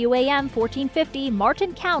WSTU AM 1450,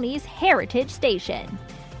 Martin County's Heritage Station.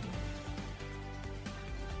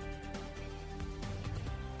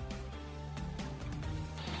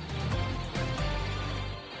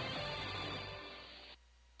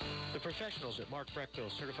 Professionals at Mark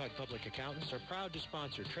Breckville Certified Public Accountants are proud to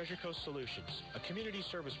sponsor Treasure Coast Solutions, a community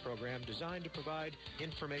service program designed to provide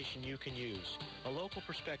information you can use, a local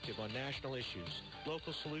perspective on national issues,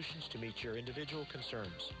 local solutions to meet your individual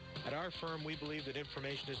concerns. At our firm, we believe that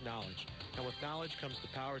information is knowledge, and with knowledge comes the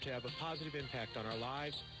power to have a positive impact on our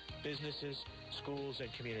lives, businesses, schools,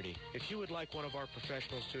 and community. If you would like one of our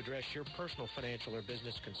professionals to address your personal financial or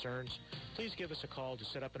business concerns, please give us a call to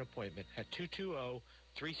set up an appointment at 220-3380.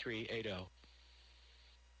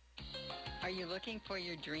 Are you looking for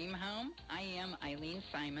your dream home? I am Eileen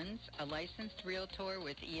Simons, a licensed realtor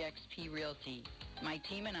with eXp Realty. My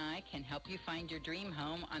team and I can help you find your dream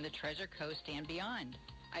home on the Treasure Coast and beyond.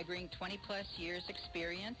 I bring 20-plus years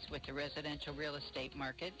experience with the residential real estate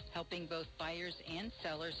market, helping both buyers and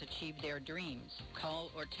sellers achieve their dreams. Call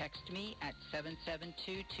or text me at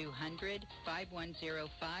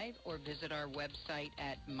 772-200-5105 or visit our website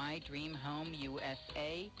at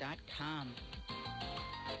mydreamhomeusa.com.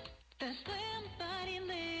 The Slim Body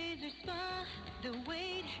Laser Spa, the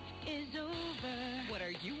wait is over. What are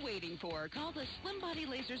you waiting for? Call the Slim Body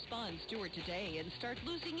Laser Spa in Stewart today and start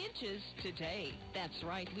losing inches today. That's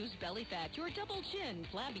right, lose belly fat, your double chin,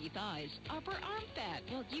 flabby thighs, upper arm fat.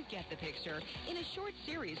 Well, you get the picture. In a short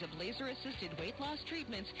series of laser-assisted weight loss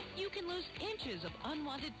treatments, you can lose inches of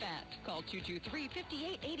unwanted fat. Call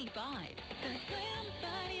 223-5885. The Slim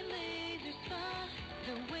Body Laser Spa,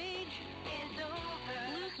 the wait is over.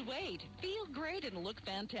 Lose weight, feel great, and look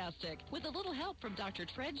fantastic with a little help from Dr.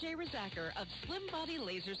 Fred J. Rizacker of Slim Body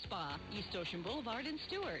Laser Spa, East Ocean Boulevard in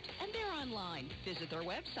Stewart. And they're online. Visit their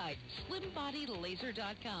website,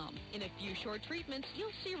 slimbodylaser.com. In a few short treatments,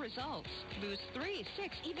 you'll see results. Lose 3,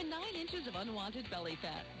 6, even 9 inches of unwanted belly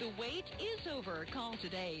fat. The wait is over. Call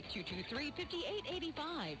today,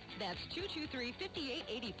 223-5885. That's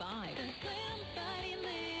 223-5885. The Slim Body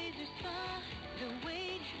Laser Spa, the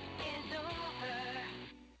wait is over.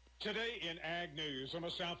 Today in Ag News on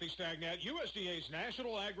the Southeast AgNet, USDA's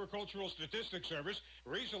National Agricultural Statistics Service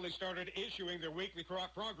recently started issuing their weekly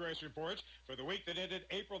crop progress reports. For the week that ended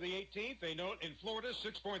April the 18th, they note in Florida,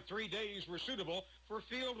 6.3 days were suitable for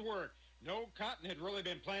field work. No cotton had really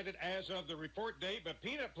been planted as of the report date, but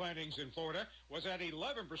peanut plantings in Florida was at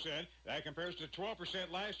 11%. That compares to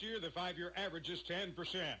 12% last year. The 5-year average is 10%.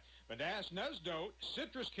 But as NUSDOT,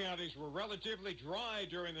 citrus counties were relatively dry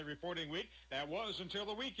during the reporting week. That was until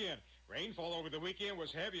the weekend. Rainfall over the weekend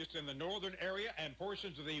was heaviest in the northern area and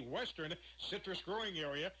portions of the western citrus growing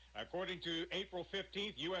area. According to April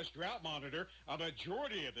 15th U.S. Drought Monitor, a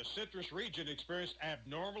majority of the citrus region experienced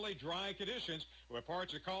abnormally dry conditions, with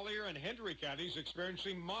parts of Collier and Hendry counties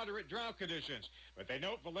experiencing moderate drought conditions. But they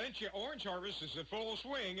note Valencia orange harvest is in full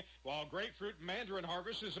swing, while grapefruit and mandarin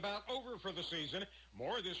harvest is about over for the season.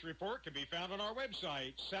 More of this report can be found on our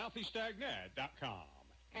website, southeastagnet.com.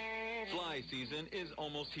 Fly season is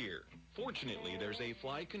almost here. Fortunately, there's a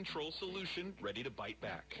fly control solution ready to bite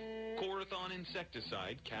back. Corathon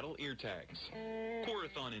insecticide cattle ear tags.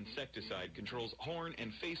 Corathon insecticide controls horn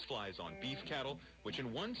and face flies on beef cattle, which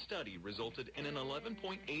in one study resulted in an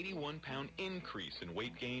 11.81-pound increase in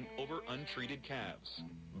weight gain over untreated calves.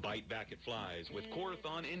 Bite back at flies with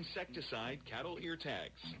Corathon insecticide cattle ear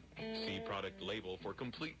tags. See product label for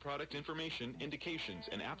complete product information, indications,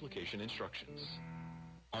 and application instructions.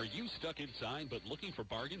 Are you stuck inside but looking for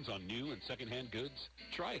bargains on new and secondhand goods?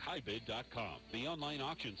 Try HighBid.com, the online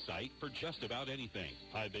auction site for just about anything.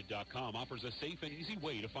 HighBid.com offers a safe and easy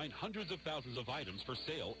way to find hundreds of thousands of items for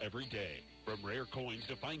sale every day. From rare coins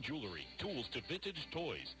to fine jewelry, tools to vintage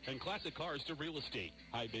toys, and classic cars to real estate,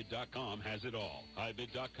 HighBid.com has it all.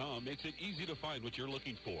 HighBid.com makes it easy to find what you're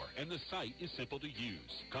looking for, and the site is simple to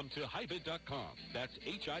use. Come to HighBid.com, that's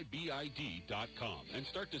HIBID.com, and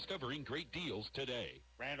start discovering great deals today.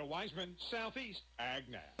 Randall Wiseman, Southeast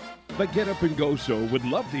AgNet. The Get Up and Go Show would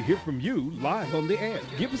love to hear from you live on the air.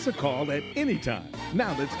 Give us a call at any time.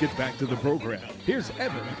 Now let's get back to the program. Here's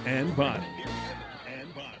Evan and Bonnie.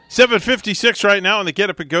 7:56 right now on the Get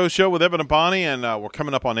Up and Go Show with Evan and Bonnie, and we're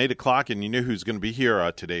coming up on 8 o'clock, and you know who's going to be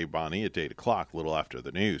here today, Bonnie, at 8 o'clock, a little after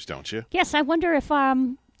the news, don't you? Yes, I wonder if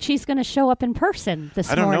she's going to show up in person this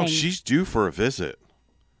morning. I don't know. She's due for a visit.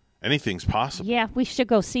 Anything's possible. Yeah, we should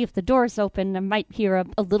go see if the door's open. I might hear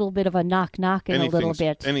a little bit of a knock in a little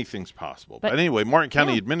bit. Anything's possible. But anyway, Martin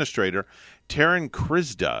County Administrator Taryn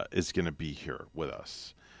Krizda is going to be here with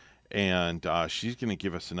us, and she's going to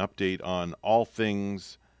give us an update on all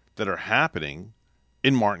things that are happening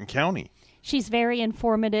in Martin County. She's very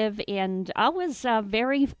informative and always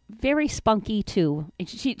very, very spunky, too.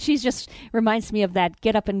 She just reminds me of that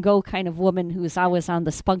get-up-and-go kind of woman who's always on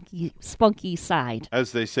the spunky side.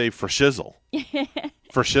 As they say, for shizzle.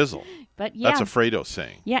 For shizzle. But yeah, that's a Fredo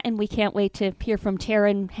saying. Yeah, and we can't wait to hear from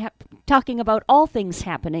Taryn talking about all things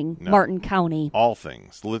happening in Martin County. All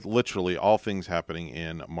things. Literally all things happening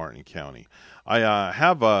in Martin County. I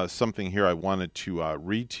have something here I wanted to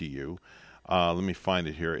read to you. Let me find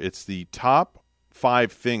it here. It's the top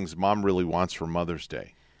 5 things Mom really wants for Mother's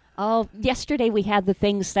Day. Oh, yesterday we had the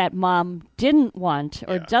things that Mom didn't want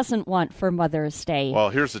or doesn't want for Mother's Day. Well,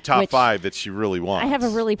 here's the top 5 that she really wants. I have a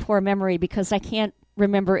really poor memory because I can't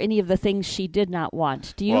remember any of the things she did not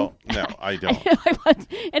want. Do you? Well, no, I don't.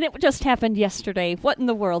 And it just happened yesterday. What in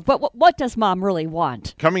the world? What does Mom really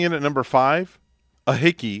want? Coming in at number 5, a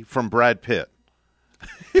hickey from Brad Pitt.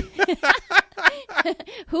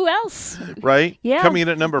 Who else? Right? Yeah. Coming in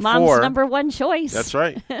at number 4. Mom's number one choice. That's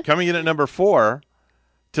right. Coming in at number 4,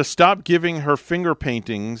 to stop giving her finger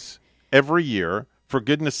paintings every year. For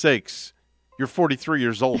goodness sakes, you're 43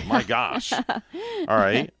 years old. My gosh. All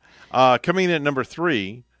right. Coming in at number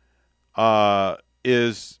 3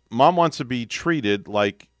 is Mom wants to be treated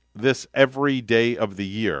like this every day of the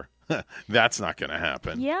year. That's not going to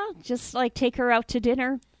happen. Yeah, just like take her out to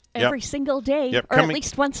dinner. Every single day, or at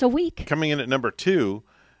least once a week. Coming in at number 2,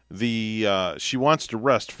 she wants to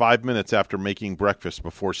rest 5 minutes after making breakfast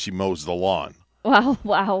before she mows the lawn.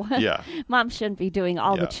 Wow. Yeah. Mom shouldn't be doing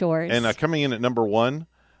all the chores. And coming in at number 1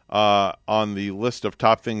 on the list of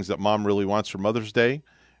top things that Mom really wants for Mother's Day,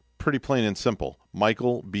 pretty plain and simple,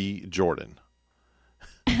 Michael B. Jordan.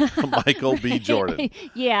 Michael B. Jordan.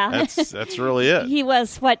 Yeah. That's really it. He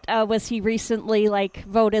was, was he recently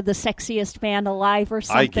voted the sexiest man alive or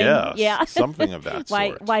something? I guess. Yeah. Something of that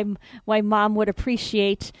sort. Why Mom would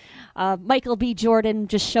appreciate Michael B. Jordan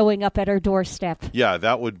just showing up at her doorstep. Yeah,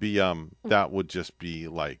 that would just be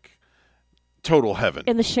like total heaven.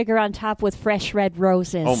 And the sugar on top with fresh red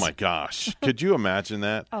roses. Oh my gosh. Could you imagine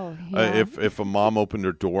that? Oh, yeah. If a mom opened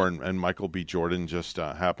her door and Michael B. Jordan just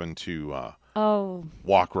happened to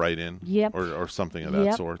walk right in. Yep. Or something of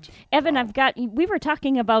that sort. Evan, we were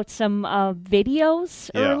talking about some videos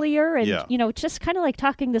earlier, and just kind of like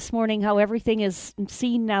talking this morning how everything is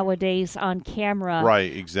seen nowadays on camera.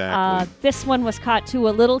 Right, exactly. This one was caught too.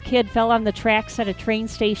 A little kid fell on the tracks at a train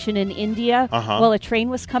station in India while a train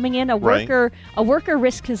was coming in. A worker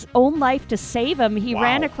risked his own life to save him. He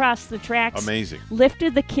ran across the tracks. Amazing.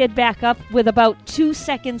 Lifted the kid back up with about 2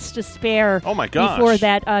 seconds to spare. Oh my gosh. Before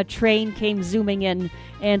that train came zooming in,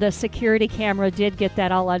 and a security camera did get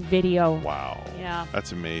that all on video. Wow. Yeah.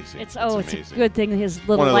 That's amazing. It's a good thing his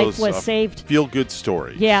little life was saved. Feel-good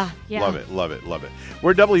stories. Yeah. Love it.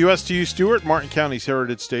 We're WSTU Stewart, Martin County's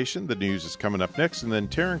Heritage Station. The news is coming up next, and then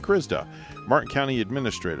Taryn Krizda, Martin County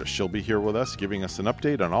Administrator. She'll be here with us, giving us an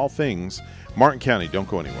update on all things Martin County. Don't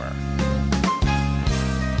go anywhere.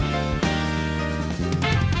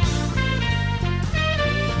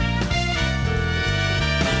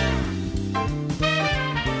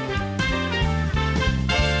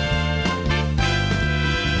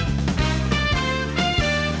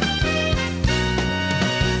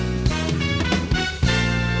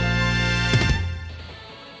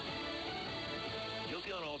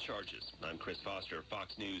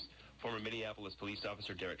 News. Former Minneapolis police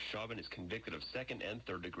officer Derek Chauvin is convicted of second and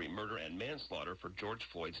third-degree murder and manslaughter for George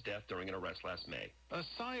Floyd's death during an arrest last May. A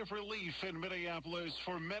sigh of relief in Minneapolis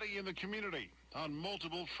for many in the community on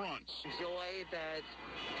multiple fronts. Joy that,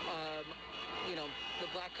 the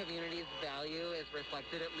black community's value is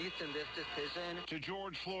reflected, at least in this decision. To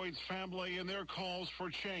George Floyd's family and their calls for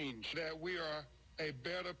change. That we are a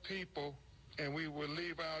better people and we will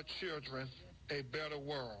leave our children a better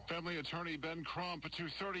world. Family attorney Ben Crump to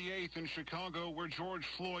 38th in Chicago, where George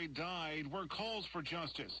Floyd died, where calls for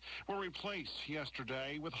justice were replaced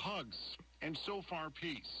yesterday with hugs and so far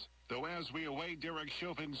peace. Though as we await Derek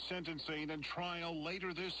Chauvin's sentencing and trial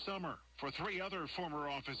later this summer for 3 other former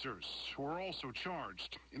officers who are also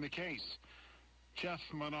charged in the case. Jeff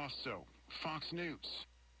Manasso, Fox News.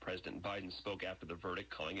 President Biden spoke after the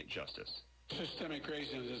verdict, calling it justice. Systemic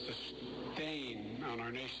racism is a stain on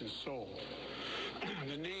our nation's soul.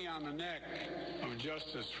 The knee on the neck of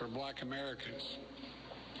justice for black Americans.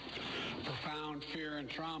 Profound fear and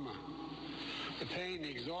trauma. The pain, the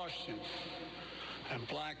exhaustion that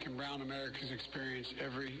black and brown Americans experience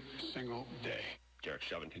every single day. Derek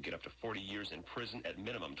Chauvin could get up to 40 years in prison, at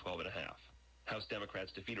minimum 12 and a half. House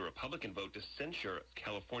Democrats defeat a Republican vote to censure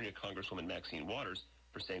California Congresswoman Maxine Waters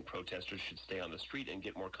for saying protesters should stay on the street and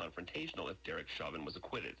get more confrontational if Derek Chauvin was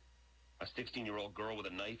acquitted. A 16-year-old girl with a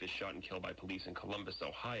knife is shot and killed by police in Columbus,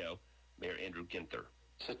 Ohio. Mayor Andrew Ginther.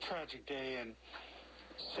 It's a tragic day in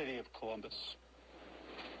the city of Columbus.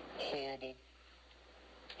 Horrible,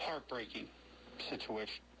 heartbreaking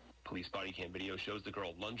situation. Police body cam video shows the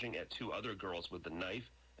girl lunging at 2 other girls with the knife.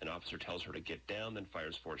 An officer tells her to get down, then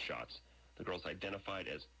fires 4 shots. The girl's identified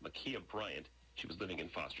as Makia Bryant. She was living in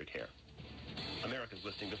foster care. America's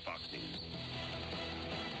listening to Fox News.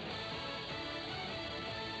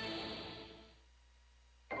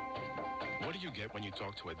 What do you get when you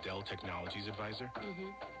talk to a Dell Technologies advisor?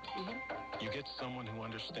 You get someone who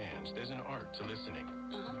understands there's an art to listening.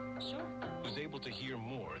 Sure. Who's able to hear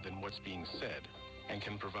more than what's being said and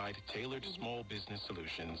can provide tailored small business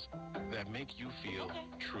solutions that make you feel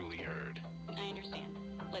truly heard. I understand.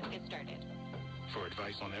 Let's get started. For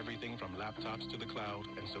advice on everything from laptops to the cloud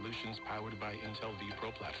and solutions powered by Intel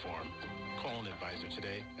vPro platform, call an advisor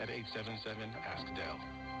today at 877-ASK-DELL.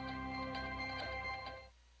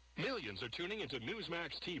 Millions are tuning into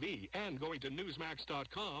Newsmax TV and going to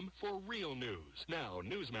Newsmax.com for real news. Now,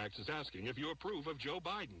 Newsmax is asking if you approve of Joe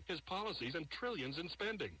Biden, his policies, and trillions in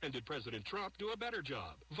spending. And did President Trump do a better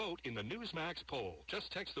job? Vote in the Newsmax poll.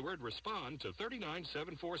 Just text the word RESPOND to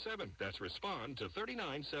 39747. That's RESPOND to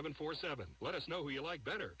 39747. Let us know who you like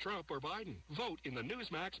better, Trump or Biden. Vote in the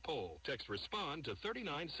Newsmax poll. Text RESPOND to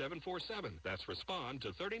 39747. That's RESPOND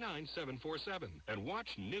to 39747. And watch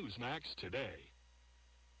Newsmax today.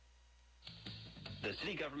 The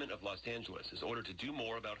city government of Los Angeles is ordered to do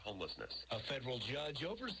more about homelessness. A federal judge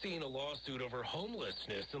overseeing a lawsuit over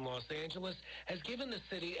homelessness in Los Angeles has given the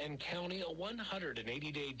city and county a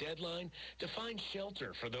 180-day deadline to find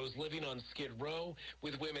shelter for those living on Skid Row,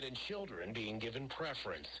 with women and children being given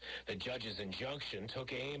preference. The judge's injunction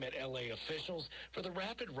took aim at L.A. officials for the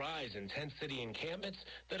rapid rise in tent city encampments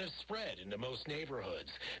that have spread into most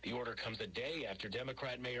neighborhoods. The order comes a day after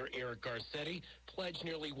Democrat Mayor Eric Garcetti pledged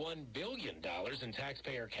nearly $1 billion in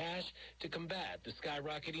taxpayer cash to combat the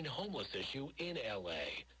skyrocketing homeless issue in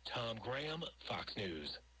L.A. Tom Graham, Fox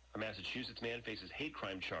News. A Massachusetts man faces hate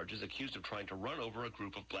crime charges accused of trying to run over a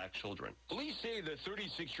group of black children. Police say the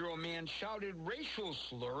 36-year-old man shouted racial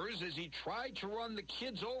slurs as he tried to run the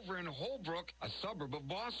kids over in Holbrook, a suburb of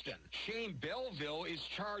Boston. Shane Belleville is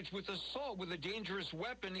charged with assault with a dangerous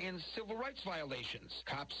weapon and civil rights violations.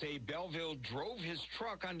 Cops say Belleville drove his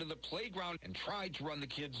truck onto the playground and tried to run the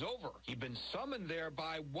kids over. He'd been summoned there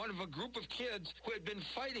by one of a group of kids who had been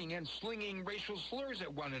fighting and slinging racial slurs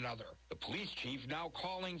at one another. The police chief now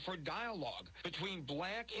calling for dialogue between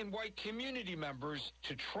black and white community members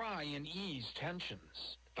to try and ease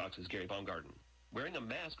tensions. Fox's Gary Baumgarten. Wearing a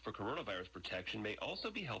mask for coronavirus protection may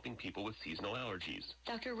also be helping people with seasonal allergies.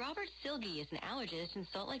 Dr. Robert Silge is an allergist in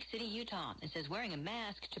Salt Lake City, Utah, and says wearing a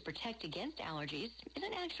mask to protect against allergies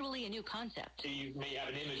isn't actually a new concept. You may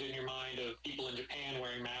have an image in your mind of people in Japan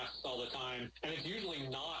wearing masks all the time, and it's usually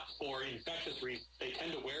not for infectious reasons. They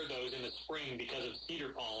tend to wear those in the spring because of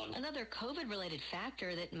cedar pollen. Another COVID-related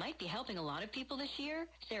factor that might be helping a lot of people this year,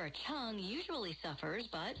 Sarah Chung usually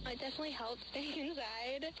suffers, but it definitely helps stay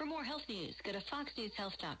inside. For more health news, go to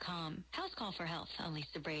FoxNewsHealth.com. House Call for Health. I'm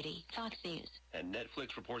Lisa Brady, Fox News. And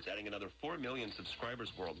Netflix reports adding another 4 million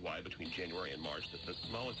subscribers worldwide between January and March. That's the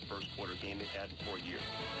smallest first quarter gain they've had in 4 years.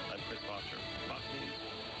 I'm Chris Foster, Fox News.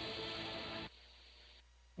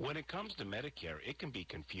 When it comes to Medicare, it can be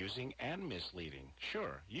confusing and misleading.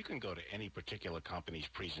 Sure, you can go to any particular company's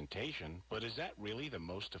presentation, but is that really the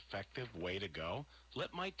most effective way to go?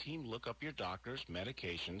 Let my team look up your doctors,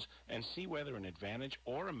 medications, and see whether an Advantage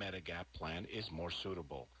or a Medigap plan is more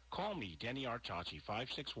suitable. Call me, Denny Artachi,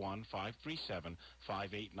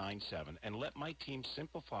 561-537-5897, and let my team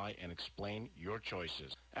simplify and explain your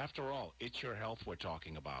choices. After all, it's your health we're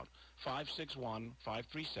talking about.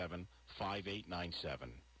 561-537-5897.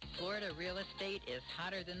 Florida real estate is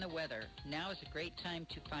hotter than the weather. Now is a great time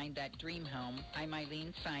to find that dream home. I'm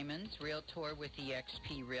Eileen Simons, Realtor with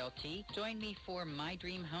eXp Realty. Join me for My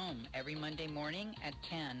Dream Home every Monday morning at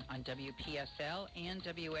 10 on WPSL and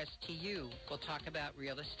WSTU. We'll talk about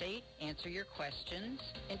real estate, answer your questions,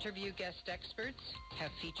 interview guest experts, have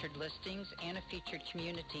featured listings, and a featured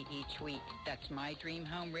community each week. That's My Dream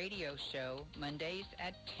Home radio show, Mondays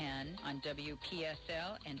at 10 on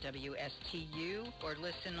WPSL and WSTU, or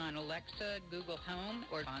listen on Alexa, Google Home,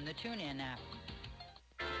 or on the TuneIn app.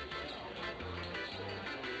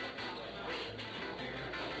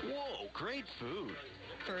 Whoa, great food.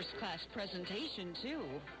 First-class presentation,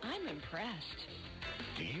 too. I'm impressed.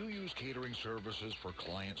 Do you use catering services for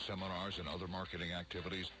client seminars and other marketing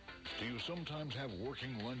activities? Do you sometimes have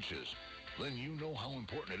working lunches? Then you know how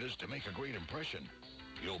important it is to make a great impression.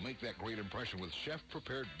 You'll make that great impression with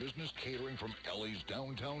chef-prepared business catering from Ellie's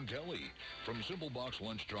Downtown Deli. From simple box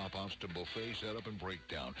lunch drop-offs to buffet setup and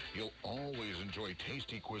breakdown, you'll always enjoy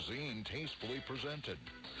tasty cuisine tastefully presented.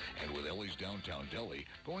 And with Ellie's Downtown Deli,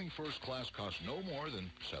 going first class costs no more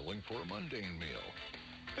than settling for a mundane meal.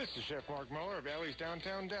 This is Chef Mark Muller of Ellie's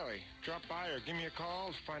Downtown Deli. Drop by or give me a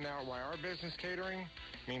call to find out why our business catering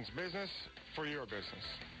means business for your business.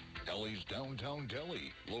 Ellie's Downtown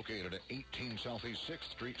Deli, located at 18 Southeast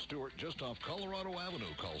 6th Street, Stewart, just off Colorado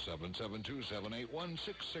Avenue. Call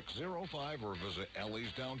 772-781-6605 or visit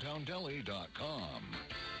elliesdowntowndeli.com.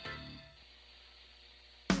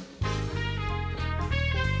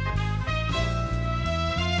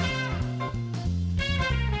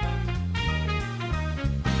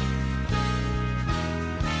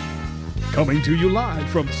 Coming to you live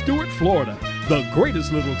from Stewart, Florida, the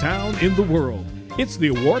greatest little town in the world. It's the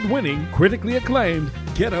award-winning, critically acclaimed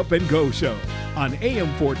Get Up and Go show on AM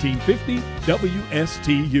 1450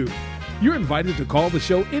 WSTU. You're invited to call the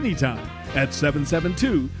show anytime at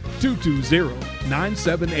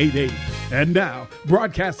 772-220-9788. And now,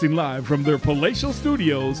 broadcasting live from their palatial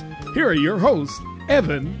studios, here are your hosts,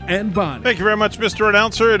 Evan and Bonnie. Thank you very much, Mr.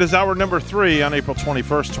 Announcer. It is hour number 3 on April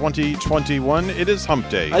 21st, 2021. It is hump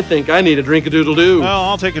day. I think I need a drink-a-doodle-doo. Well,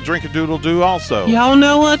 I'll take a drink-a-doodle-doo also. Y'all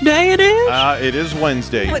know what day it is? It is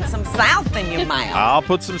Wednesday. Put some South in your mouth. I'll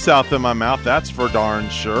put some South in my mouth. That's for darn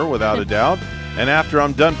sure, without a doubt. And after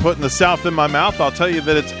I'm done putting the South in my mouth, I'll tell you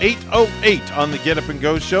that it's 8:08 on the Get Up and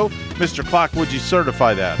Go show. Mr. Clock, would you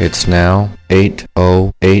certify that? It's now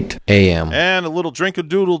 8:08 a.m. And a little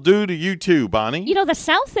drink-a-doodle-doo to you too, Bonnie. You know, the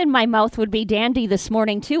South in my mouth would be dandy this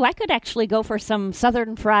morning, too. I could actually go for some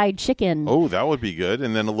Southern fried chicken. Oh, that would be good.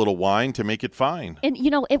 And then a little wine to make it fine. And, you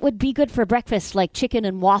know, it would be good for breakfast, like chicken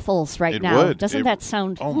and waffles right now. Would. Doesn't that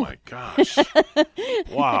sound... Oh, my gosh.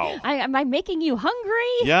 Wow. Am I making you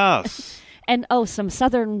hungry? Yes. And, some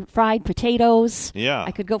Southern fried potatoes. Yeah.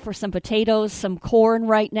 I could go for some potatoes, some corn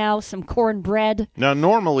right now, some cornbread. Now,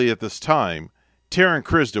 normally at this time, Taryn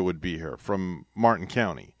Krista would be here from Martin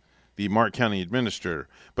County, the Martin County administrator.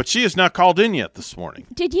 But she has not called in yet this morning.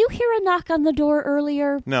 Did you hear a knock on the door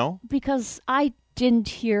earlier? No. Because I didn't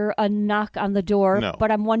hear a knock on the door. No.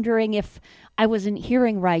 But I'm wondering if I wasn't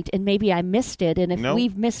hearing right and maybe I missed it and if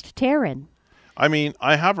we've missed Taryn. I mean,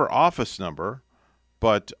 I have her office number.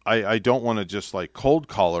 But I don't want to just, cold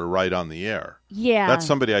call her right on the air. Yeah. That's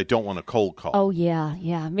somebody I don't want to cold call. Oh, yeah.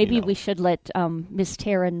 Maybe we should let Miss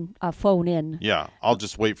Taryn phone in. Yeah. I'll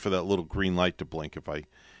just wait for that little green light to blink if I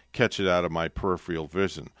catch it out of my peripheral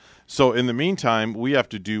vision. So, in the meantime, we have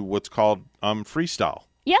to do what's called freestyle.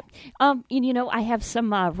 Yep. I have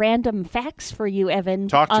some random facts for you, Evan.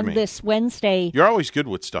 Talk to on me. This Wednesday. You're always good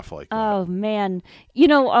with stuff like that. Oh, man.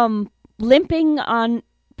 Limping on...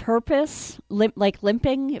 purpose,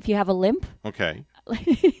 limping, if you have a limp. Okay.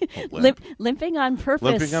 Limping on purpose.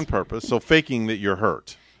 Limping on purpose, so faking that you're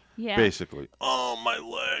hurt. Yeah. Basically. Oh, my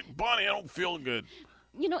leg. Bonnie, I don't feel good.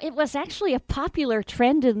 It was actually a popular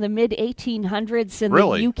trend in the mid-1800s in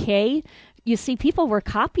Really? the UK. You see, people were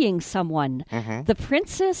copying someone. Mm-hmm. The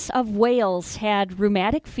Princess of Wales had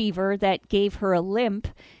rheumatic fever that gave her a limp,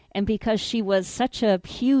 and because she was such a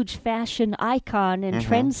huge fashion icon and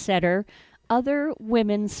trendsetter, other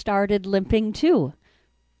women started limping too.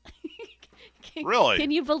 Really?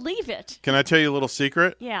 Can you believe it? Can I tell you a little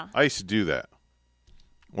secret? Yeah. I used to do that.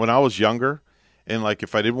 when I was younger, and like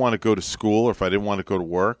if I didn't want to go to school or if I didn't want to go to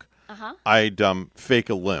work, I'd fake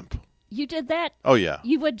a limp. You did that? Oh, yeah.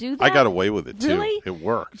 You would do that? I got away with it, too. Really? It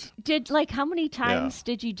worked. How many times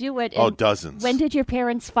did you do it? Oh, dozens. When did your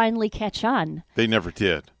parents finally catch on? They never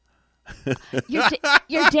did.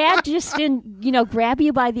 Your dad just didn't, grab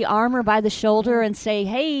you by the arm or by the shoulder and say,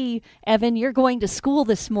 "Hey, Evan, you're going to school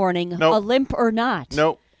this morning, a limp or not."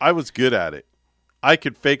 No, I was good at it. I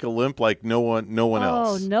could fake a limp like no one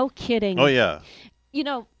else. Oh, no kidding. Oh, yeah.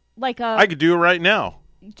 I could do it right now.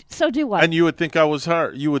 So do what? And you would think I was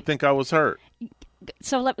hurt.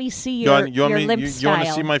 So let me see your limp style. You want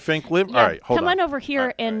to see my fake limp? Yeah. All right, Come on over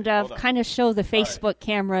here and kind of show the Facebook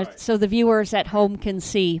camera so the viewers at home can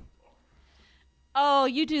see. Oh,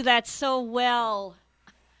 you do that so well.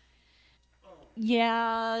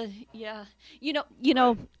 Yeah. Yeah,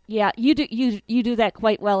 you do that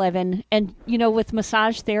quite well, Evan. And with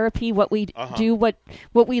massage therapy, what we do, what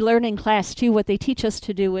we learn in class too, what they teach us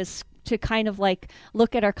to do is to kind of like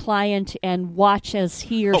look at our client and watch as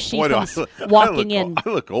he or she comes walking in. I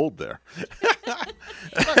look old there.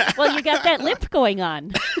 well, you got that limp going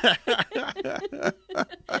on.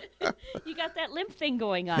 You got that limp thing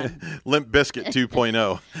going on. Limp Biscuit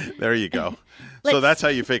 2.0. There you go. So that's how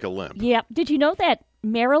you fake a limp. Yeah. Did you know that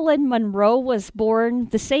Marilyn Monroe was born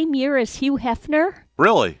the same year as Hugh Hefner?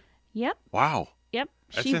 Really? Yep. Wow. Yep.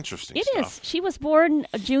 That's interesting It stuff. is. She was born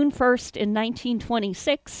June 1st in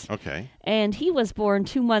 1926. Okay. And he was born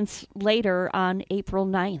 2 months later on April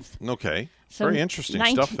 9th. Okay. So very interesting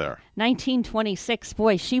stuff there. 1926.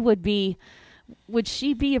 Boy, would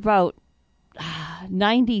she be about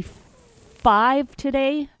 95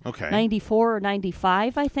 today? Okay. 94 or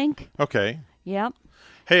 95, I think. Okay. Yep.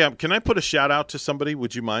 Hey, can I put a shout out to somebody?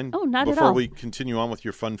 Would you mind? Oh, not at all. Before we continue on with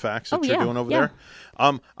your fun facts that you're doing over there.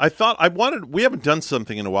 We haven't done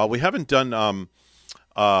something in a while. We haven't done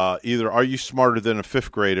either Are You Smarter Than a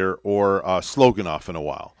Fifth Grader or Slogan Off in a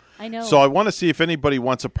while. I know. So I want to see if anybody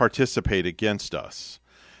wants to participate against us.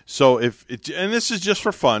 So and this is just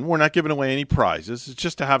for fun. We're not giving away any prizes. It's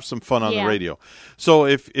just to have some fun on the radio. So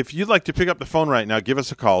if you'd like to pick up the phone right now, give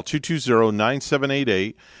us a call,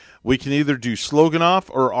 220-9788. We can either do Slogan Off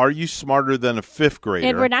or Are You Smarter Than a Fifth Grader?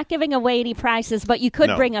 And we're not giving away any prizes, but you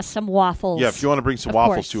could bring us some waffles. Yeah, if you want to bring some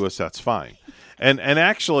waffles to us, that's fine. And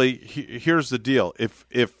actually, here's the deal: if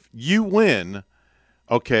you win,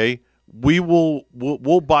 okay,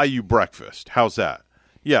 we'll buy you breakfast. How's that?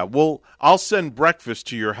 Yeah, I'll send breakfast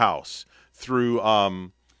to your house through.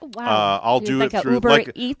 Wow. I'll do like it through Uber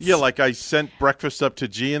Eats? like I sent breakfast up to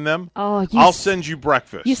G and them. Oh, I'll send you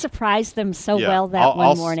breakfast. You surprised them so well that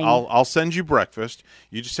one morning. I'll send you breakfast.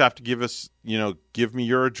 You just have to give me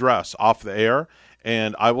your address off the air,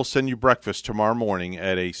 and I will send you breakfast tomorrow morning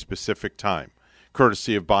at a specific time,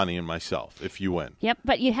 courtesy of Bonnie and myself, if you win. Yep,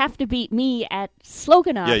 but you have to beat me at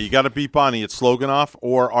Slogan Off. Yeah, you got to beat Bonnie at Slogan Off,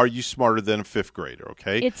 or Are You Smarter Than a Fifth Grader,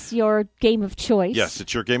 okay? It's your game of choice. Yes,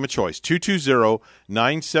 it's your game of choice. 220-9788,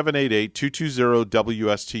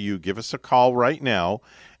 220-WSTU. Give us a call right now,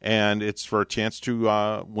 and it's for a chance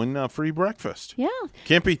to win a free breakfast. Yeah.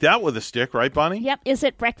 Can't beat that with a stick, right, Bonnie? Yep. Is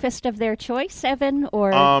it breakfast of their choice, Evan,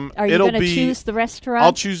 or are you going to choose the restaurant?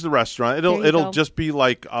 I'll choose the restaurant. It'll just be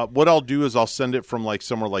like what I'll do is I'll send it from like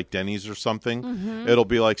somewhere like Denny's or something. Mm-hmm. It'll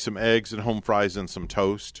be like some eggs and home fries and some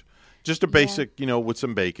toast. Just a basic, with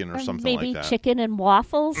some bacon or something like that. Maybe chicken and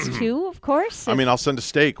waffles too, of course. I mean, I'll send a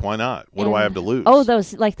steak. Why not? What do I have to lose? Oh,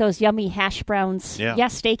 those yummy hash browns. Yeah,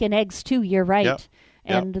 steak and eggs too. You're right. Yep.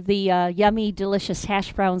 And the yummy, delicious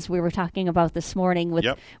hash browns we were talking about this morning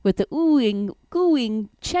with the gooing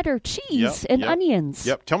cheddar cheese and onions.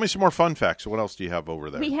 Yep. Tell me some more fun facts. What else do you have over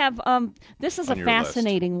there? We have this is a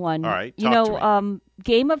fascinating one. All right.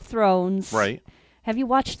 Game of Thrones. Right. Have you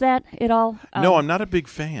watched that at all? No, I'm not a big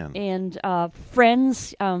fan. And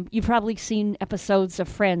Friends. You've probably seen episodes of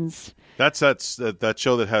Friends. That's that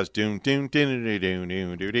show that has doom doom doom doom doom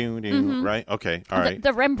doom doom doom, right? Okay, all right.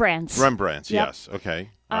 The Rembrandts. Rembrandts, yep. Yes.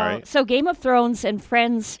 Okay, all right. So Game of Thrones and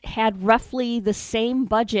Friends had roughly the same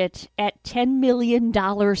budget at $10 million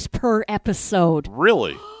per episode.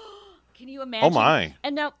 Really? Can you imagine? Oh my!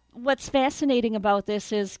 And now, what's fascinating about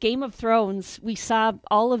this is Game of Thrones. We saw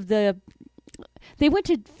all of the. They went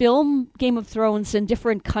to film Game of Thrones in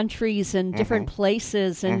different countries and different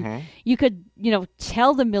places, and you could,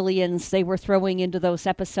 tell the millions they were throwing into those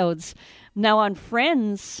episodes. Now on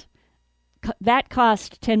Friends, that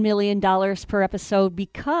cost $10 million per episode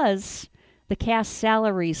because the cast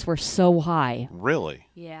salaries were so high. Really?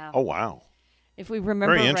 Yeah. Oh, wow. If we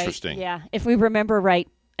remember Very right. interesting. Yeah. If we remember right,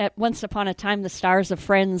 at Once Upon a Time, the stars of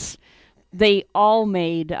Friends, they all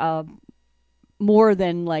made more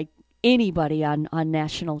than like anybody on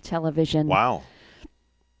national television. Wow.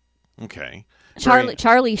 Okay.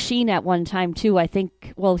 Charlie Sheen at one time, too, I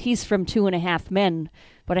think, well, he's from 2.5 Men,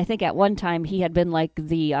 but I think at one time he had been like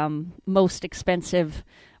the most expensive,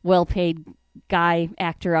 well-paid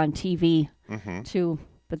actor on TV, too.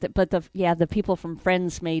 But the people from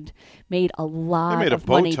Friends made a lot of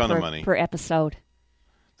money per episode.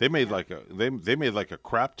 They made like a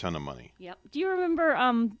crap ton of money. Yep. Do you remember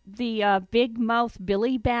the big mouth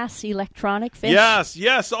Billy Bass electronic fish?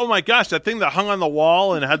 Yes. Oh my gosh, that thing that hung on the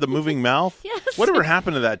wall and had the moving mouth. Yes. Whatever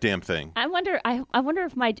happened to that damn thing? I wonder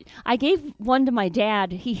if I gave one to my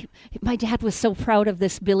dad. My dad was so proud of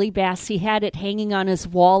this Billy Bass. He had it hanging on his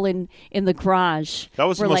wall in the garage. That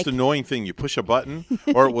was the most annoying thing. You push a button,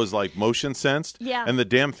 or it was like motion sensed. Yeah. And the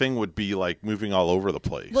damn thing would be like moving all over the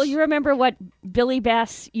place. Well, you remember what Billy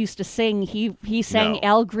Bass used to sing? He sang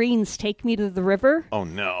Al Green's "Take Me to the River." Oh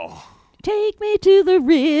no! Take me to the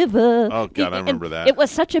river. Oh God, I remember that. It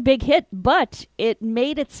was such a big hit, but it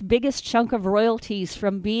made its biggest chunk of royalties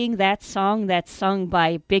from being that song that's sung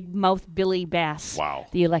by Big Mouth Billy Bass. Wow,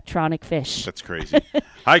 the electronic fish. That's crazy.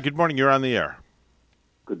 Hi, good morning. You're on the air.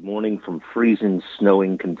 Good morning from freezing,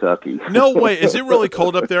 snowing Kentucky. No way! Is it really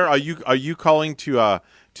cold up there? Are you calling to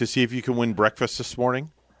see if you can win breakfast this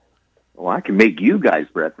morning? Well, I can make you guys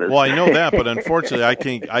breakfast. Well, I know that, but unfortunately, I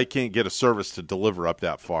can't get a service to deliver up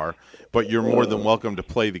that far. But you're more than welcome to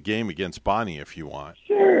play the game against Bonnie if you want.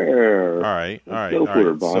 Sure. All right. Go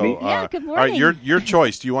for it, Bonnie. So, good morning. All right, your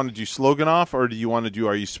choice. Do you want to do slogan off, or do you want to do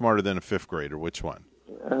Are You Smarter Than a Fifth Grader? Which one?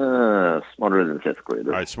 Smarter than a fifth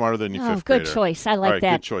grader. All right, smarter than your fifth grader. Good choice. I like All right,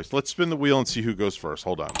 that. Good choice. Let's spin the wheel and see who goes first.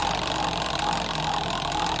 Hold on.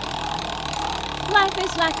 Life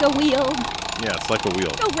is like a wheel. Yeah, it's like a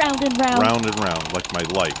wheel. Go round and round. Round and round, like my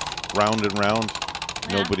life. Round and round.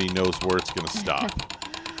 Yeah. Nobody knows where it's going to stop.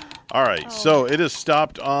 All right, so it has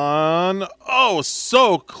stopped on... Oh,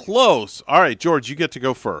 so close. All right, George, you get to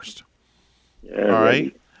go first. Yeah, all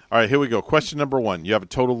right. All right, here we go. Question number 1. You have a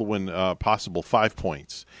total to win possible 5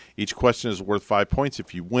 points. Each question is worth 5 points.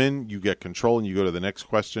 If you win, you get control, and you go to the next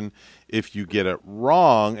question. If you get it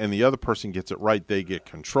wrong and the other person gets it right, they get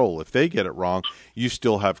control. If they get it wrong, you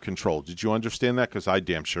still have control. Did you understand that? Because I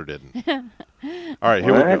damn sure didn't. All right,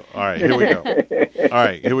 here we go. All right, here we go. All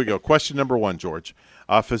right, here we go. Question number 1, George.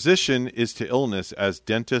 Physician is to illness as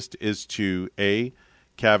dentist is to A,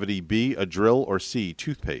 cavity, B, a drill, or C,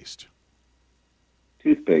 toothpaste.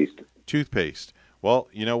 Toothpaste. Well,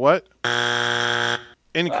 you know what?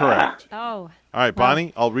 Incorrect. Oh. All right,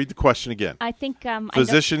 Bonnie, I'll read the question again. I think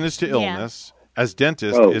physician is to illness, as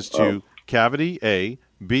dentist is to cavity, A,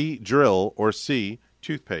 B, drill, or C,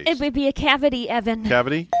 toothpaste. It would be a cavity, Evan.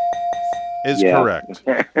 Cavity is correct.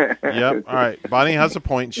 Yep. All right, Bonnie has a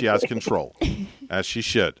point. She has control, as she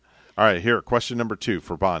should. All right, here, question number 2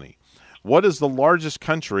 for Bonnie. What is the largest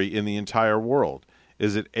country in the entire world?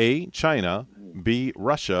 Is it A, China, B,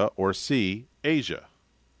 Russia, or C, Asia?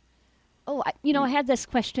 Oh, I had this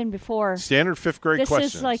question before. Standard fifth grade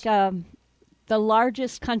questions. This is like the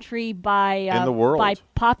largest country by in the world. By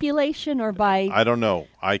population or by... I don't know.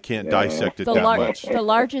 I can't dissect it that much. The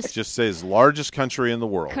largest... It just says largest country in the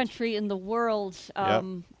world. Country in the world. Yep.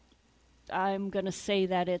 I'm going to say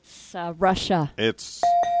that it's Russia. It's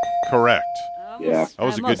correct. That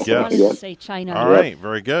was a good guess. To say China. All right,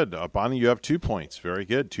 very good. Bonnie, you have 2 points. Very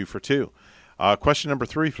good, 2 for 2. Question number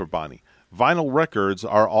 3 for Bonnie. Vinyl records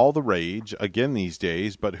are all the rage again these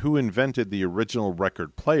days, but who invented the original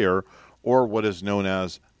record player, or what is known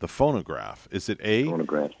as the phonograph? Is it A,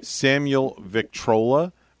 Samuel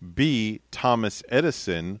Victrola, B, Thomas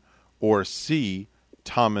Edison, or C,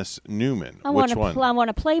 Thomas Newman? Which one? I want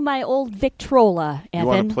to play my old Victrola, Evan. You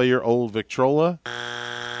want to play your old Victrola?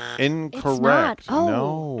 Incorrect. It's not.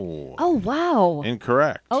 No. Oh, wow.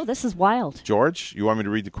 Incorrect. Oh, this is wild. George, you want me to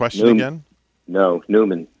read the question again? No,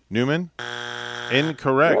 Newman. Newman?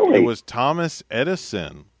 Incorrect. Really? It was Thomas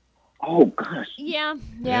Edison. Oh, gosh. Yeah.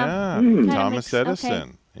 Thomas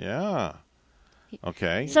Edison. Okay. Yeah.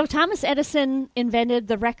 Okay. So Thomas Edison invented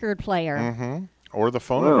the record player. Mm-hmm. Or the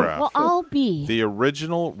phonograph. Well, I'll be. The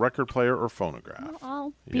original record player or phonograph. Well,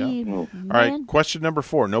 I'll be. All right, question number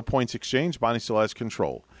 4. No points exchanged. Bonnie still has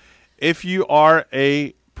control. If you are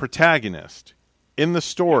a protagonist in the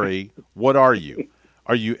story, what are you?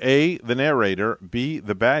 Are you A, the narrator, B,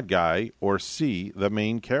 the bad guy, or C, the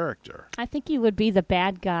main character? I think you would be the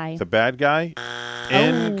bad guy. The bad guy?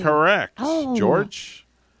 Incorrect. Oh. George?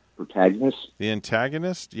 Protagonist? The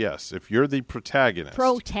antagonist? Yes. If you're the protagonist.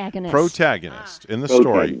 Protagonist. In the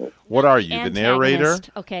story, what are you? The narrator,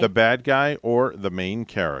 okay. The bad guy, or the main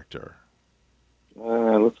character?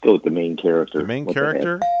 Let's go with the main character. The main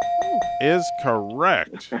character? is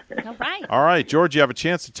correct. All right. All right, George, you have a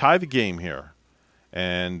chance to tie the game here,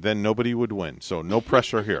 and then nobody would win. So no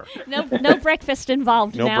pressure here. No breakfast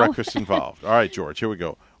involved No now. breakfast involved. All right, George, here we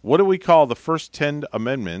go. What do we call the first 10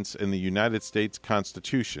 amendments in the United States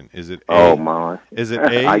Constitution? Is it A? Oh, my. Is it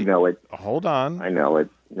A? I know it. Hold on. I know it.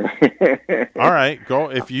 All right, go.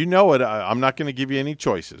 If you know it, I'm not going to give you any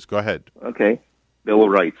choices. Go ahead. Okay. Bill of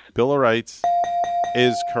Rights. Bill of Rights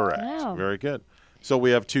is correct. Wow. Very good. So we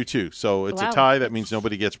have 2-2. So it's Wow. a tie. That means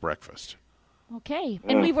nobody gets breakfast. Okay.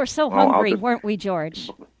 And we were so Well, I'll hungry, just- weren't we, George?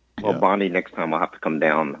 Well, Bonnie, next time I'll have to come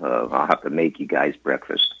down. I'll have to make you guys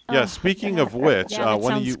breakfast. Yeah, speaking of which, Yeah, that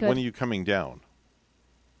when are sounds you good. when are you coming down?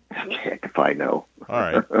 Heck if I know. All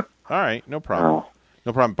right. All right, no problem.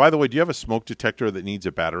 No problem. By the way, do you have a smoke detector that needs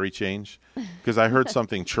a battery change? Because I heard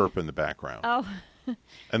something chirp in the background. Oh.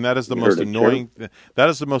 And that is the You most heard it annoying. That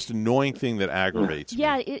is the most annoying thing that aggravates me.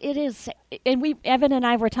 Yeah, it is. And Evan and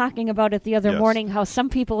I were talking about it the other Yes. morning, how some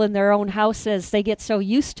people in their own houses, they get so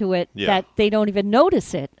used to it Yeah. that they don't even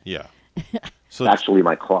notice it. Yeah. So It's actually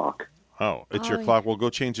my clock. oh, it's Oh, your clock. Well,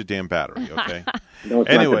 go change the damn battery, okay? No,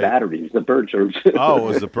 it's Anyway. not the batteries. The bird chirps. Oh, it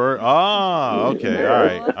was the bird. Oh, okay. All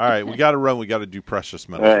right. All right. We got to run. We got to do Precious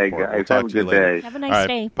Metals All right, Report. guys. We'll talk Have a to you good later. day. Have a nice All right.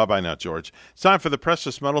 day. Bye-bye now, George. It's time for the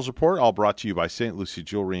Precious Metals Report, all brought to you by St. Lucie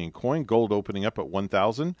Jewelry and Coin. Gold opening up at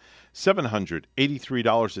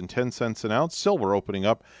 $1,783.10 an ounce. Silver opening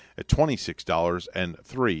up at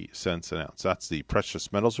 $26.03 an ounce. That's the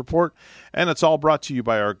Precious Metals Report. And it's all brought to you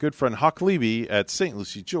by our good friend Huck Levy at St.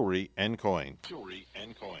 Lucie Jewelry and Coin. Jewelry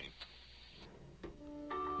and Coin.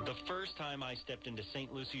 The first time I stepped into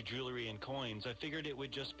St. Lucie Jewelry and Coins, I figured it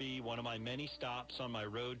would just be one of my many stops on my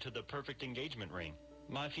road to the perfect engagement ring.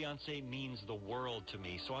 My fiancée means the world to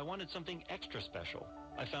me, so I wanted something extra special.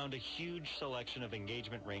 I found a huge selection of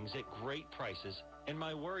engagement rings at great prices, and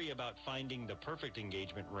my worry about finding the perfect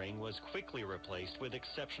engagement ring was quickly replaced with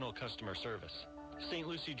exceptional customer service. St.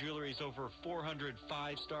 Lucie Jewelry's over 400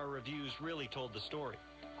 5-star reviews really told the story.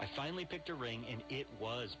 I finally picked a ring, and it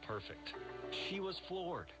was perfect. She was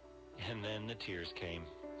floored. And then the tears came.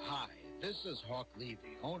 Hi, this is Hawk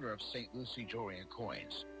Levy, owner of St. Lucie Jewelry and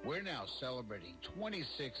Coins. We're now celebrating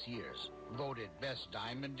 26 years, voted best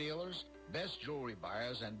diamond dealers, best jewelry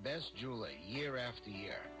buyers, and best jeweler year after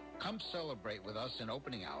year. Come celebrate with us in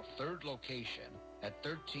opening our third location at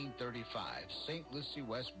 1335 St. Lucie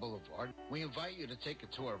West Boulevard. We invite you to take a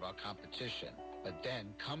tour of our competition, but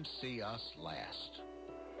then come see us last.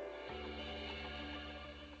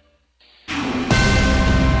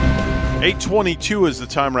 8:22 is the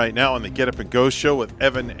time right now on the Get Up and Go show with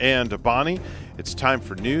Evan and Bonnie. It's time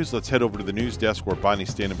for news. Let's head over to the news desk where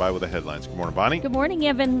Bonnie's standing by with the headlines. Good morning, Bonnie. Good morning,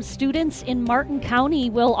 Evan. Students in Martin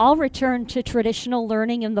County will all return to traditional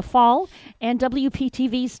learning in the fall, and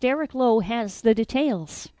WPTV's Derek Lowe has the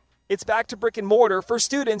details. It's back to brick and mortar for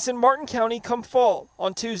students in Martin County come fall.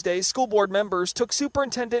 On Tuesday, school board members took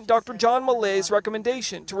Superintendent Dr. John Malay's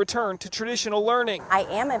recommendation to return to traditional learning. I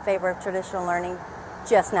am in favor of traditional learning,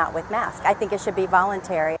 just not with masks. I think it should be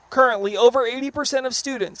voluntary. Currently, over 80% of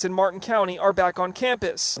students in Martin County are back on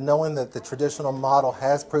campus. Knowing that the traditional model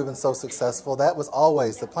has proven so successful, that was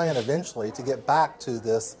always the plan eventually, to get back to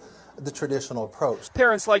the traditional approach.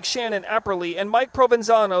 Parents like Shannon Apperly and Mike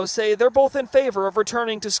Provenzano say they're both in favor of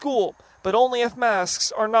returning to school, but only if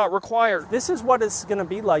masks are not required. This is what it's going to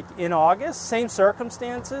be like in August. Same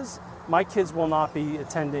circumstances. My kids will not be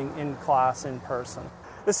attending in class in person.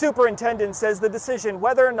 The superintendent says the decision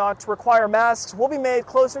whether or not to require masks will be made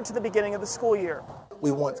closer to the beginning of the school year.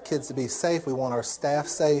 We want kids to be safe. We want our staff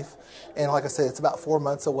safe. And like I said, it's about 4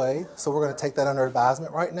 months away, so we're going to take that under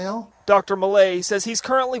advisement right now. Dr. Malay says he's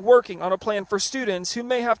currently working on a plan for students who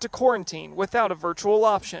may have to quarantine without a virtual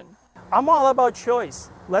option. I'm all about choice.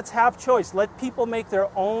 Let's have choice. Let people make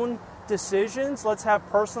their own decisions. Let's have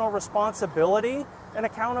personal responsibility and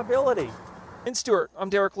accountability. In Stewart, I'm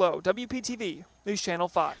Derek Lowe, WPTV, News Channel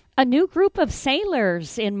 5. A new group of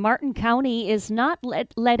sailors in Martin County is not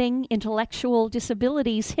letting intellectual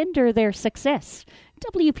disabilities hinder their success.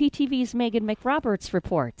 WPTV's Megan McRoberts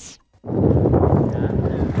reports.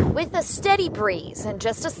 With a steady breeze and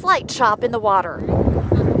just a slight chop in the water,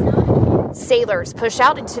 sailors push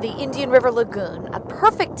out into the Indian River Lagoon, a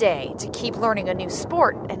perfect day to keep learning a new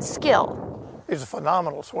sport and skill. He's a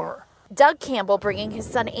phenomenal swimmer. Doug Campbell bringing his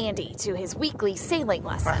son Andy to his weekly sailing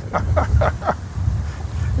lesson.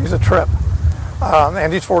 He's a trip.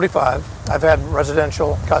 Andy's 45. I've had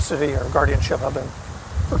residential custody or guardianship of him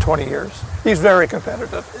for 20 years. He's very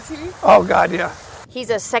competitive. Is he? Oh, God, yeah. He's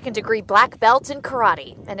a second-degree black belt in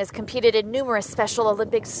karate and has competed in numerous Special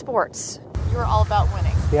Olympics sports. You're all about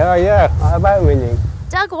winning. Yeah, all about winning.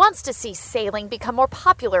 Doug wants to see sailing become more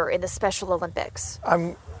popular in the Special Olympics.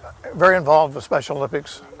 I'm very involved with Special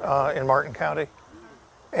Olympics in Martin County,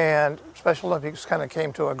 and Special Olympics kind of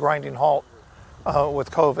came to a grinding halt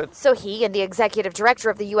with COVID. So he and the executive director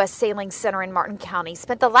of the U.S. Sailing Center in Martin County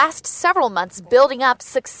spent the last several months building up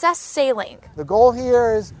Success Sailing. The goal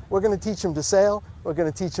here is we're going to teach them to sail, we're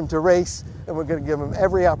going to teach them to race, and we're going to give them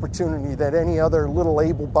every opportunity that any other little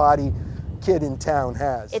able-bodied kid in town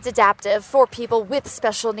has. It's adaptive for people with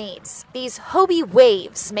special needs. These Hobie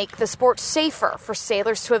waves make the sport safer for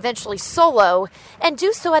sailors to eventually solo and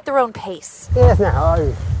do so at their own pace. Yeah, it's not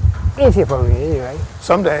hard. Easy for me anyway.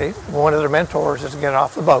 Someday, one of their mentors is to get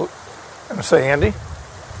off the boat and say, Andy,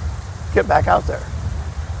 get back out there.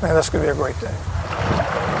 Man, that's going to be a great day.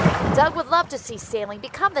 Doug would love to see sailing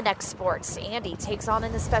become the next sport Andy takes on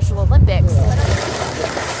in the Special Olympics.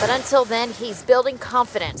 But until then, he's building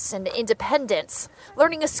confidence and independence,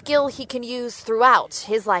 learning a skill he can use throughout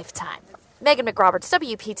his lifetime. Megan McRoberts,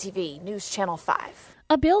 WPTV News Channel 5.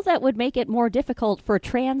 A bill that would make it more difficult for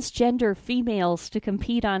transgender females to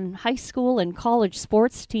compete on high school and college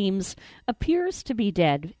sports teams appears to be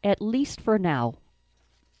dead, at least for now.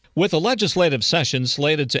 With the legislative session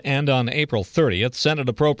slated to end on April 30th, Senate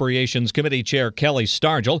Appropriations Committee Chair Kelly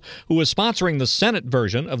Stargell, who is sponsoring the Senate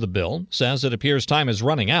version of the bill, says it appears time is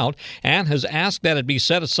running out and has asked that it be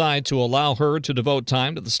set aside to allow her to devote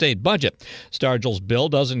time to the state budget. Stargell's bill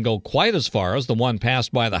doesn't go quite as far as the one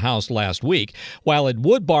passed by the House last week. While it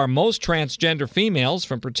would bar most transgender females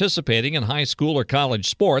from participating in high school or college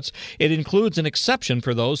sports, it includes an exception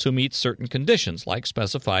for those who meet certain conditions, like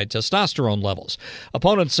specified testosterone levels.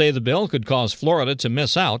 Opponents say the bill could cause Florida to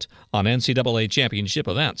miss out on NCAA championship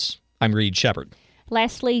events. I'm Reed Shepard.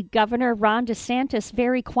 Lastly, Governor Ron DeSantis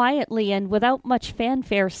very quietly and without much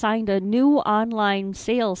fanfare signed a new online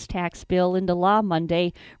sales tax bill into law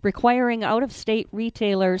Monday, requiring out-of-state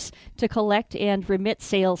retailers to collect and remit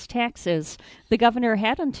sales taxes. The governor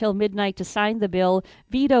had until midnight to sign the bill,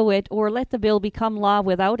 veto it, or let the bill become law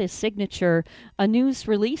without his signature. A news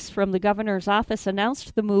release from the governor's office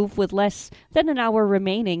announced the move with less than an hour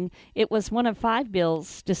remaining. It was one of 5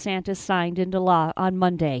 bills DeSantis signed into law on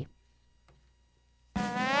Monday.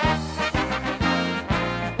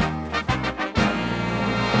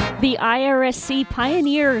 The IRSC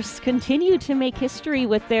Pioneers continue to make history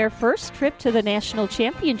with their first trip to the national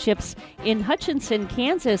championships in Hutchinson,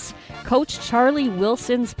 Kansas. Coach Charlie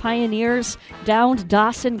Wilson's Pioneers downed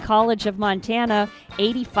Dawson College of Montana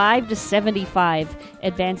 85-75,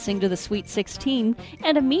 advancing to the Sweet 16,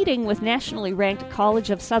 and a meeting with nationally ranked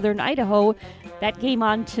College of Southern Idaho. That game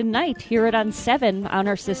on tonight. Hear it on 7 on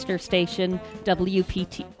our sister station,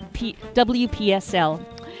 WPSL.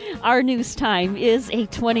 Our news time is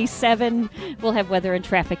 8:27. We'll have weather and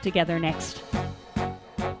traffic together next.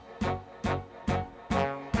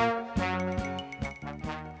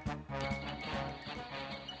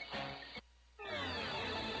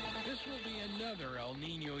 This will be another El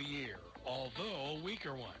Nino year, although a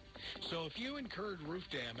weaker one. So if you incurred roof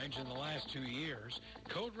damage in the last 2 years,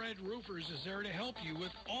 Code Red Roofers is there to help you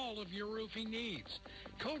with all of your roofing needs.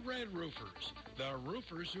 Code Red Roofers, the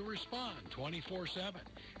roofers who respond 24/7.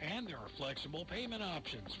 And there are flexible payment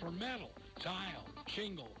options for metal, tile,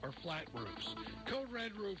 shingle, or flat roofs. Code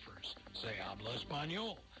Red Roofers, se habla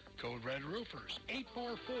español. Code Red Roofers,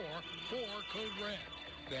 844-4-CODE-RED.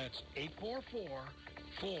 That's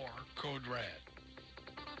 844-4-CODE-RED.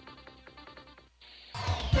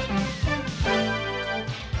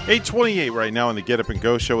 $8:28 right now on the Get Up and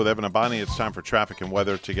Go show with Evan and Bonnie. It's time for traffic and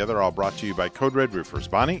weather together, all brought to you by Code Red Roofers.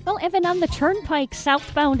 Bonnie? Well, Evan, on the Turnpike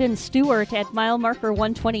southbound in Stuart at mile marker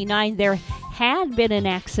 129, there had been an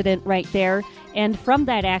accident right there. And from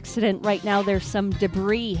that accident right now, there's some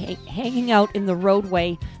debris hanging out in the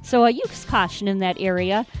roadway. So use caution in that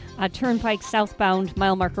area. Turnpike southbound,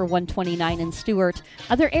 mile marker 129 in Stuart.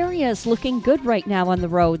 Other areas looking good right now on the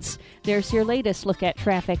roads. There's your latest look at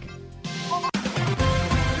traffic.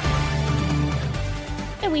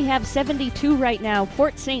 And we have 72 right now.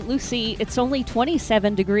 Port St. Lucie, it's only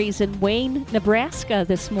 27 degrees in Wayne, Nebraska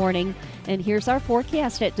this morning. And here's our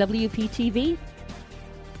forecast at WPTV.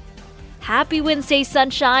 Happy Wednesday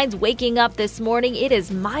sunshines. Waking up this morning, it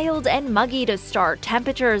is mild and muggy to start.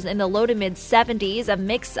 Temperatures in the low to mid 70s, a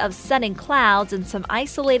mix of sun and clouds, and some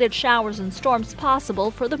isolated showers and storms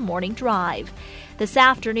possible for the morning drive. This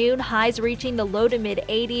afternoon, highs reaching the low to mid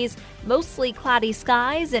 80s, mostly cloudy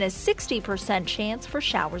skies, and a 60% chance for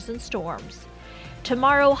showers and storms.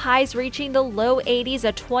 Tomorrow, highs reaching the low 80s,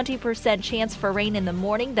 a 20% chance for rain in the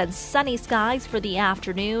morning, then sunny skies for the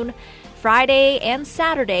afternoon. Friday and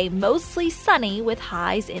Saturday, mostly sunny with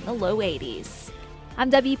highs in the low 80s. I'm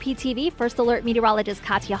WPTV First Alert meteorologist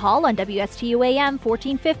Katya Hall on WSTU AM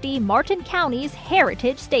 1450, Martin County's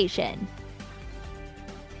Heritage Station.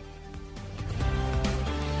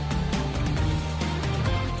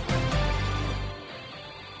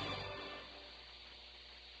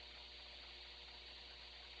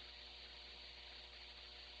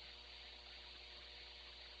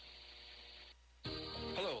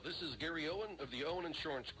 This is Gary Owen of the Owen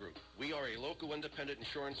Insurance Group. We are a local independent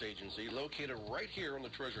insurance agency located right here on the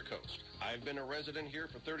Treasure Coast. I've been a resident here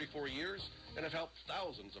for 34 years and have helped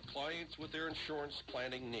thousands of clients with their insurance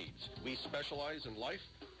planning needs. We specialize in life,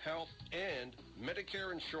 health, and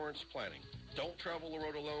Medicare insurance planning. Don't travel the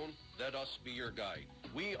road alone. Let us be your guide.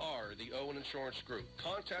 We are the Owen Insurance Group.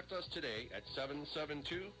 Contact us today at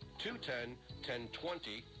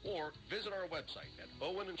 772-210-1020 or visit our website at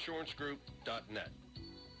oweninsurancegroup.net.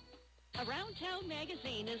 Around Town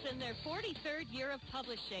magazine is in their 43rd year of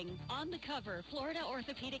publishing. On the cover, Florida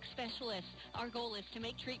orthopedic specialists. Our goal is to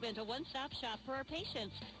make treatment a one-stop shop for our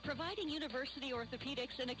patients, providing university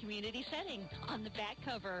orthopedics in a community setting. On the back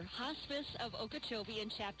cover, Hospice of Okeechobee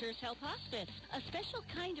and Chapters Health Hospice, a special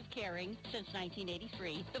kind of caring since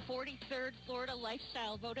 1983. The 43rd Florida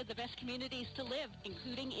Lifestyle voted the best communities to live,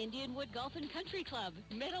 including Indianwood Golf and Country Club,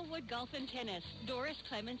 Meadowwood Golf and Tennis, Doris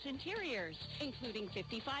Clements Interiors, including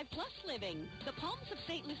 55-plus living, the Palms of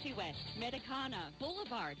St. Lucie West, Medicana,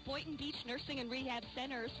 Boulevard, Boynton Beach Nursing and Rehab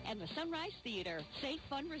Centers, and the Sunrise Theater, Safe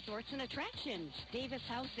Fun Resorts and Attractions, Davis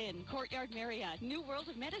House Inn, Courtyard Marriott, New World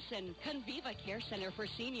of Medicine, Conviva Care Center for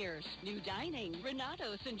Seniors, New Dining,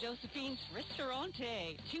 Renato's and Josephine's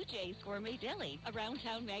Ristorante, 2J's Gourmet Deli. Around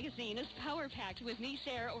Town magazine is power-packed with Nice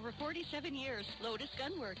Air over 47 years, Lotus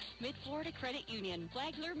Gunworks, Mid-Florida Credit Union,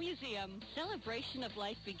 Flagler Museum. Celebration of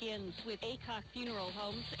life begins with Acock Funeral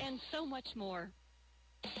Homes and so much more.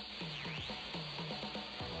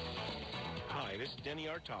 Hi, this is Denny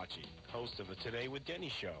Artachi, host of the Today with Denny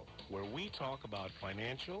show, where we talk about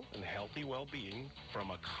financial and healthy well-being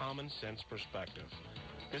from a common sense perspective.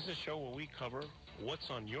 This is a show where we cover what's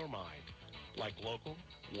on your mind, like local,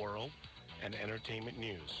 world, and entertainment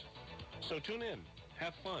news. So tune in,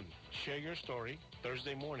 have fun, share your story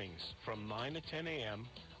Thursday mornings from 9 to 10 a.m.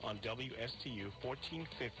 on WSTU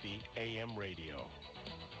 1450 AM radio.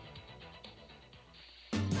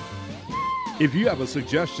 If you have a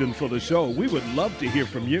suggestion for the show, we would love to hear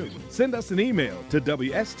from you. Send us an email to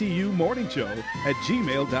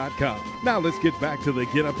WSTUmorningshow@gmail.com. Now let's get back to the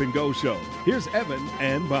Get Up and Go show. Here's Evan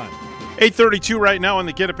and Bonnie. 8:32 right now on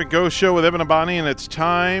the Get Up and Go show with Evan and Bonnie, and it's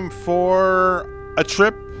time for a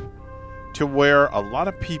trip to where a lot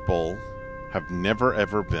of people have never,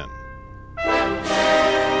 ever been.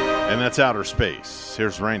 And that's outer space.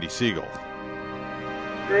 Here's Randy Segal.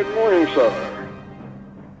 Good morning, sir.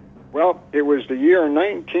 Well, it was the year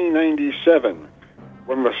 1997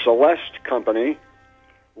 when the Celeste Company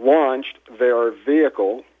launched their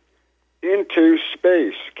vehicle into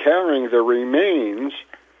space, carrying the remains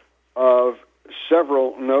of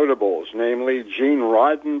several notables, namely Gene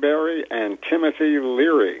Roddenberry and Timothy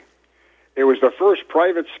Leary. It was the first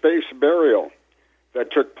private space burial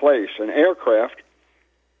that took place. An aircraft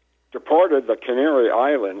departed the Canary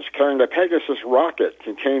Islands carrying the Pegasus rocket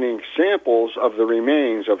containing samples of the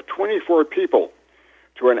remains of 24 people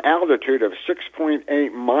to an altitude of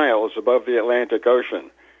 6.8 miles above the Atlantic Ocean.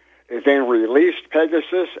 It then released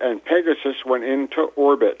Pegasus, and Pegasus went into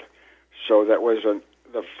orbit. So that was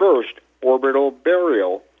the first orbital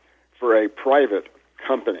burial for a private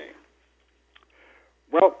company.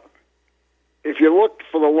 Well, if you look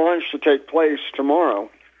for the launch to take place tomorrow,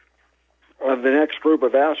 of the next group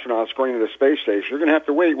of astronauts going to the space station, you're going to have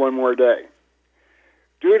to wait one more day.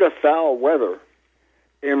 Due to foul weather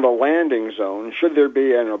in the landing zone, should there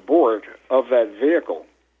be an abort of that vehicle,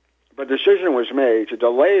 the decision was made to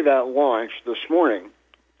delay that launch this morning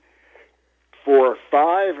for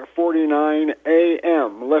 5:49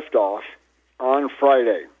 a.m. liftoff on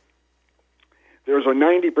Friday. There's a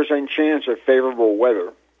 90% chance of favorable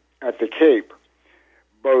weather at the Cape,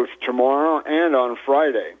 both tomorrow and on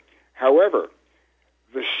Friday. However,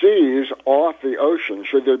 the seas off the ocean,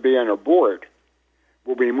 should there be an abort,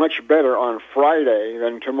 will be much better on Friday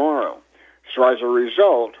than tomorrow. So as a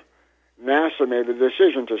result, NASA made the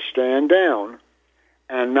decision to stand down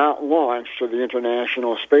and not launch to the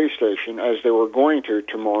International Space Station as they were going to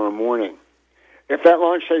tomorrow morning. If that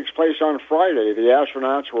launch takes place on Friday, the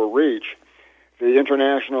astronauts will reach the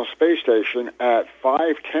International Space Station at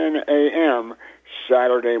 5:10 a.m.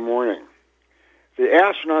 Saturday morning. The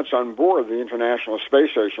astronauts on board the International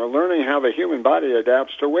Space Station are learning how the human body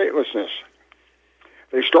adapts to weightlessness.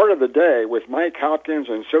 They started the day with Mike Hopkins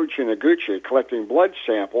and Soichi Noguchi collecting blood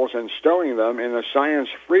samples and stowing them in a science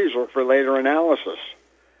freezer for later analysis.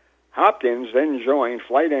 Hopkins then joined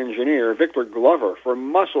flight engineer Victor Glover for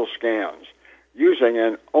muscle scans, using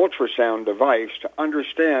an ultrasound device to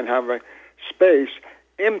understand how the space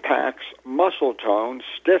impacts muscle tone,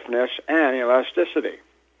 stiffness, and elasticity.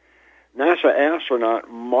 NASA astronaut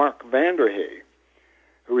Mark Vanderhee,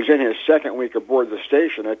 who was in his second week aboard the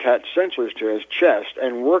station, attached sensors to his chest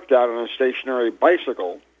and worked out on a stationary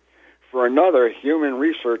bicycle for another human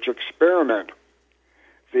research experiment.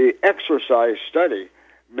 The exercise study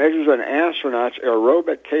measures an astronaut's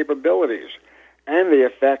aerobic capabilities and the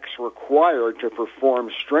effects required to perform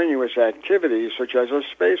strenuous activities such as a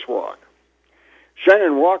spacewalk.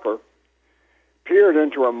 Shannon Walker peered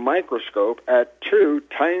into a microscope at 2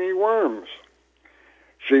 tiny worms.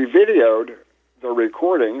 She videoed the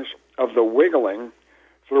recordings of the wiggling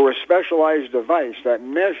through a specialized device that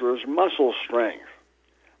measures muscle strength.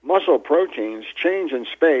 Muscle proteins change in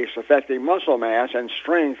space, affecting muscle mass and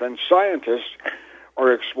strength, and scientists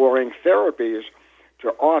are exploring therapies to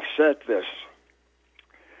offset this.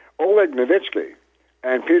 Oleg Novitsky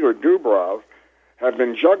and Peter Dubrov have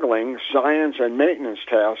been juggling science and maintenance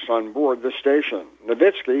tasks on board the station.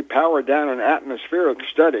 Novitsky powered down an atmospheric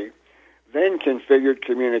study, then configured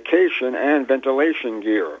communication and ventilation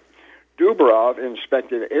gear. Dubrov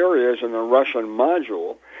inspected areas in the Russian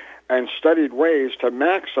module and studied ways to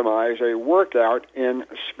maximize a workout in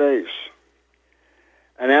space.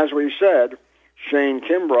 And as we said, Shane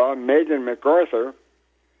Kimbrough, Megan MacArthur,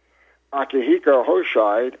 Akihiko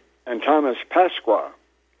Hoshide, and Thomas Pasqua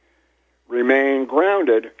remain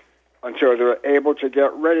grounded until they're able to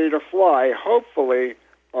get ready to fly, hopefully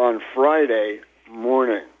on Friday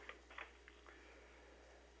morning.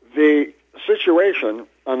 The situation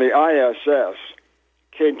on the ISS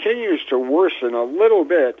continues to worsen a little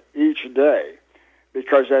bit each day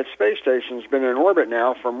because that space station's been in orbit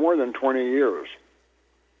now for more than 20 years.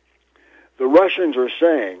 The Russians are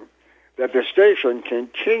saying that the station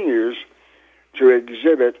continues to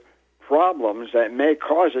exhibit problems that may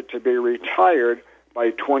cause it to be retired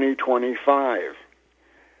by 2025.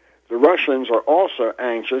 The Russians are also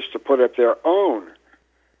anxious to put up their own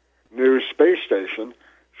new space station,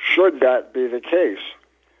 should that be the case,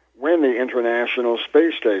 when the International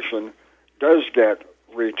Space Station does get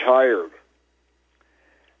retired.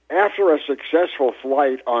 After a successful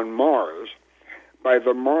flight on Mars by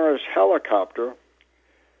the Mars helicopter,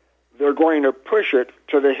 they're going to push it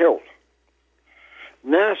to the hilt.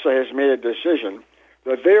 NASA has made a decision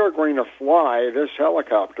that they are going to fly this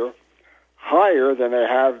helicopter higher than they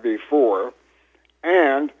have before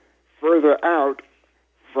and further out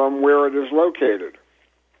from where it is located.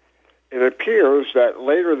 It appears that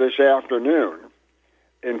later this afternoon,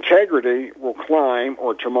 Integrity will climb,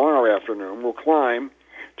 or tomorrow afternoon, will climb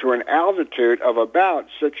to an altitude of about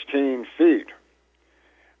 16 feet.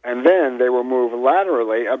 And then they will move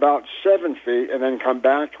laterally about 7 feet and then come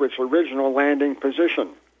back to its original landing position.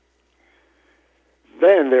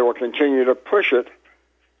 Then they will continue to push it,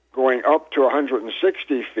 going up to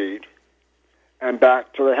 160 feet and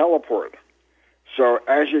back to the heliport. So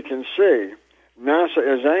as you can see, NASA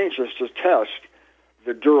is anxious to test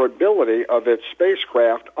the durability of its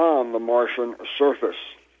spacecraft on the Martian surface.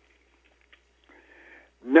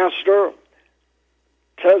 Nestor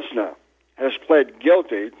Tesna has pled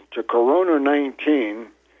guilty to Corona-19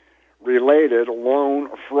 related loan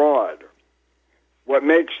fraud. What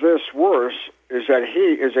makes this worse is that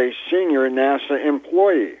he is a senior NASA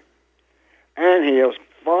employee, and he has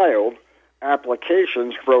filed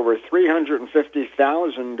applications for over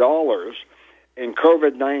 $350,000 in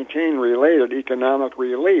COVID-19 related economic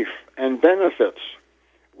relief and benefits.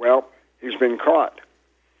 Well, he's been caught.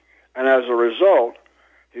 And as a result,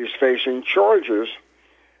 he's facing charges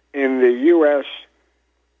in the U.S.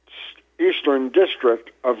 Eastern District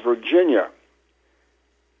of Virginia.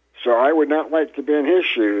 So I would not like to be in his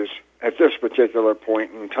shoes at this particular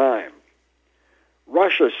point in time.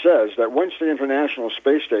 Russia says that once the International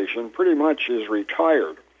Space Station pretty much is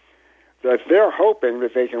retired, that they're hoping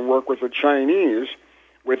that they can work with the Chinese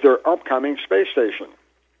with their upcoming space station.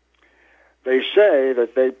 They say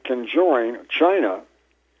that they can join China,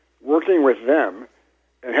 working with them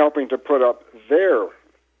and helping to put up their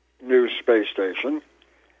new space station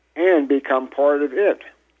and become part of it.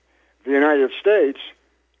 The United States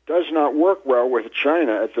does not work well with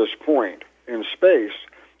China at this point in space,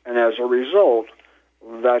 and as a result,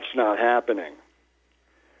 that's not happening.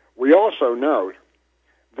 We also note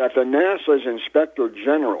that the NASA's Inspector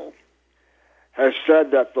General has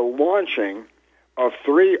said that the launching of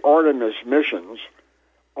 3 Artemis missions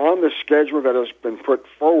on the schedule that has been put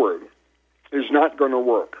forward is not going to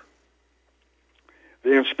work.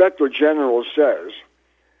 The Inspector General says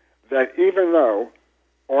that even though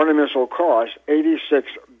Artemis will cost $86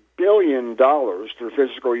 billion through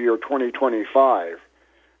fiscal year 2025,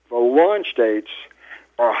 the launch dates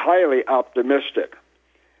are highly optimistic.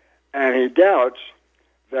 And he doubts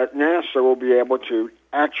that NASA will be able to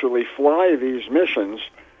actually fly these missions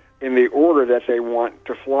in the order that they want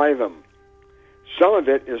to fly them. Some of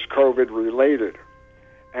it is COVID-related,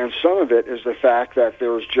 and some of it is the fact that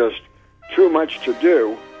there's just too much to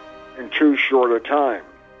do in too short a time.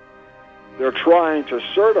 They're trying to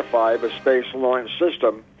certify the Space Launch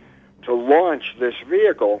System to launch this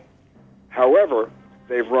vehicle. However,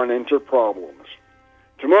 they've run into problems.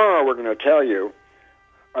 Tomorrow we're going to tell you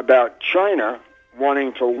about China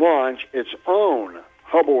wanting to launch its own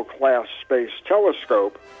Hubble-class space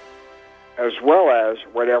telescope, as well as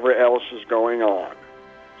whatever else is going on.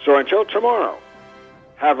 So until tomorrow,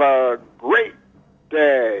 have a great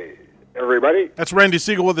day, everybody. That's Randy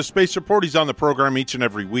Segal with the Space Report. He's on the program each and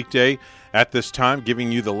every weekday at this time,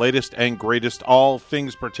 giving you the latest and greatest, all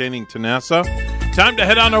things pertaining to NASA. Time to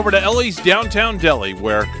head on over to Ellie's Downtown Deli,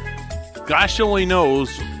 where gosh only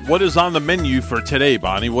knows what is on the menu for today,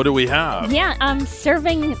 Bonnie. What do we have? Yeah, I'm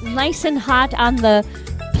serving nice and hot on the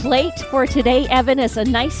plate for today, Evan, is a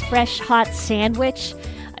nice, fresh, hot sandwich.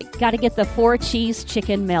 Got to get the 4-cheese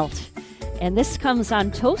chicken melt. And this comes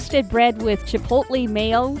on toasted bread with chipotle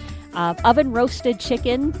mayo, oven roasted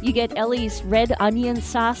chicken. You get Ellie's red onion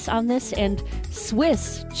sauce on this, and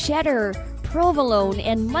Swiss, cheddar, provolone,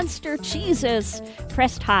 and Munster cheeses,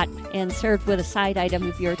 pressed hot and served with a side item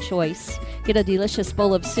of your choice. Get a delicious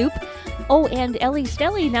bowl of soup. Oh, and Ellie's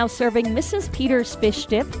Deli now serving Mrs. Peter's fish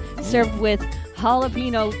dip, served with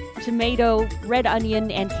jalapeno, tomato, red onion,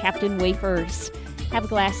 and Captain wafers. Have a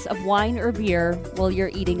glass of wine or beer while you're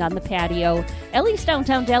eating on the patio. Ellie's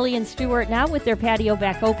Downtown Deli in Stuart now with their patio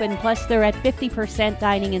back open, plus they're at 50%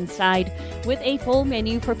 dining inside with a full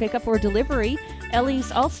menu for pickup or delivery.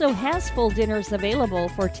 Ellie's also has full dinners available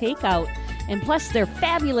for takeout, and plus they're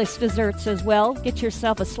fabulous desserts as well. Get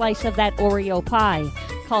yourself a slice of that Oreo pie.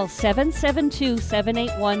 Call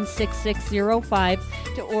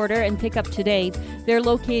 772-781-6605 to order and pick up today. They're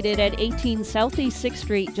located at 18 Southeast 6th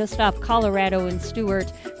Street, just off Colorado and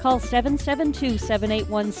Stewart. Call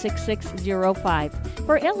 772-781-6605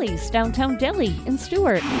 for Ellie's Downtown Deli in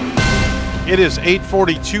Stewart. It is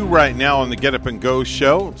 8:42 right now on the Get Up and Go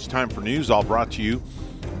show. It's time for news, all brought to you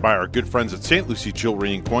by our good friends at St. Lucie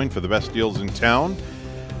Jewelry and Coin for the best deals in town.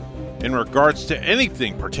 In regards to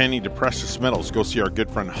anything pertaining to precious metals, go see our good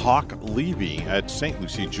friend Hawk Levy at St.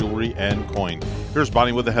 Lucie Jewelry and Coin. Here's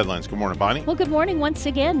Bonnie with the headlines. Good morning, Bonnie. Well, good morning once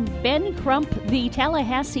again. Ben Crump, the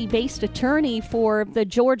Tallahassee-based attorney for the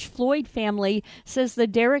George Floyd family, says the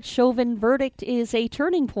Derek Chauvin verdict is a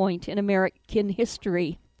turning point in American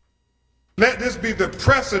history. Let this be the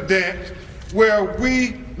precedent where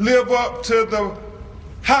we live up to the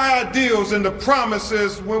high ideals and the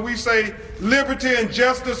promises when we say liberty and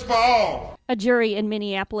justice for all. A jury in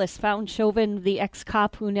Minneapolis found Chauvin, the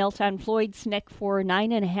ex-cop who knelt on Floyd's neck for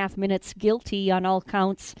 9.5 minutes, guilty on all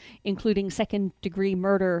counts, including second-degree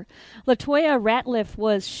murder. LaToya Ratliff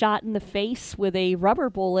was shot in the face with a rubber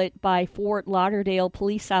bullet by Fort Lauderdale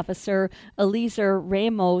police officer Eliezer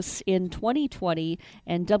Ramos in 2020,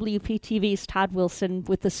 and WPTV's Todd Wilson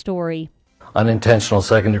with the story. Unintentional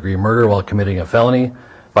second-degree murder while committing a felony,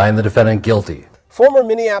 find the defendant guilty. Former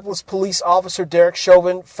Minneapolis police officer Derek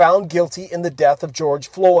Chauvin found guilty in the death of George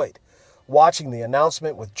Floyd. Watching the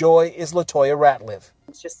announcement with joy is LaToya Ratliff.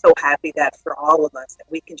 I'm just so happy that for all of us that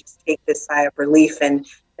we can just take this sigh of relief and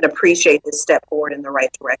appreciate this step forward in the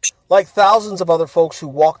right direction. Like thousands of other folks who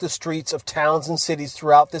walk the streets of towns and cities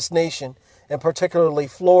throughout this nation, and particularly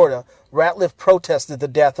Florida, Ratliff protested the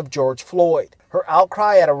death of George Floyd. Her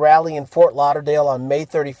outcry at a rally in Fort Lauderdale on May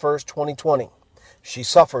 31st, 2020. She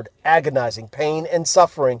suffered agonizing pain and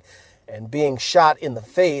suffering and being shot in the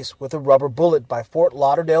face with a rubber bullet by Fort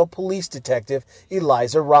Lauderdale police detective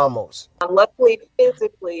Eliezer Ramos. Luckily,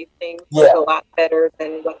 physically, things look a lot better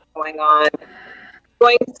than what's going on.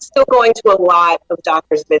 Still going to a lot of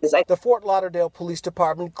doctor's visits. The Fort Lauderdale Police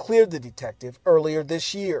Department cleared the detective earlier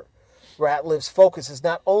this year. Ratliff's focus has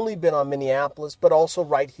not only been on Minneapolis, but also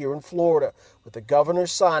right here in Florida, with the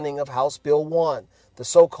governor's signing of House Bill 1, the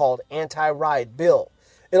so-called anti-riot bill.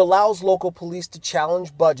 It allows local police to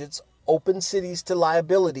challenge budgets, open cities to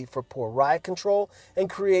liability for poor riot control, and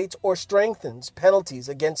creates or strengthens penalties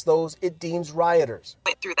against those it deems rioters.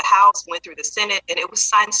 Went through the House, went through the Senate, and it was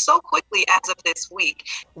signed so quickly as of this week.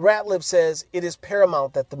 Ratliff says it is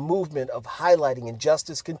paramount that the movement of highlighting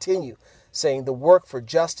injustice continue, saying the work for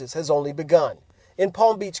justice has only begun. In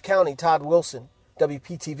Palm Beach County, Todd Wilson,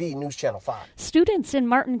 WPTV News Channel 5. Students in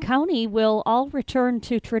Martin County will all return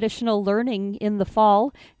to traditional learning in the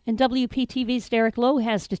fall, and WPTV's Derek Lowe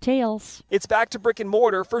has details. It's back to brick and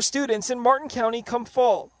mortar for students in Martin County come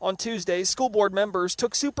fall. On Tuesday, school board members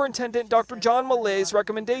took Superintendent Dr. John Malay's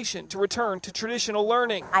recommendation to return to traditional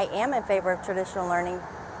learning. I am in favor of traditional learning,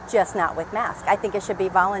 just not with masks. I think it should be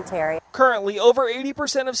voluntary. Currently, over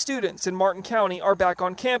 80% of students in Martin County are back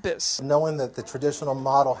on campus. Knowing that the traditional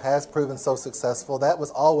model has proven so successful, that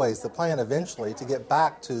was always the plan eventually, to get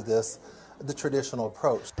back to the traditional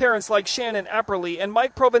approach. Parents like Shannon Apperly and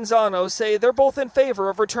Mike Provenzano say they're both in favor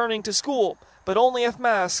of returning to school, but only if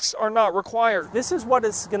masks are not required. This is what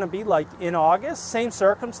it's going to be like in August. Same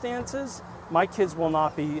circumstances. My kids will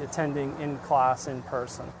not be attending in class in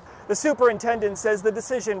person. The superintendent says the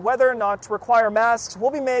decision whether or not to require masks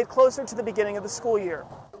will be made closer to the beginning of the school year.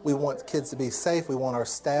 We want kids to be safe. We want our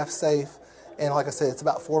staff safe. And like I said, it's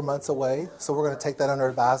about 4 months away, so we're going to take that under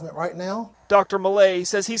advisement right now. Dr. Malay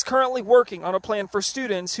says he's currently working on a plan for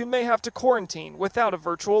students who may have to quarantine without a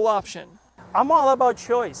virtual option. I'm all about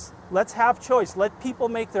choice. Let's have choice. Let people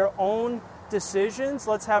make their own decisions.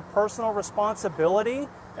 Let's have personal responsibility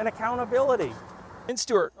and accountability. In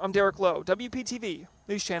Stewart, I'm Derek Lowe, WPTV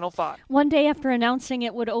News Channel 5. One day after announcing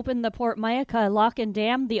it would open the Port Mayaca Lock and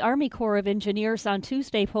Dam, the Army Corps of Engineers on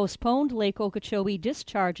Tuesday postponed Lake Okeechobee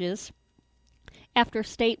discharges after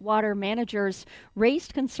state water managers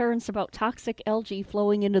raised concerns about toxic algae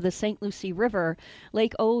flowing into the St. Lucie River.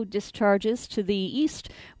 Lake O discharges to the east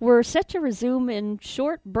were set to resume in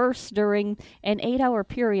short bursts during an 8-hour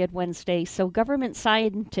period Wednesday, so government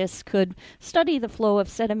scientists could study the flow of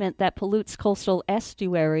sediment that pollutes coastal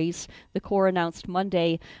estuaries, the Corps announced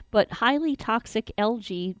Monday. But highly toxic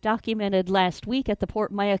algae documented last week at the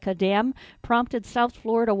Port Mayaca Dam prompted South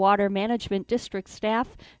Florida Water Management District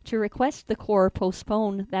staff to request the Corps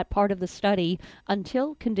postpone that part of the study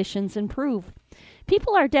until conditions improve.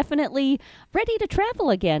 People are definitely ready to travel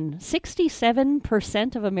again.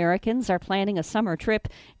 67% of Americans are planning a summer trip,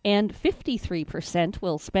 and 53%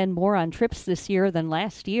 will spend more on trips this year than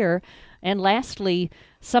last year. And lastly,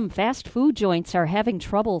 some fast food joints are having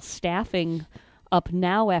trouble staffing up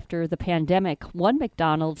now after the pandemic. One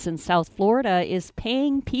McDonald's in South Florida is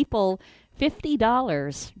paying people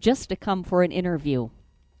 $50 just to come for an interview.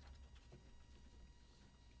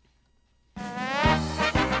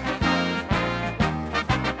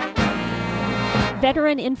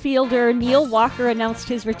 Veteran infielder Neil Walker announced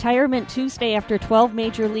his retirement Tuesday after 12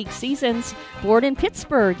 major league seasons. Born in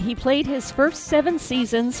Pittsburgh, he played his first 7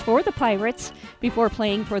 seasons for the Pirates before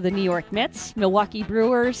playing for the New York Mets, Milwaukee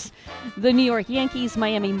Brewers, the New York Yankees,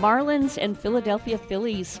 Miami Marlins, and Philadelphia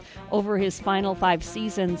Phillies over his final 5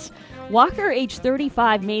 seasons. Walker, age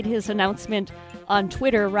 35, made his announcement on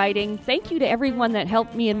Twitter, writing, "Thank you to everyone that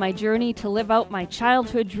helped me in my journey to live out my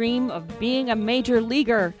childhood dream of being a major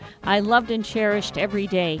leaguer. I loved and cherished every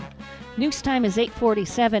day." News time is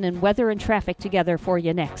 8:47, and weather and traffic together for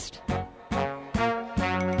you next.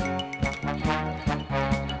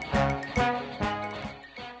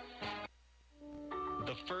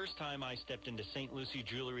 The first time I stepped into St. Lucie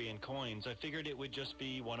Jewelry and Coins, I figured it would just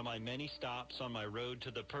be one of my many stops on my road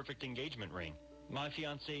to the perfect engagement ring. My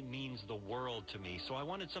fiancée means the world to me, so I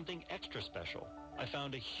wanted something extra special. I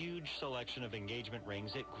found a huge selection of engagement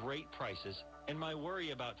rings at great prices, and my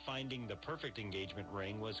worry about finding the perfect engagement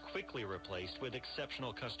ring was quickly replaced with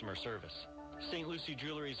exceptional customer service. St. Lucie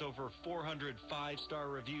Jewelry's over 400 5-star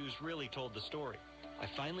reviews really told the story. I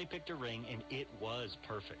finally picked a ring, and it was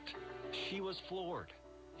perfect. She was floored,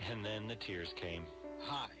 and then the tears came.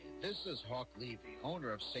 Hi. This is Hawk Levy,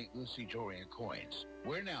 owner of St. Lucie Jewelry and Coins.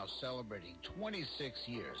 We're now celebrating 26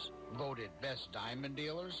 years, voted best diamond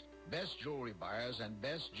dealers, best jewelry buyers, and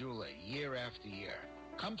best jeweler year after year.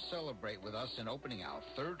 Come celebrate with us in opening our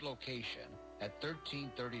 3rd location at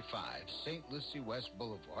 1335 St. Lucie West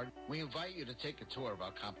Boulevard. We invite you to take a tour of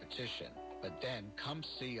our competition, but then come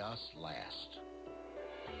see us last.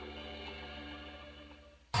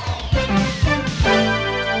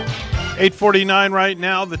 $8:49 right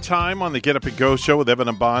now, the time on the Get Up and Go show with Evan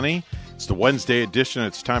and Bonnie. It's the Wednesday edition.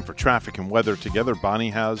 It's time for traffic and weather together.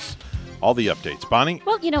 Bonnie has all the updates. Bonnie?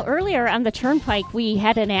 Well, earlier on the Turnpike, we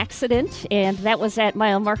had an accident, and that was at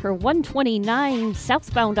mile marker 129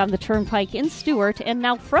 southbound on the Turnpike in Stewart. And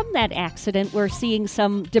now from that accident, we're seeing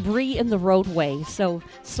some debris in the roadway. So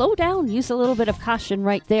slow down, use a little bit of caution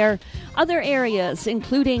right there. Other areas,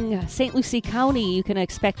 including St. Lucie County, you can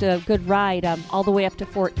expect a good ride all the way up to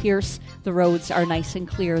Fort Pierce. The roads are nice and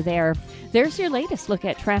clear there. There's your latest look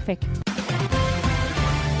at traffic.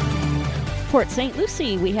 Port St.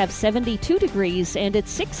 Lucie, we have 72 degrees, and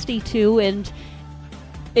it's 62 in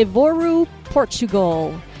Ivoru,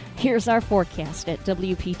 Portugal. Here's our forecast at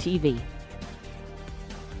WPTV.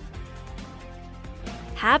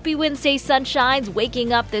 Happy Wednesday, sunshines.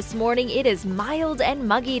 Waking up this morning, it is mild and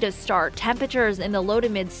muggy to start. Temperatures in the low to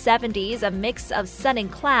mid 70s, a mix of sun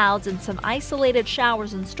and clouds, and some isolated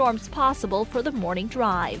showers and storms possible for the morning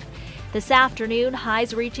drive. This afternoon,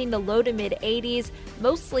 highs reaching the low to mid 80s,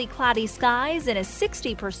 mostly cloudy skies, and a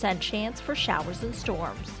 60% chance for showers and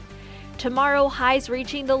storms. Tomorrow, highs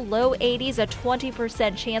reaching the low 80s, a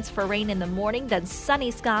 20% chance for rain in the morning, then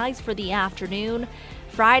sunny skies for the afternoon.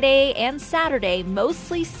 Friday and Saturday,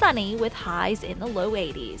 mostly sunny with highs in the low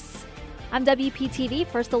 80s. I'm WPTV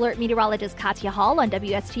First Alert Meteorologist Katya Hall on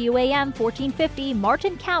WSTU AM 1450,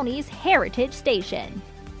 Martin County's Heritage Station.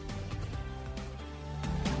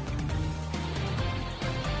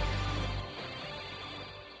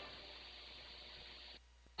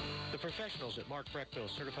 The professionals at Mark Breckville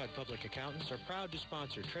Certified Public Accountants are proud to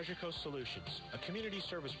sponsor Treasure Coast Solutions, a community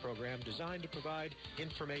service program designed to provide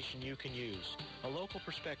information you can use, a local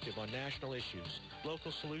perspective on national issues,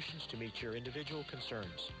 local solutions to meet your individual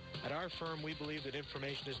concerns. At our firm, we believe that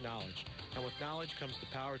information is knowledge, and with knowledge comes the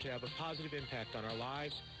power to have a positive impact on our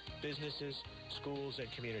lives, businesses, schools,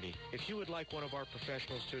 and community. If you would like one of our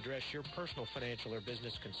professionals to address your personal financial or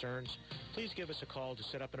business concerns, please give us a call to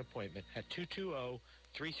set up an appointment at 220-3380.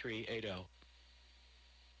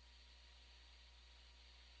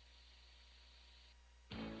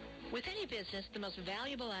 With any business, the most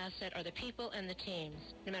valuable asset are the people and the teams,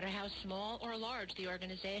 no matter how small or large the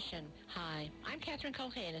organization. Hi, I'm Catherine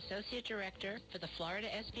Colhane, Associate Director for the Florida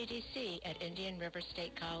SBDC at Indian River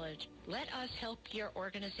State College. Let us help your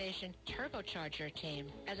organization turbocharge your team.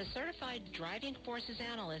 As a certified driving forces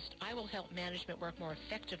analyst, I will help management work more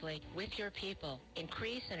effectively with your people,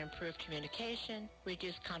 increase and improve communication,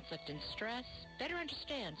 reduce conflict and stress, better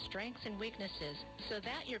understand strengths and weaknesses so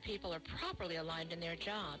that your people are properly aligned in their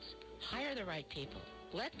jobs. Hire the right people.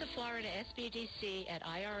 Let the Florida SBDC at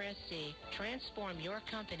IRSC transform your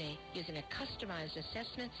company using a customized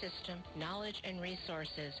assessment system, knowledge, and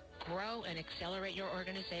resources. Grow and accelerate your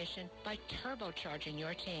organization by turbocharging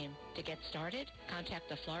your team. To get started, contact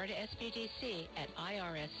the Florida SBDC at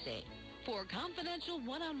IRSC. For confidential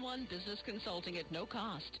one-on-one business consulting at no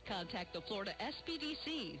cost, contact the Florida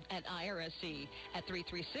SBDC at IRSC at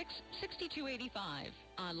 336-6285.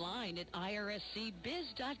 Online at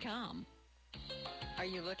irscbiz.com. Are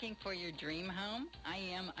you looking for your dream home? I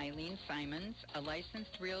am Eileen Simons, a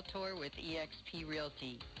licensed realtor with eXp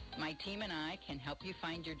Realty. My team and I can help you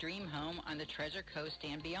find your dream home on the Treasure Coast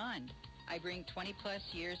and beyond. I bring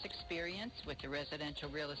 20-plus years experience with the residential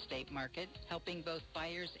real estate market, helping both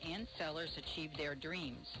buyers and sellers achieve their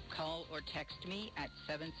dreams. Call or text me at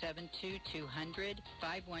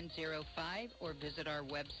 772-200-5105 or visit our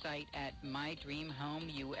website at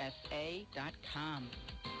mydreamhomeusa.com.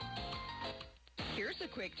 Here's a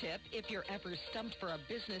quick tip. If you're ever stumped for a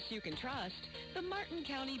business you can trust, the Martin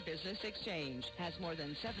County Business Exchange has more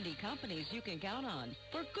than 70 companies you can count on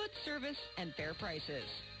for good service and fair prices.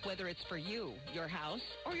 Whether it's for you, your house,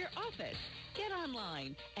 or your office, get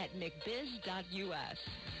online at mcbiz.us.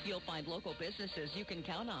 You'll find local businesses you can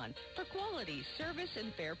count on for quality, service,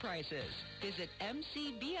 and fair prices. Visit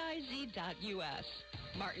mcbiz.us.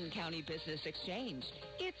 Martin County Business Exchange.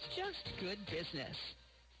 It's just good business.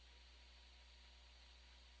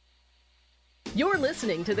 You're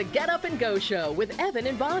listening to the Get Up and Go Show with Evan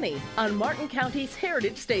and Bonnie on Martin County's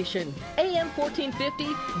Heritage Station, AM 1450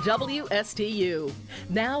 WSTU.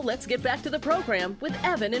 Now let's get back to the program with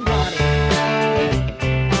Evan and Bonnie.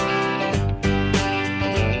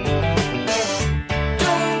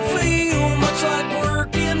 Don't feel much like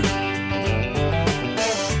working.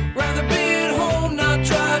 Rather be at home, not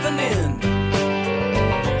driving in.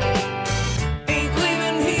 Ain't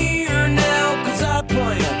leaving here now, 'cause I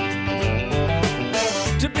plan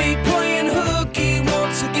to be playing hooky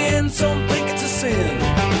once again. Some think it's a sin.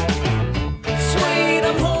 Sweet,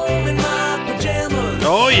 I'm home in my pajamas.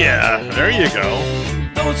 Oh yeah, there you go.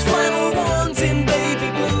 Those flannel ones in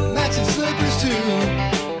baby blue, matching slippers too.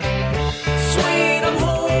 Sweet, I'm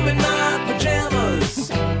home in my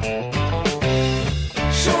pajamas.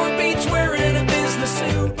 Short beats wearing a business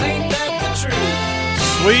suit. Ain't that the truth?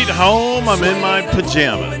 Sweet home, I'm in my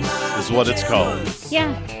pajamas is what it's called.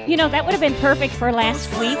 Yeah, you know, that would have been perfect for last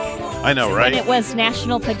week. I know, right? When it was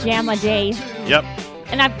National Pajama Day. Yep.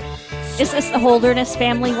 And is this the Holderness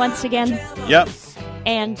family once again? Yep.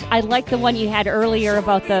 And I like the one you had earlier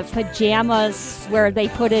about the pajamas where they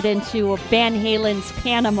put it into Van Halen's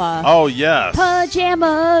Panama. Oh, yes.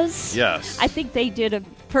 Pajamas. Yes. I think they did a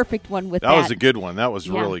perfect one with that. That was a good one. That was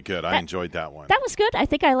Yeah. really good. I enjoyed that one. That was good. I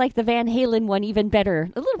think I like the Van Halen one even better.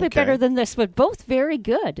 A little bit better than this, but both very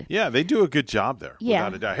good. Yeah, they do a good job there. Yeah.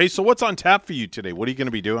 Without a doubt. Hey, so what's on tap for you today? What are you going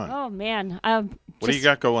to be doing? Oh, man. What do you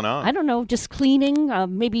got going on? I don't know, just cleaning,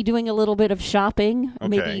 maybe doing a little bit of shopping,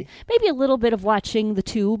 Okay. maybe a little bit of watching the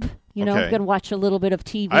tube. You know, Okay. I'm going to watch a little bit of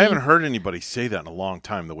TV. I haven't heard anybody say that in a long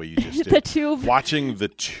time the way you just did. The tube. Watching the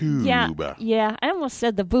tube. Yeah. I almost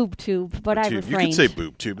said the boob tube, but I Tube. refrained. You could say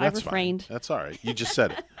boob tube. I That's refrained. fine. That's all right. You just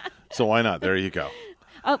said it. So why not? There you go.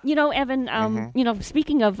 You know, Evan,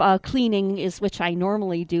 speaking of cleaning, which I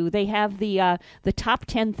normally do, they have the top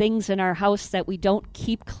 10 things in our house that we don't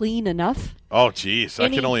keep clean enough. Oh, geez. I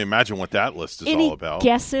can only imagine what that list is all about.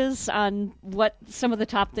 Guesses on what some of the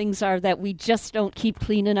top things are that we just don't keep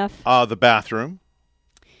clean enough? The bathroom.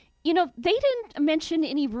 You know, they didn't mention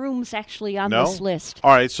any rooms actually on No? this list.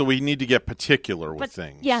 All right, so we need to get particular with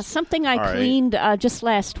things. Yeah, something I All right. cleaned just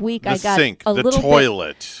last week. The I got sink, a the little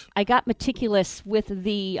toilet. I got meticulous with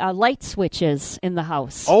the light switches in the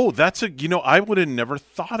house. Oh, I would have never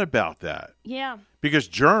thought about that. Yeah. Because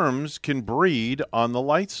germs can breed on the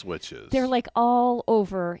light switches. They're like all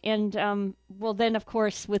over. And, then, of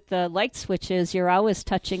course, with the light switches, you're always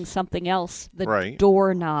touching something else. The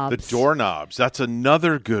doorknobs. The doorknobs. That's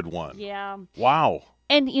another good one. Yeah. Wow.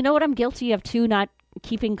 And you know what I'm guilty of, too, not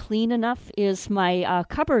keeping clean enough, is my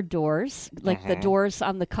cupboard doors, like the doors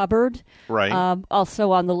on the cupboard. Right.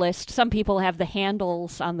 Also on the list. Some people have the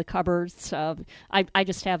handles on the cupboards. I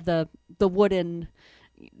just have the wooden...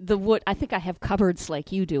 The wood. I think I have cupboards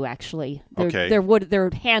like you do. Actually, they're wood.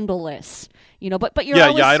 They're handleless. You know, but you're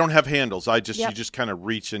always... I don't have handles. You Yep. just kind of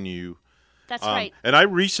reach and you. That's right. And I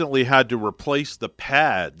recently had to replace the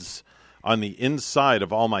pads on the inside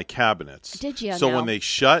of all my cabinets. Did you? So now? when they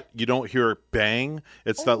shut, you don't hear it bang.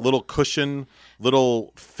 It's that little cushion,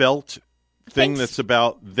 little felt thing that's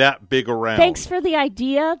about that big around. Thanks for the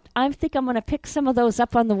idea. I think I'm going to pick some of those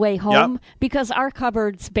up on the way home because our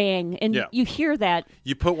cupboards bang, and you hear that.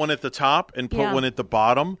 You put one at the top and put one at the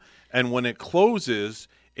bottom, and when it closes,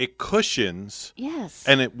 it cushions. Yes.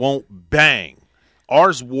 And it won't bang.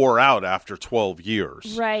 Ours wore out after 12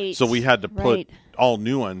 years. Right. So we had to put all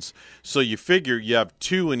new ones. So you figure you have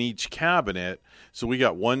 2 in each cabinet. So we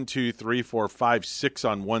got 1, 2, 3, 4, 5, 6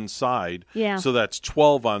 on one side. Yeah. So that's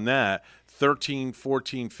 12 on that. 13,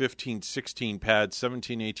 14, 15, 16 pads,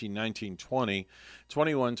 17, 18, 19, 20,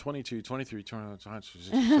 21, 22, 23,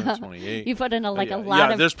 24, 28. You put in a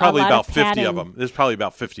lot of there's probably about 50 padding. of them. There's probably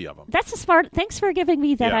about 50 of them. That's a smart. Thanks for giving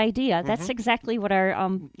me that idea. That's exactly what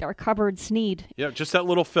our cupboards need. Yeah, just that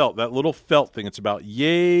little felt thing. It's about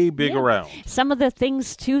yay big around. Some of the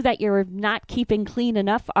things too that you're not keeping clean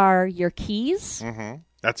enough are your keys. Mm-hmm.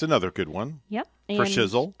 That's another good one. Yep. For and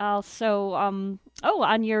shizzle. Also,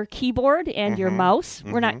 on your keyboard and your mouse,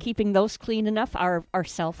 we're not keeping those clean enough. Our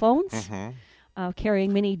cell phones,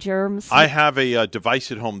 carrying many germs. I have a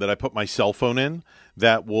device at home that I put my cell phone in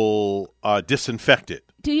that will disinfect it.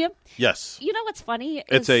 Do you? Yes. You know what's funny?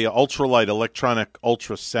 It's a ultralight electronic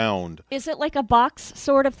ultrasound. Is it like a box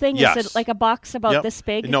sort of thing? Yes. Is it like a box about this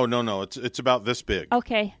big? No. It's about this big.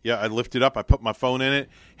 Okay. Yeah, I lift it up. I put my phone in it,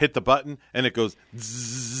 hit the button, and it goes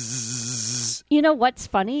zzz. You know what's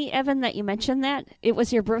funny, Evan, that you mentioned that? It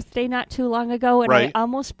was your birthday not too long ago, and I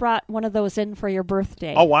almost brought one of those in for your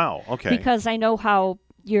birthday. Oh, wow. Okay. Because I know how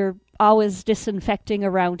you're always disinfecting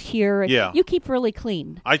around here. And you keep really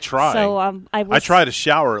clean. I try. So I try to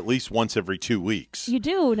shower at least once every 2 weeks. You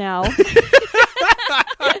do now.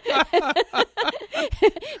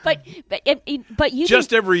 but you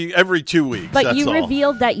just every 2 weeks. But that's you all.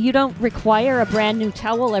 revealed that you don't require a brand new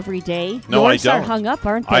towel every day. No, Yours I don't. are hung up,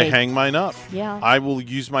 aren't they? I hang mine up. Yeah. I will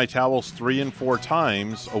use my towels 3 and 4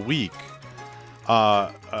 times a week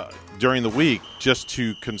during the week just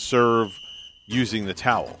to conserve using the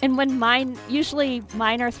towel. And when mine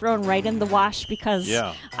are thrown right in the wash because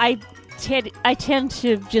I tend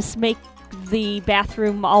to just make the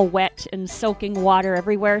bathroom all wet and soaking water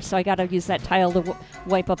everywhere, so I got to use that towel to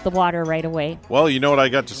wipe up the water right away. Well, you know what I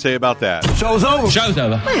got to say about that. Show's over.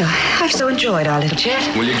 Well, I've so enjoyed our little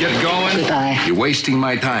chat. Will you get going? Goodbye. You're wasting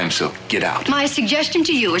my time, so get out. My suggestion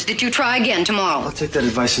to you is that you try again tomorrow. I'll take that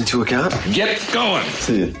advice into account. Get going.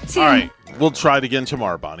 See you. All right. We'll try it again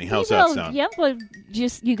tomorrow, Bonnie. How's that sound? Yeah, well,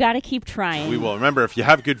 you got to keep trying. We will. Remember, if you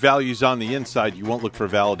have good values on the inside, you won't look for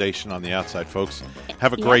validation on the outside, folks.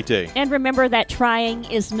 Have a great day. And remember that trying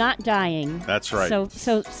is not dying. That's right.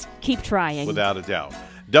 So keep trying. Without a doubt.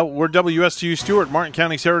 We're WSTU Stewart, Martin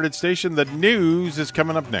County's Heritage Station. The news is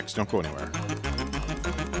coming up next. Don't go anywhere.